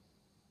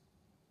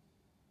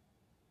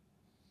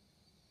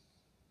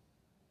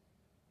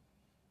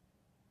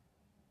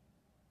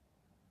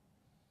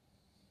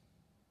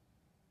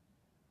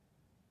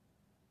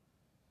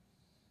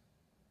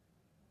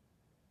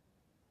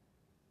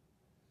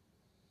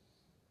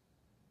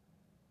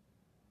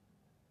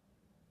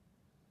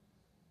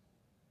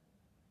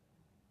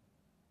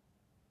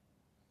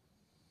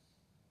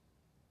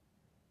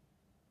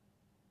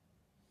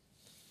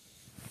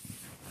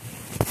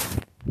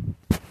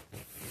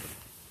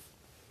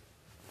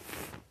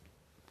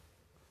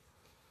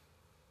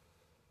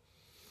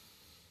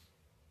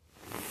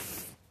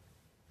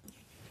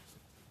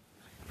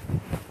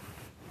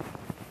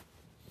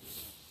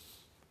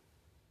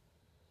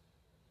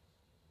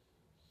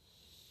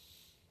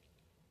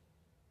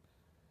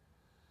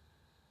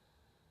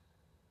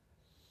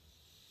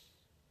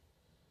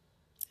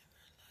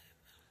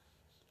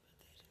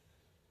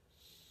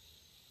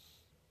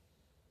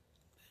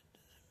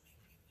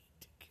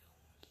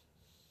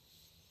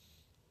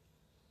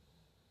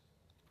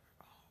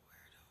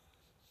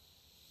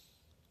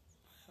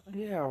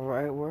 Yeah,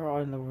 right. We're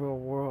all in the real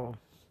world.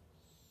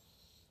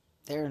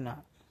 They're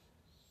not.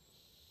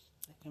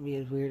 They can be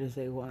as weird as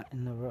they want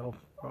in the real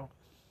world.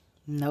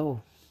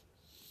 No.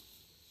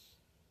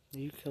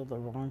 You killed the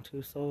wrong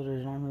two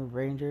soldiers, an Army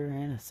Ranger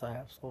and a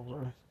PSYOP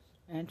soldier.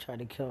 And tried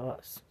to kill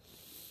us.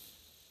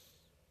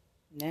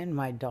 And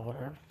my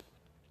daughter.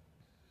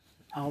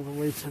 All the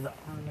way to the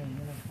Army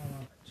uniform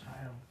of a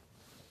child.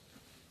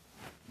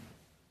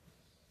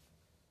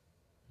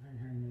 And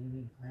her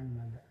Navy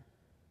grandmother.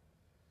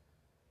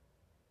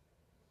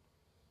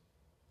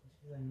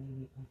 She's a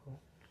Navy uncle.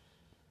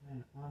 And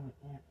an Army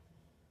aunt.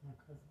 My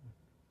cousin.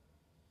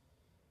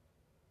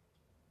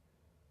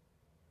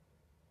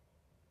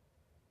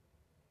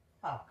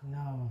 Fuck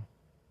no.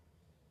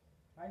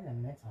 Right in the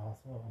mental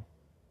hospital.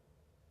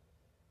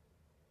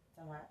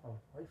 Tell me I have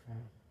a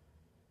boyfriend.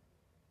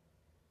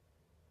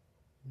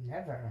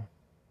 Never.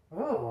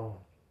 Oh.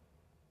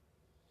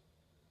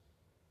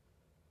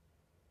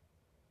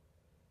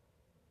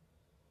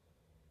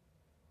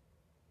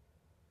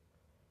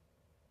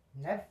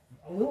 Never.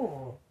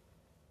 Oh.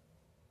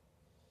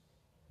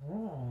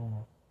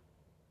 Oh.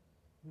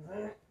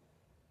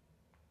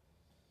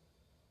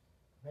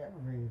 Never,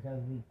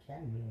 because we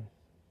can be.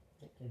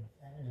 Take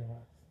advantage of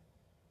us.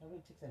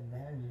 Nobody takes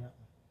advantage of us.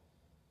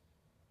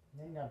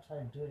 Then they'll try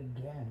to do it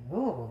again.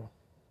 Ooh.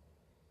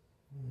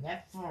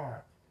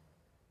 Never.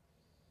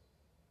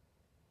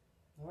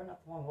 We're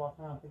not the ones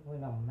walking around thinking we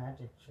know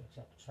magic tricks.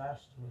 You have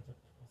trash to with a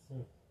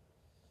pursuit.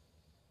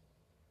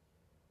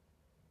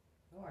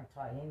 We weren't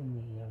taught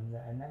any of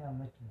that, and then I'll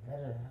make you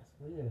better than us.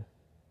 We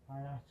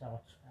are not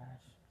y'all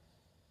trash.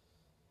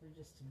 We're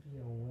just to be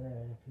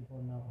aware that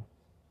people know.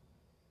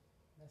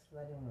 That's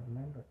why I don't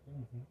remember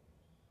anything.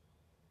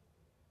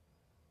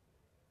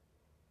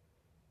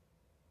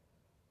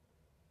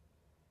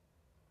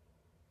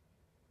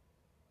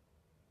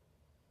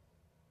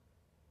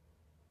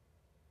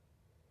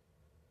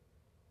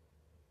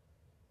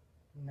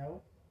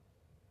 Nope.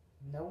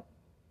 Nope.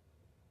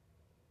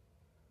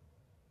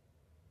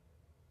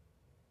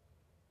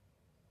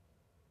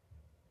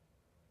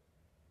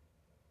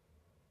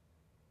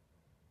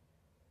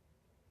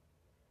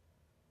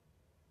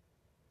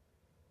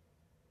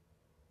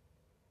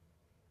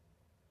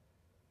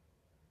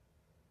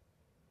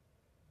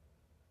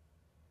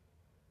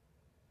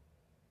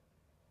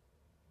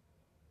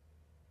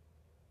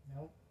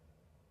 Nope.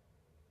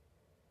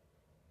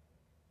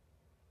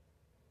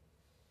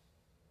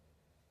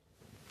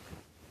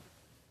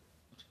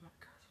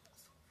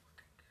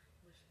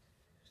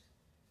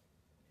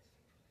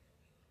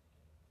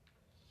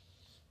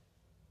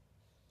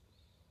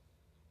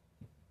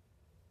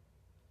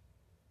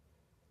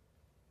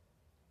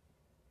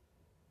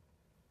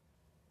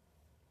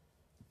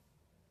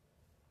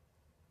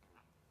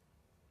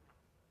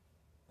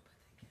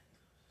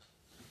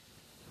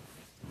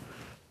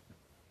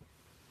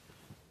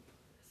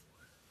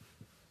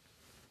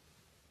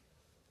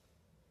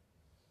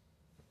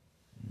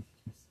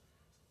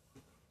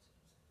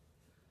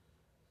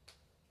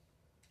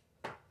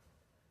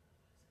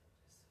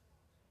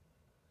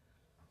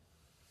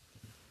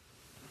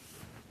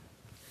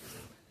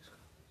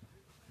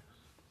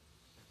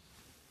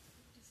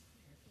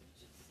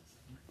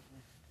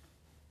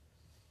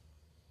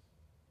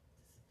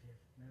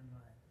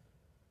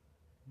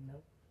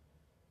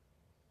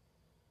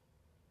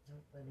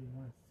 Nobody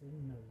wants to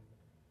know.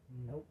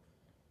 Nope.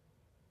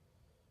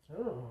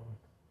 Oh.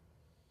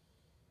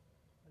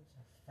 Bunch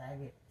of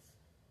faggots.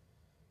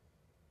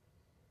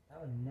 I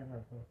would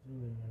never go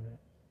through any of it.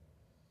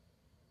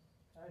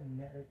 I would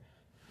never.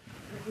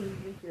 You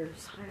get your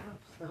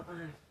psyops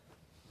on.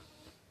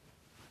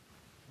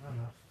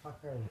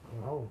 Motherfucker,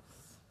 gross.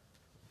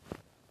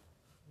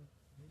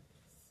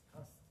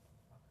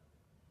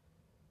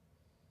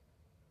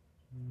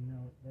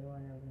 No, they were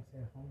never going to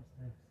say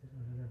homicide because they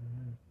don't have enough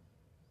money.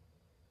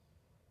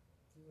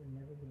 You were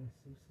never going to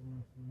sue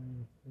someone for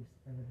money with police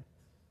evidence.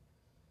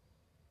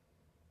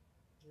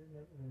 You're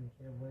never going to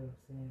get away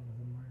with saying it was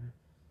a murder.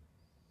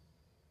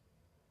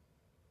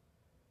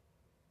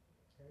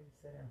 I already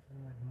said it in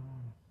front of my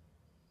mom.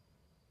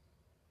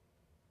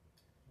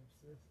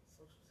 Social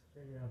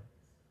Security office.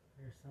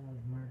 Here's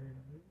someone's murdered.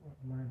 You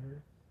weren't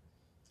murdered.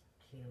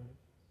 Killed.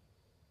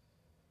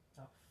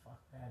 Oh,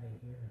 fuck out of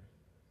here.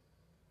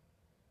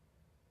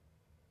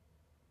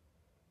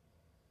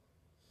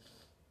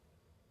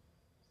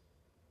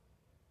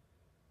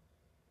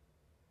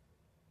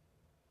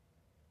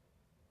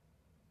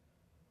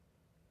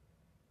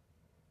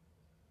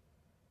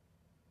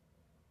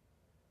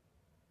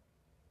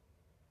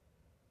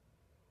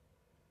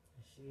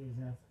 She's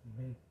not a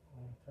big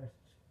old person.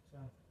 She's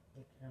not a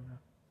big camera.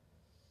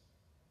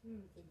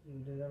 You think you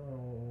deserve a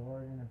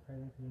reward in a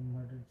prison because you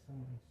murdered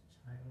someone's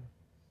child?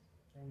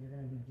 And you're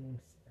going to be deemed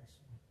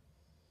special.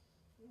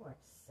 You weren't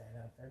set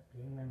up. They're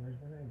gang members.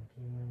 We're not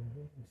gang members.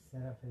 You didn't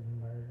set up his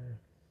murder.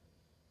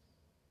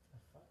 The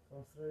fuck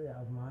goes through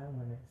your mind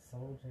when it's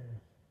soldier?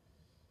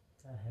 What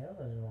the hell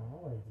is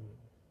wrong with you?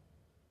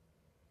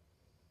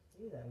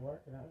 He's at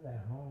work and I was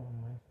at home on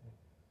my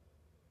phone.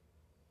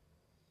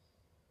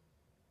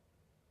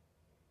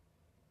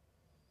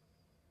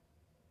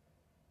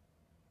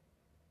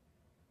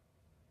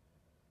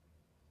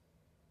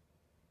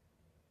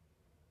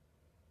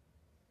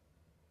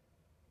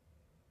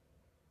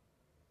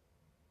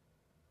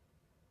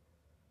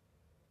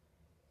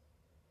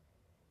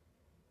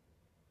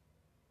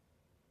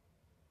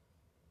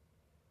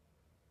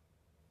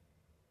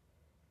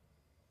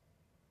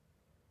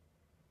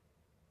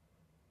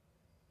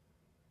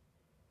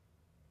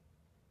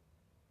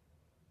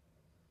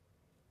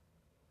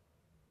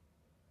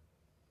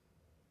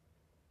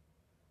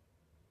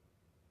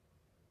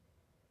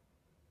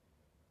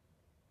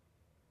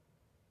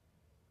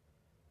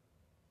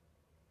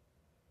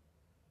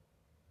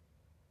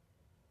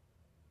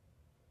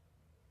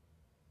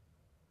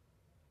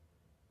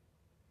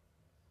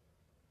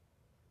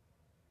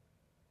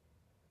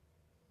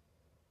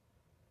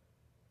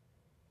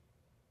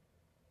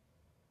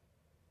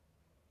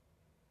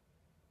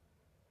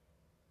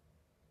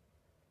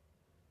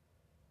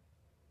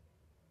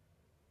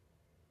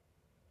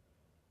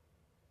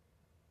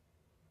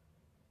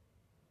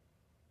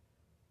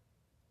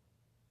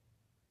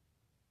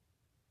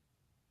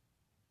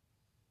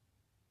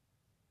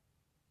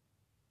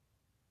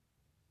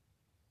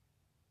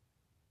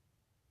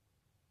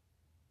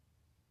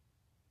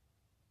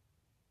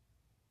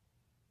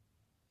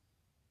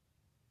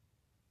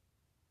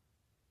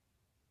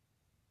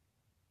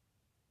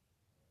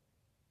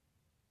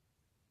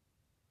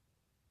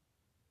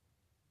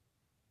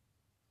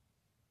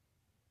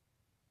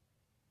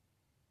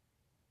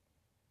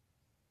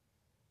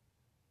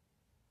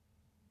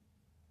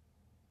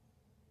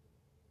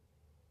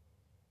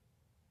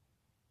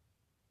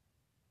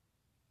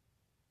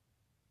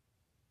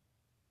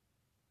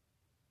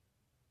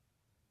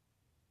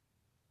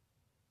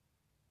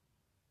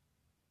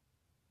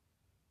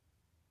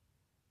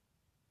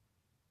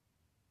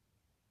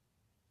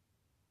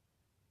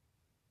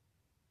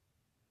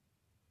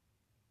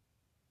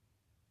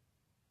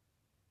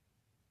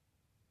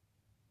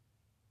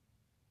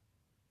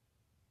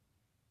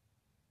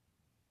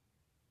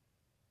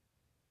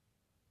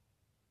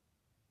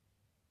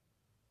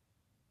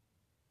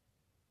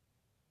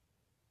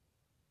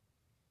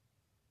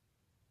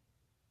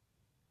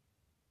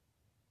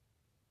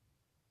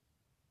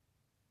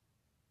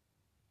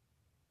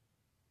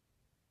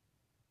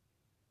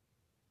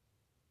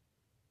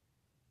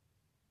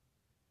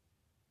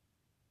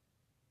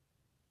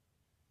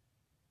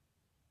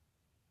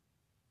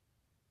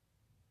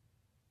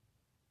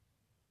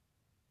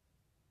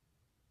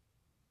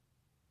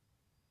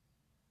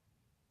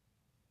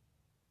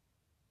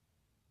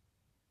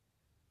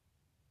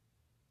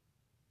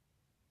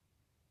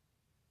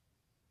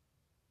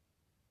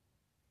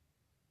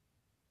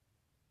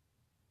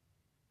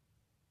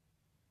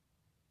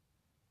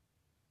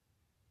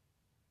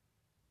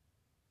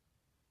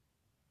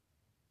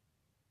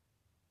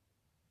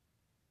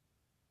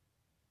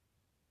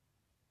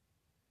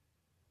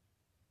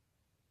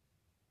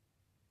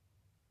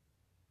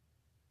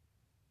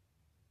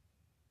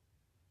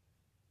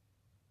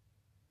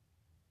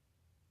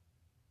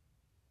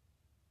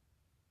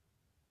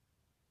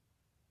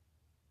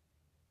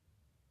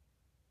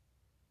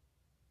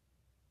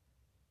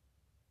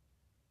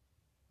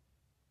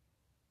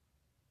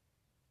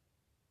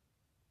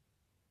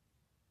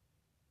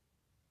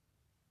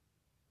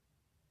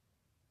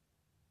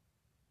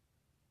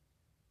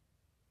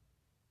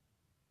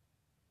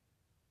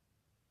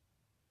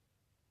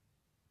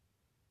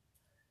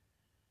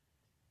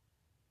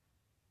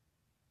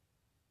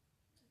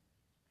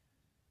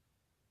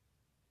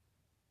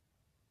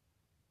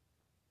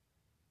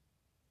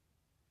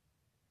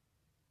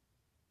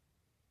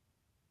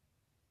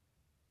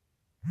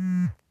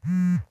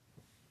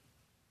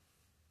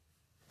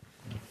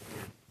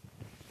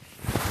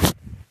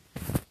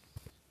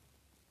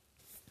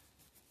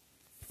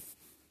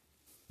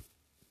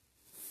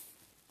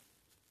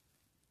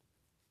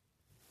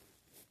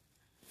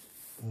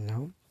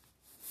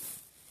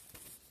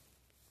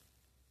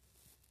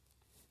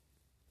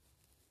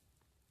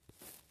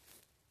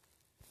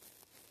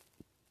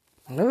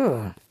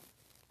 Ugh.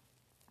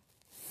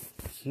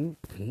 Cute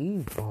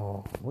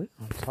people. We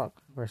don't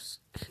talk about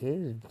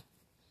kids.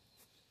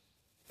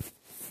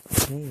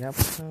 Hey, I'm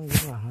trying to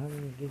give a hug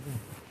and give them.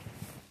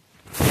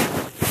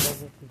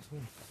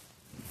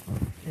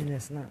 And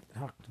it's not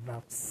talked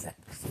about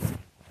sex.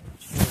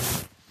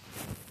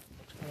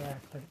 Try to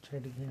act like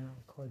trade again on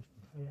cordial.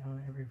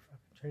 On every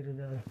fucking trade of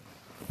the.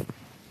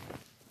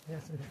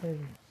 Yes, I'm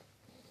trading.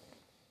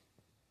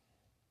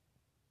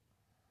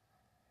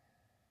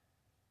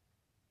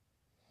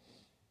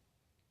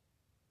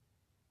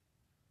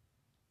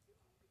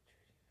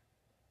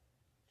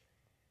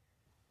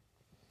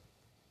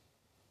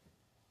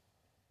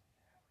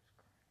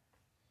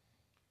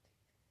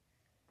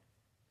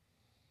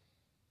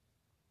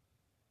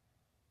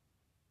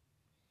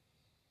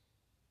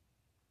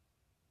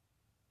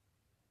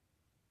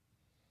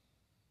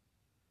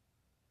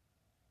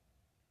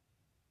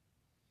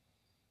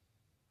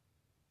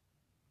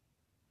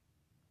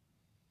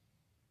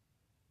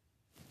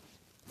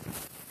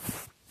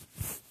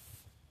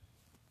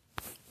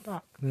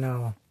 Fuck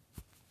no.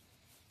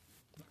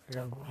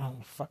 You're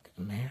wrong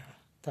fucking man.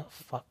 Get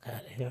the fuck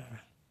out of here.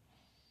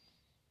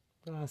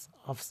 This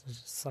officer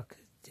just suck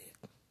his dick.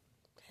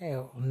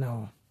 Hell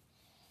no.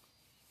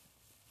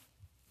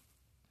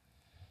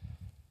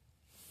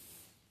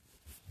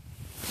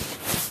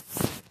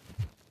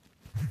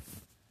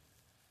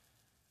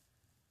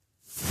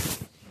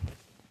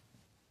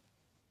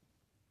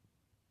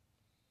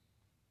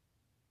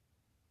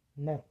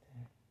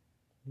 Nothing.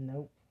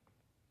 Nope.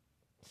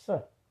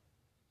 Sir.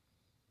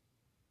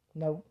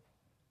 Nope.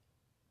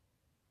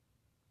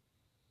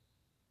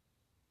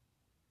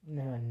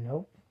 No,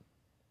 nope.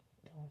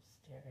 Don't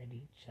stare at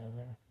each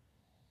other.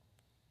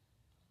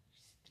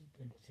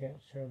 Stupid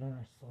children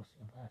are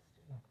sociopaths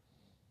too.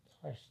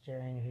 Start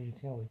staring at who you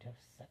can't wait to have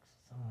sex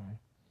with someone.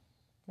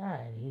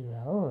 Not you.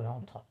 Oh,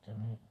 don't talk to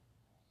me.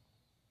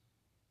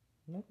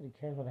 Nobody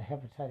cares what a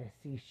hepatitis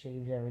C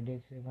shaves every day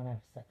because they want to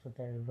have sex with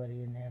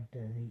everybody and they have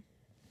disease.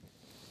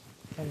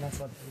 And that's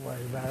what they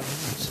worry about.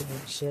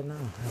 Shit, no.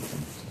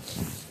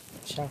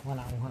 Check when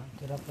I want to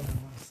get up when I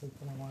want to sleep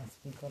when I want to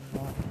speak when I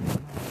want to.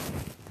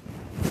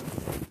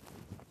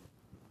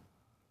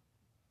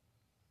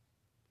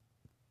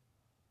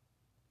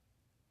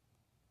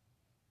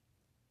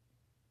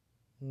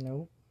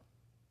 Nope.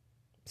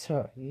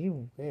 So,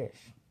 you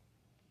wish.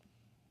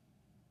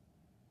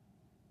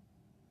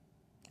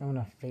 I want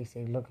a face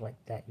they look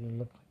like that. You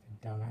look like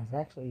a dumbass.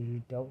 Actually,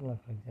 you don't look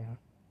like that. You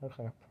look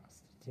like a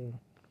prostitute.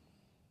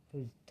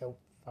 Who's dope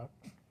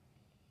fucked.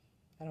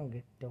 I don't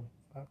get dope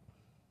fucked.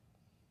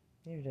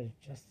 You're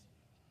just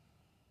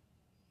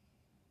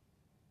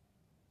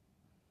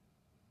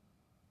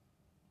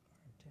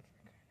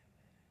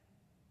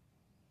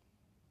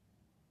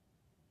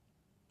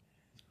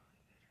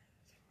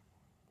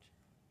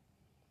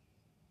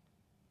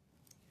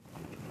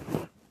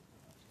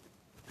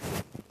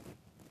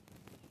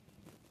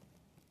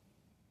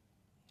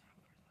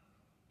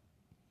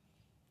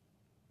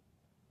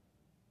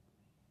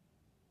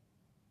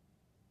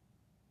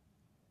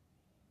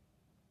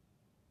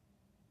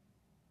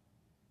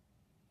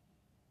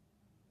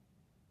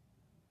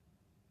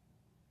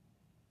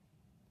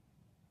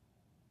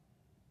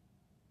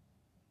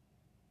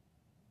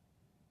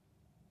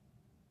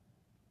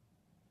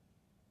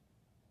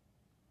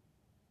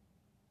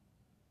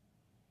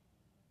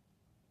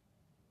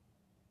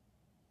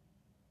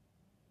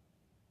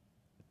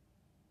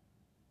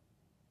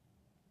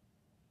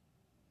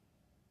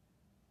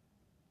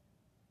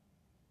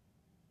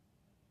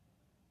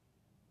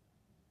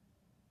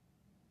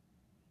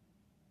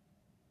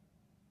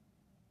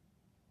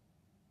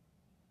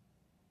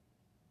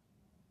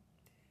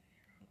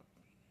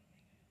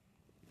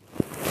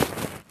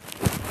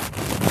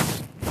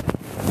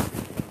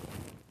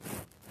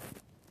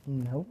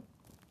nope.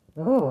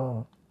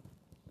 Oh,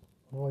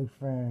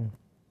 boyfriend.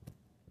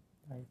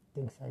 I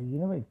think so. You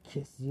nobody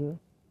kiss you.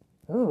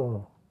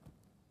 Oh.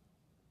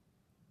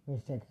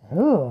 It's like,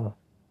 oh.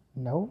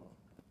 Nope.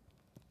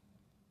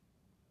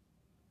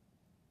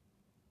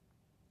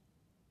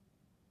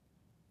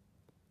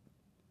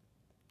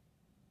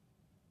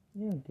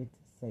 You don't get to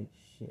say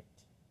shit,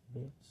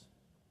 bitch.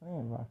 I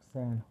am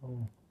Roxanne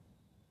Ho.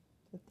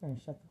 Sit there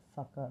and shut the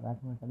fuck up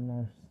acting like a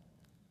nurse.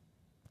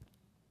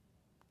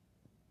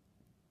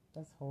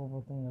 That's a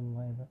horrible thing to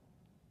lie about.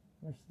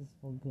 Nurses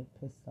will get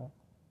pissed off.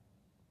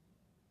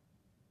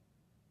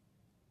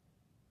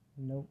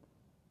 Nope.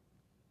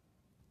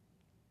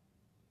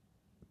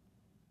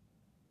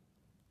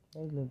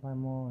 They live by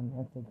moral and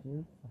ethics.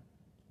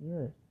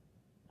 You're a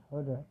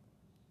hood up.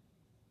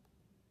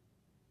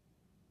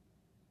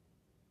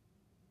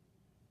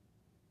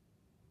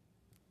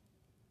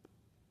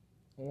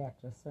 They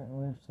act a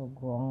certain way, so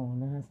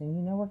grown. And I say,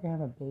 you know, we're gonna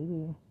have a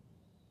baby.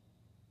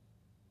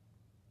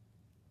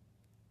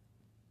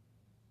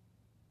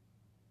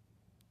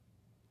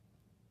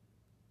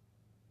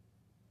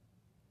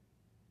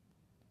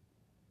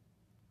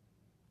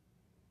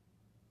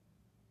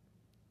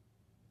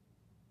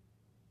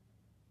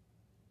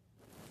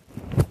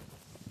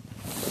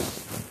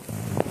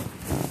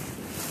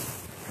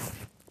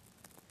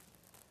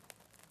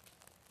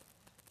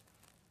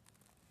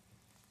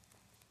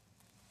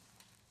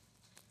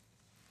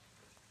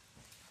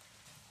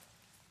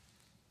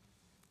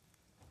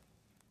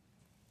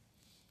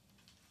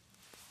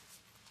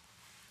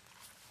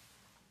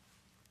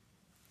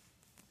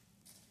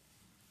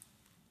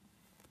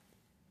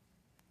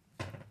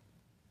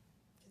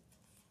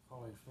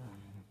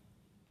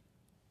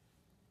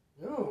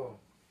 Ooh.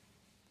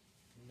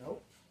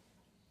 Nope.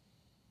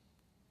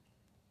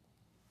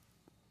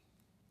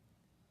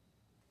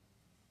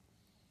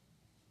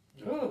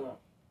 Ooh.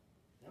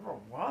 Never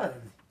was.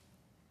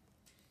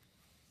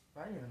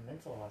 Probably in a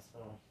mental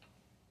hospital.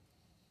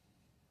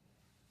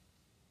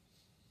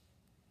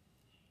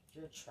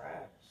 You're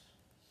trash.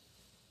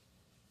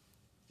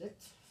 Get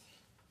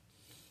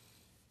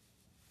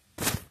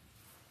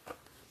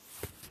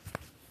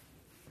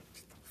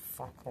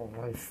fuck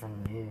away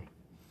from me.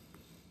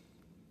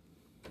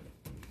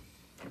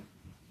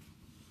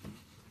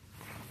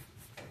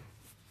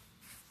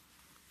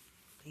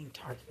 Being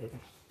targeted.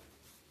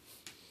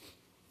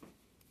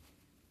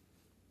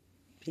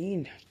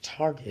 Being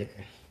targeted.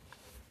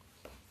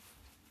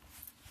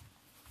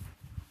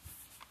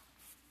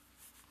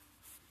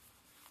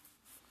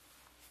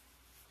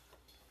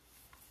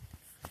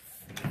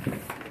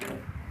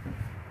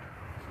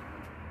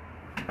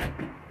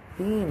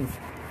 Being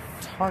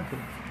targeted.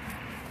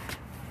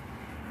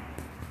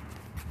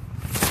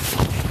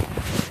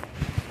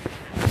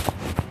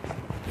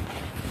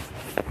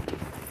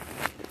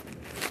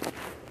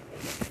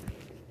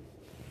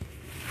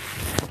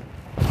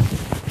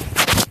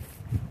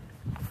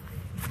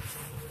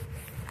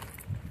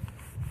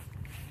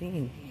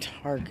 Being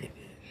targeted.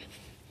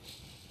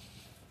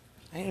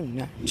 I am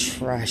not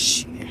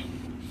trashy.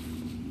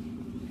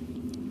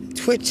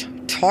 Twitch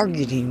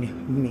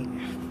targeting me.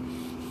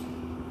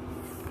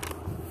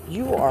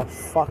 You are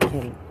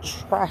fucking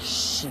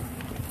trashy.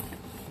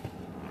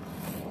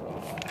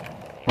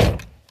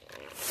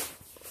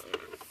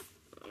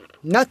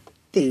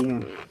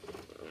 Nothing.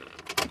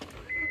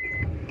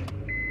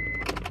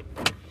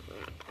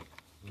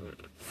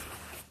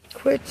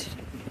 Quit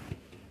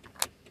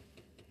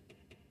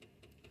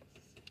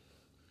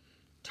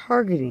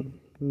targeting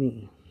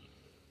me.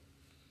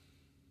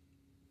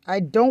 I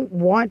don't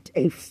want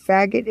a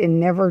faggot and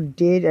never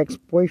did.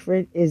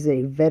 Ex-boyfriend is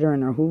a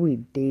veteran or who we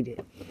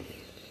dated.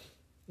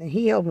 And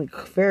he held me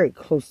very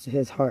close to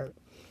his heart.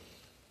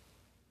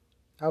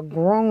 A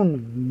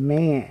grown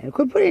man.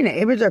 Quit putting an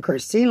image of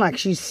Christine like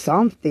she's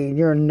something.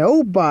 You're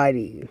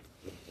nobody.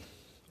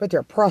 With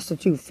your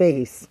prostitute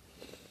face.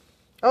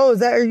 Oh,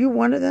 are you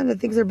one of them that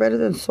thinks they're better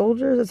than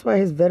soldiers? That's why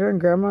his veteran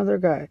grandmother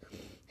got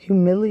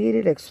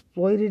humiliated,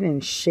 exploited,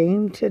 and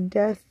shamed to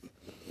death.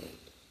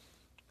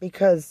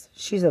 Because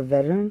she's a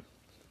veteran?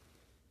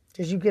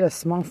 Did you get a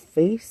small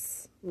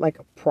face like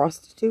a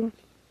prostitute?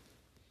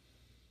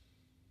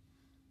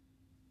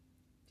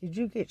 Did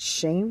you get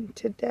shamed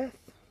to death?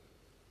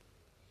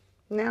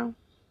 Now?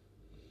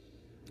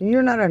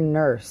 You're not a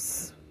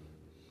nurse.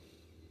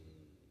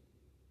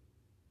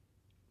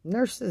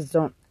 Nurses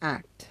don't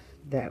act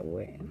that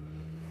way.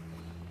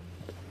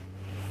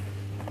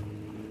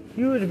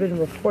 You would have been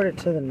reported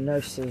to the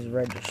nurses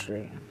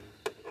registry.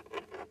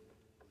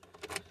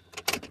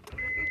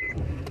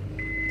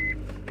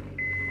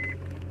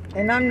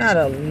 And I'm not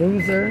a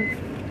loser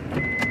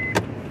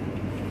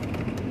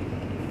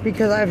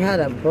because I've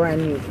had a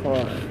brand new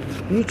car.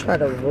 You try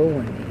to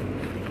ruin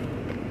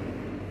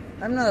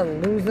it. I'm not a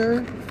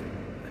loser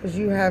because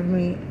you have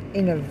me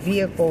in a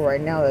vehicle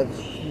right now that's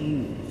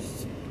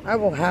used. I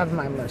will have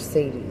my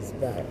Mercedes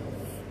back.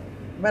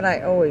 But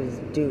I always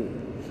do.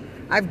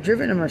 I've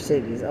driven a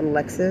Mercedes, a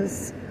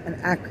Lexus, an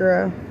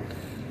Acura,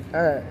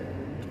 a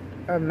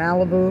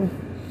Malibu,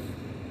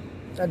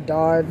 a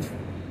Dodge,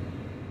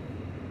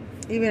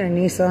 even a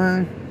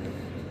Nissan.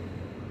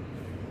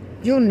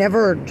 You'll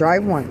never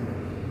drive one.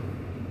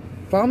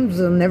 Bums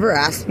will never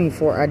ask me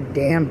for a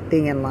damn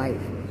thing in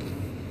life.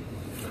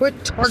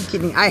 Quit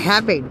targeting. I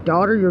have a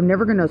daughter. You're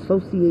never going to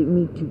associate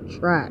me to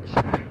trash.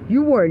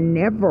 You were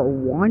never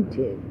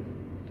wanted.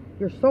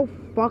 You're so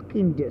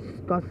fucking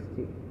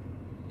disgusting.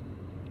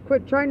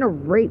 Quit trying to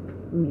rape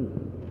me.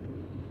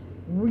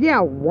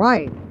 Yeah,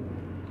 right.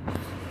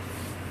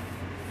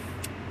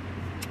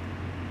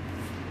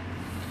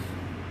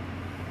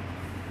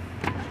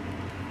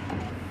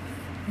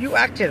 You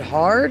acted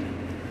hard?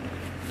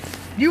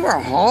 You were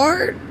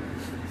hard?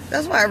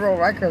 That's why I wrote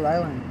Rikers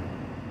Island.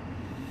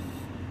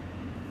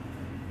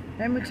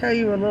 Let me tell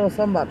you a little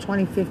something about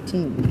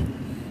 2015.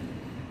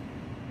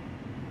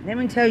 Let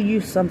me tell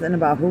you something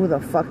about who the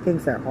fuck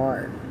thinks they're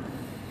hard.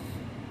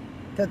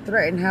 To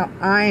threaten how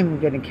I'm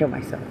gonna kill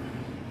myself.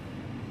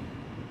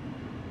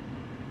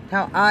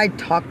 How I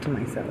talk to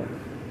myself.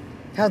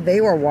 How they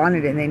were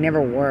wanted and they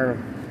never were.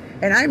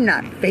 And I'm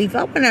not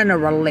faithful. I'm not in a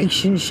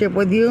relationship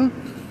with you.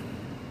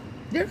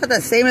 You're not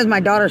the same as my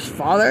daughter's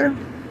father.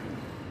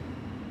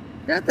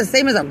 You're not the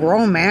same as a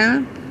grown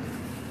man.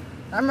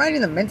 I'm right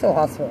in the mental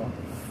hospital.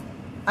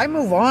 I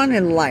move on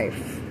in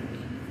life.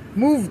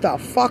 Move the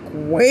fuck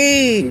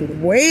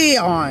way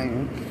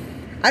on.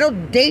 I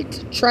don't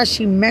date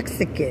trashy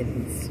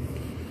Mexicans.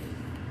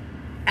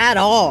 At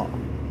all.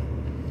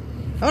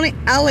 Only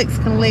Alex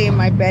can lay in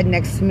my bed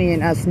next to me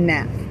and us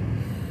nap.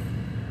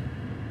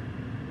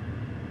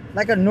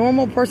 Like a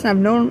normal person I've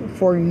known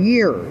for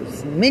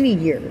years. Many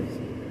years.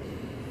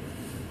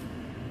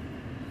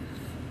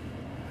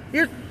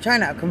 You're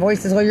Trying to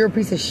voice this, oh, you're a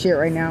piece of shit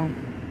right now.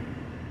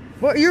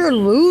 Well, you're a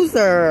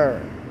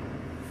loser.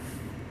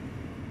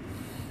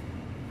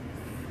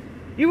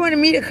 You wanted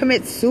me to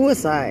commit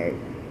suicide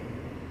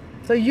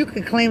so you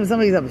could claim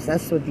somebody's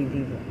obsessed with you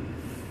people.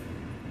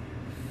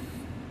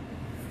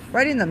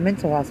 Right in the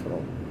mental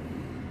hospital.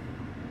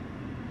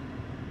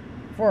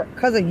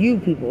 Because of you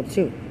people,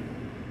 too.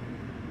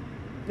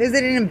 Is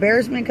it an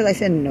embarrassment because I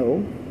said no?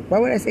 Why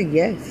would I say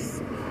yes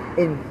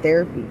in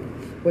therapy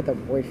with a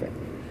boyfriend?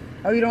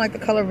 Oh, you don't like the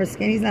color of his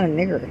skin? He's not a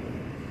nigger.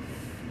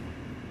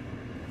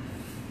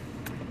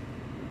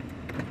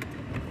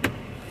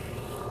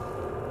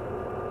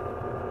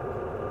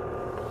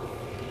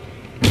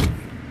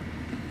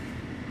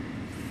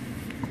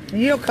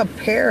 You don't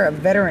compare a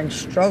veteran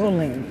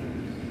struggling.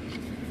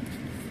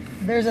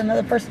 There's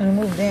another person who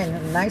moved in.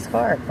 A nice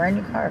car. Brand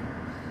new car.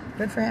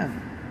 Good for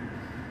him.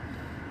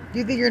 Do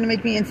you think you're going to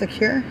make me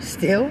insecure?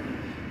 Still?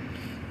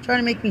 Trying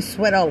to make me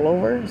sweat all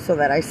over so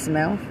that I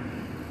smell?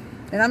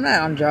 And I'm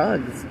not on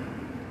drugs.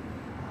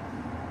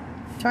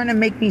 Trying to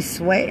make me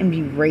sweat and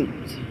be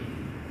raped.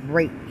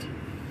 Raped.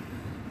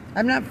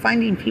 I'm not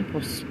finding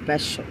people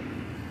special.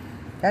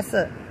 That's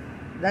the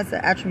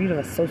attribute of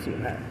a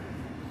sociopath.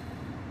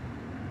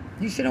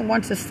 You shouldn't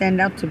want to stand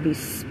out to be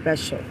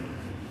special.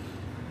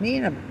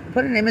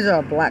 Put an image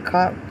of a black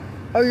cop.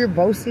 Oh, you're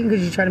boasting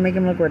because you try to make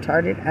him look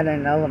retarded at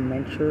an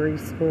elementary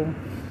school.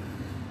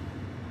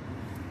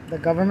 The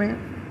government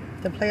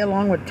to play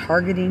along with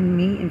targeting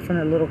me in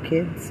front of little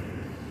kids.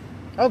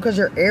 Oh, because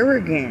you're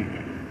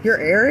arrogant. You're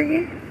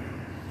arrogant?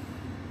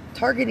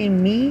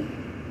 Targeting me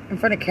in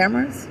front of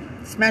cameras?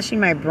 Smashing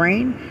my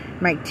brain,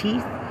 my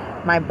teeth,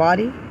 my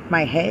body,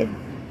 my head.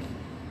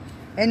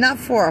 And not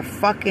for a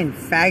fucking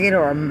faggot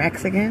or a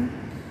Mexican.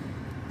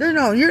 They're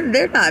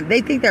not.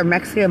 They think they're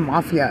Mexican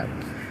mafia.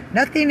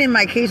 Nothing in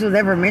my case was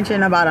ever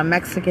mentioned about a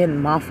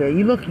Mexican mafia.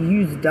 You look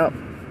used up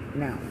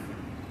now.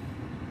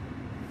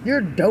 You're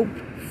dope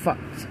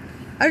fucked.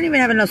 I don't even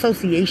have an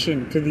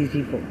association to these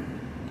people.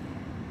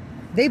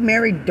 They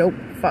marry dope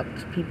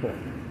fucked people.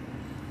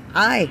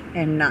 I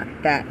am not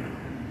that.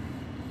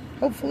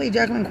 Hopefully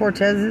Jacqueline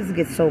Cortez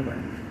gets sober.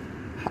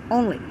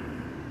 Only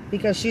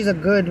because she's a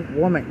good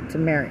woman to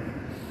marry.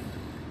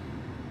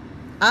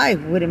 I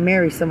wouldn't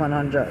marry someone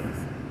on drugs.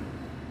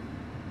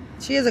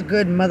 She is a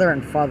good mother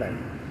and father.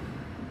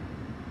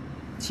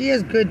 She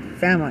has good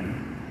family.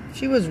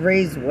 She was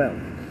raised well.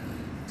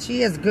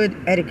 She has good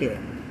etiquette.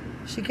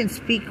 She can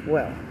speak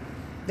well.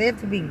 They have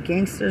to be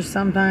gangsters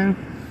sometimes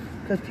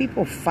because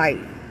people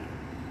fight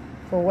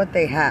for what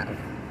they have.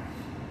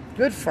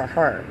 Good for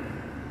her.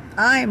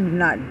 I'm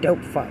not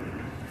dope fuck.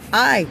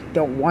 I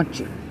don't want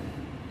you.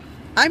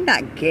 I'm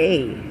not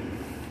gay.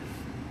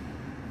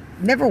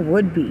 Never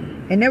would be.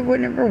 And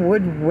never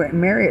would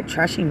marry a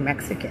trashy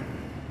Mexican.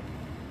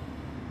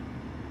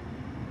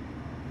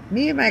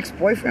 Me and my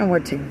ex-boyfriend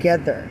were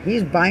together.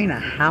 He's buying a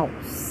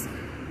house.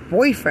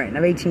 Boyfriend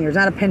of 18 years,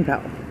 not a pen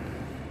pal.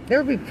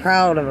 Never be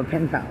proud of a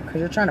pen pal because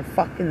you're trying to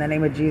fuck in the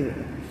name of Jesus.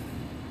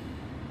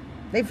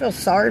 They feel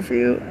sorry for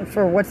you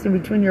for what's in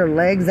between your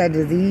legs, that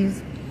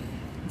disease.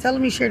 Tell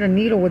them you shared a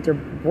needle with your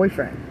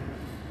boyfriend.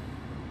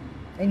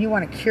 And you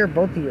want to cure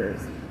both of yours.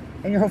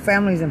 And your whole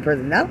family's in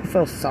prison. I don't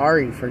feel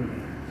sorry for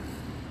you.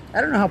 I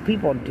don't know how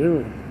people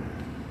do.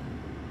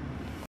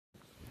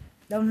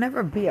 There'll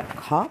never be a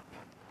cop.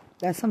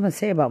 That's something to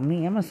say about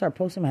me. I'm going to start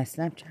posting my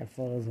Snapchat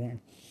photos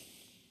again.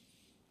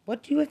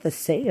 What do you have to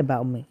say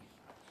about me?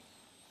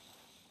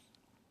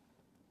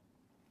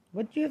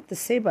 What do you have to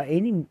say about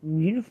any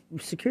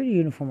security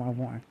uniform I've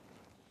worn?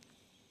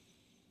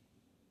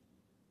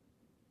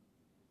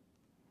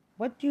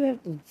 What do you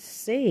have to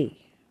say,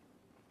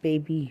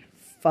 baby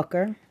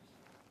fucker?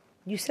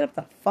 You set up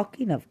the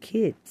fucking of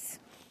kids.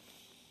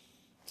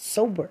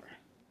 Sober.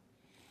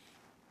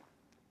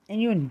 And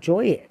you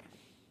enjoy it.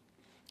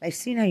 I've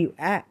seen how you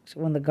act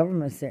when the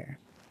government's there.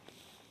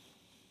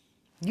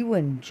 You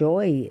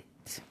enjoy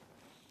it.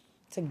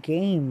 It's a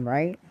game,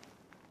 right?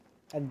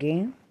 A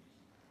game?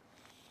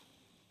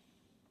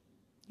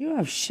 You don't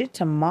have shit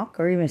to mock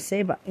or even say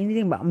about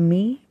anything about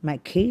me, my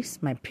case,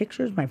 my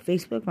pictures, my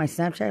Facebook, my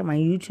Snapchat, my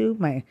YouTube,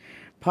 my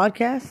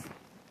podcast.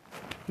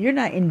 You're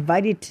not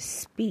invited to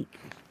speak.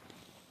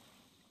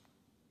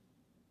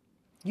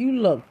 You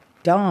look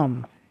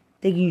dumb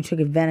thinking you took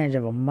advantage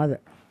of a mother.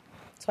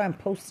 That's why I'm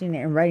posting it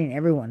and writing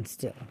everyone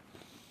still.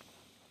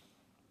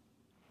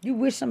 You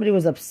wish somebody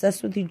was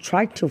obsessed with you.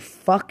 Try to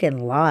fucking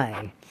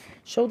lie.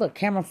 Show the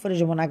camera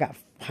footage of when I got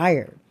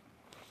fired.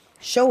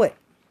 Show it.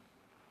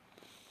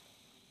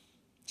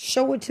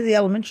 Show it to the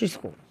elementary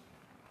school.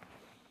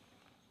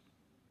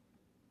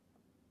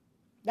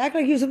 Act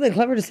like you have something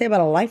clever to say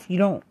about a life you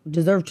don't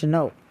deserve to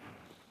know.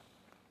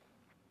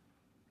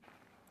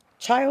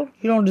 Child,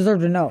 you don't deserve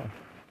to know.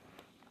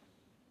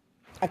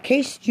 A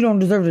case you don't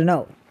deserve to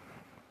know.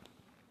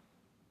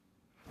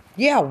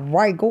 Yeah,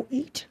 right. Go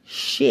eat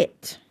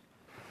shit.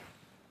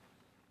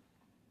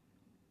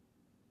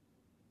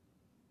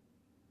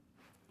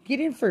 Get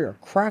in for your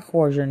crack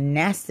wars. You're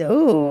nasty.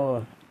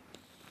 Ooh.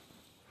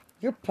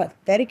 You're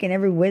pathetic in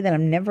every way that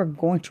I'm never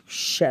going to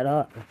shut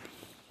up.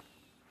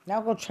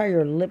 Now go try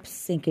your lip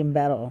syncing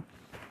battle.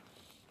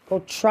 Go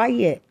try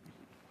it.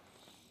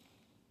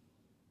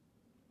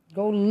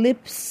 Go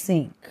lip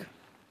sync.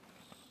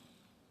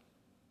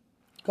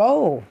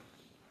 Go.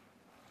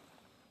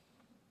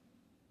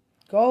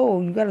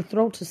 Go. You got a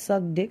throat to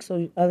suck dick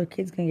so other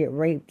kids can get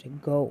raped.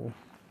 Go.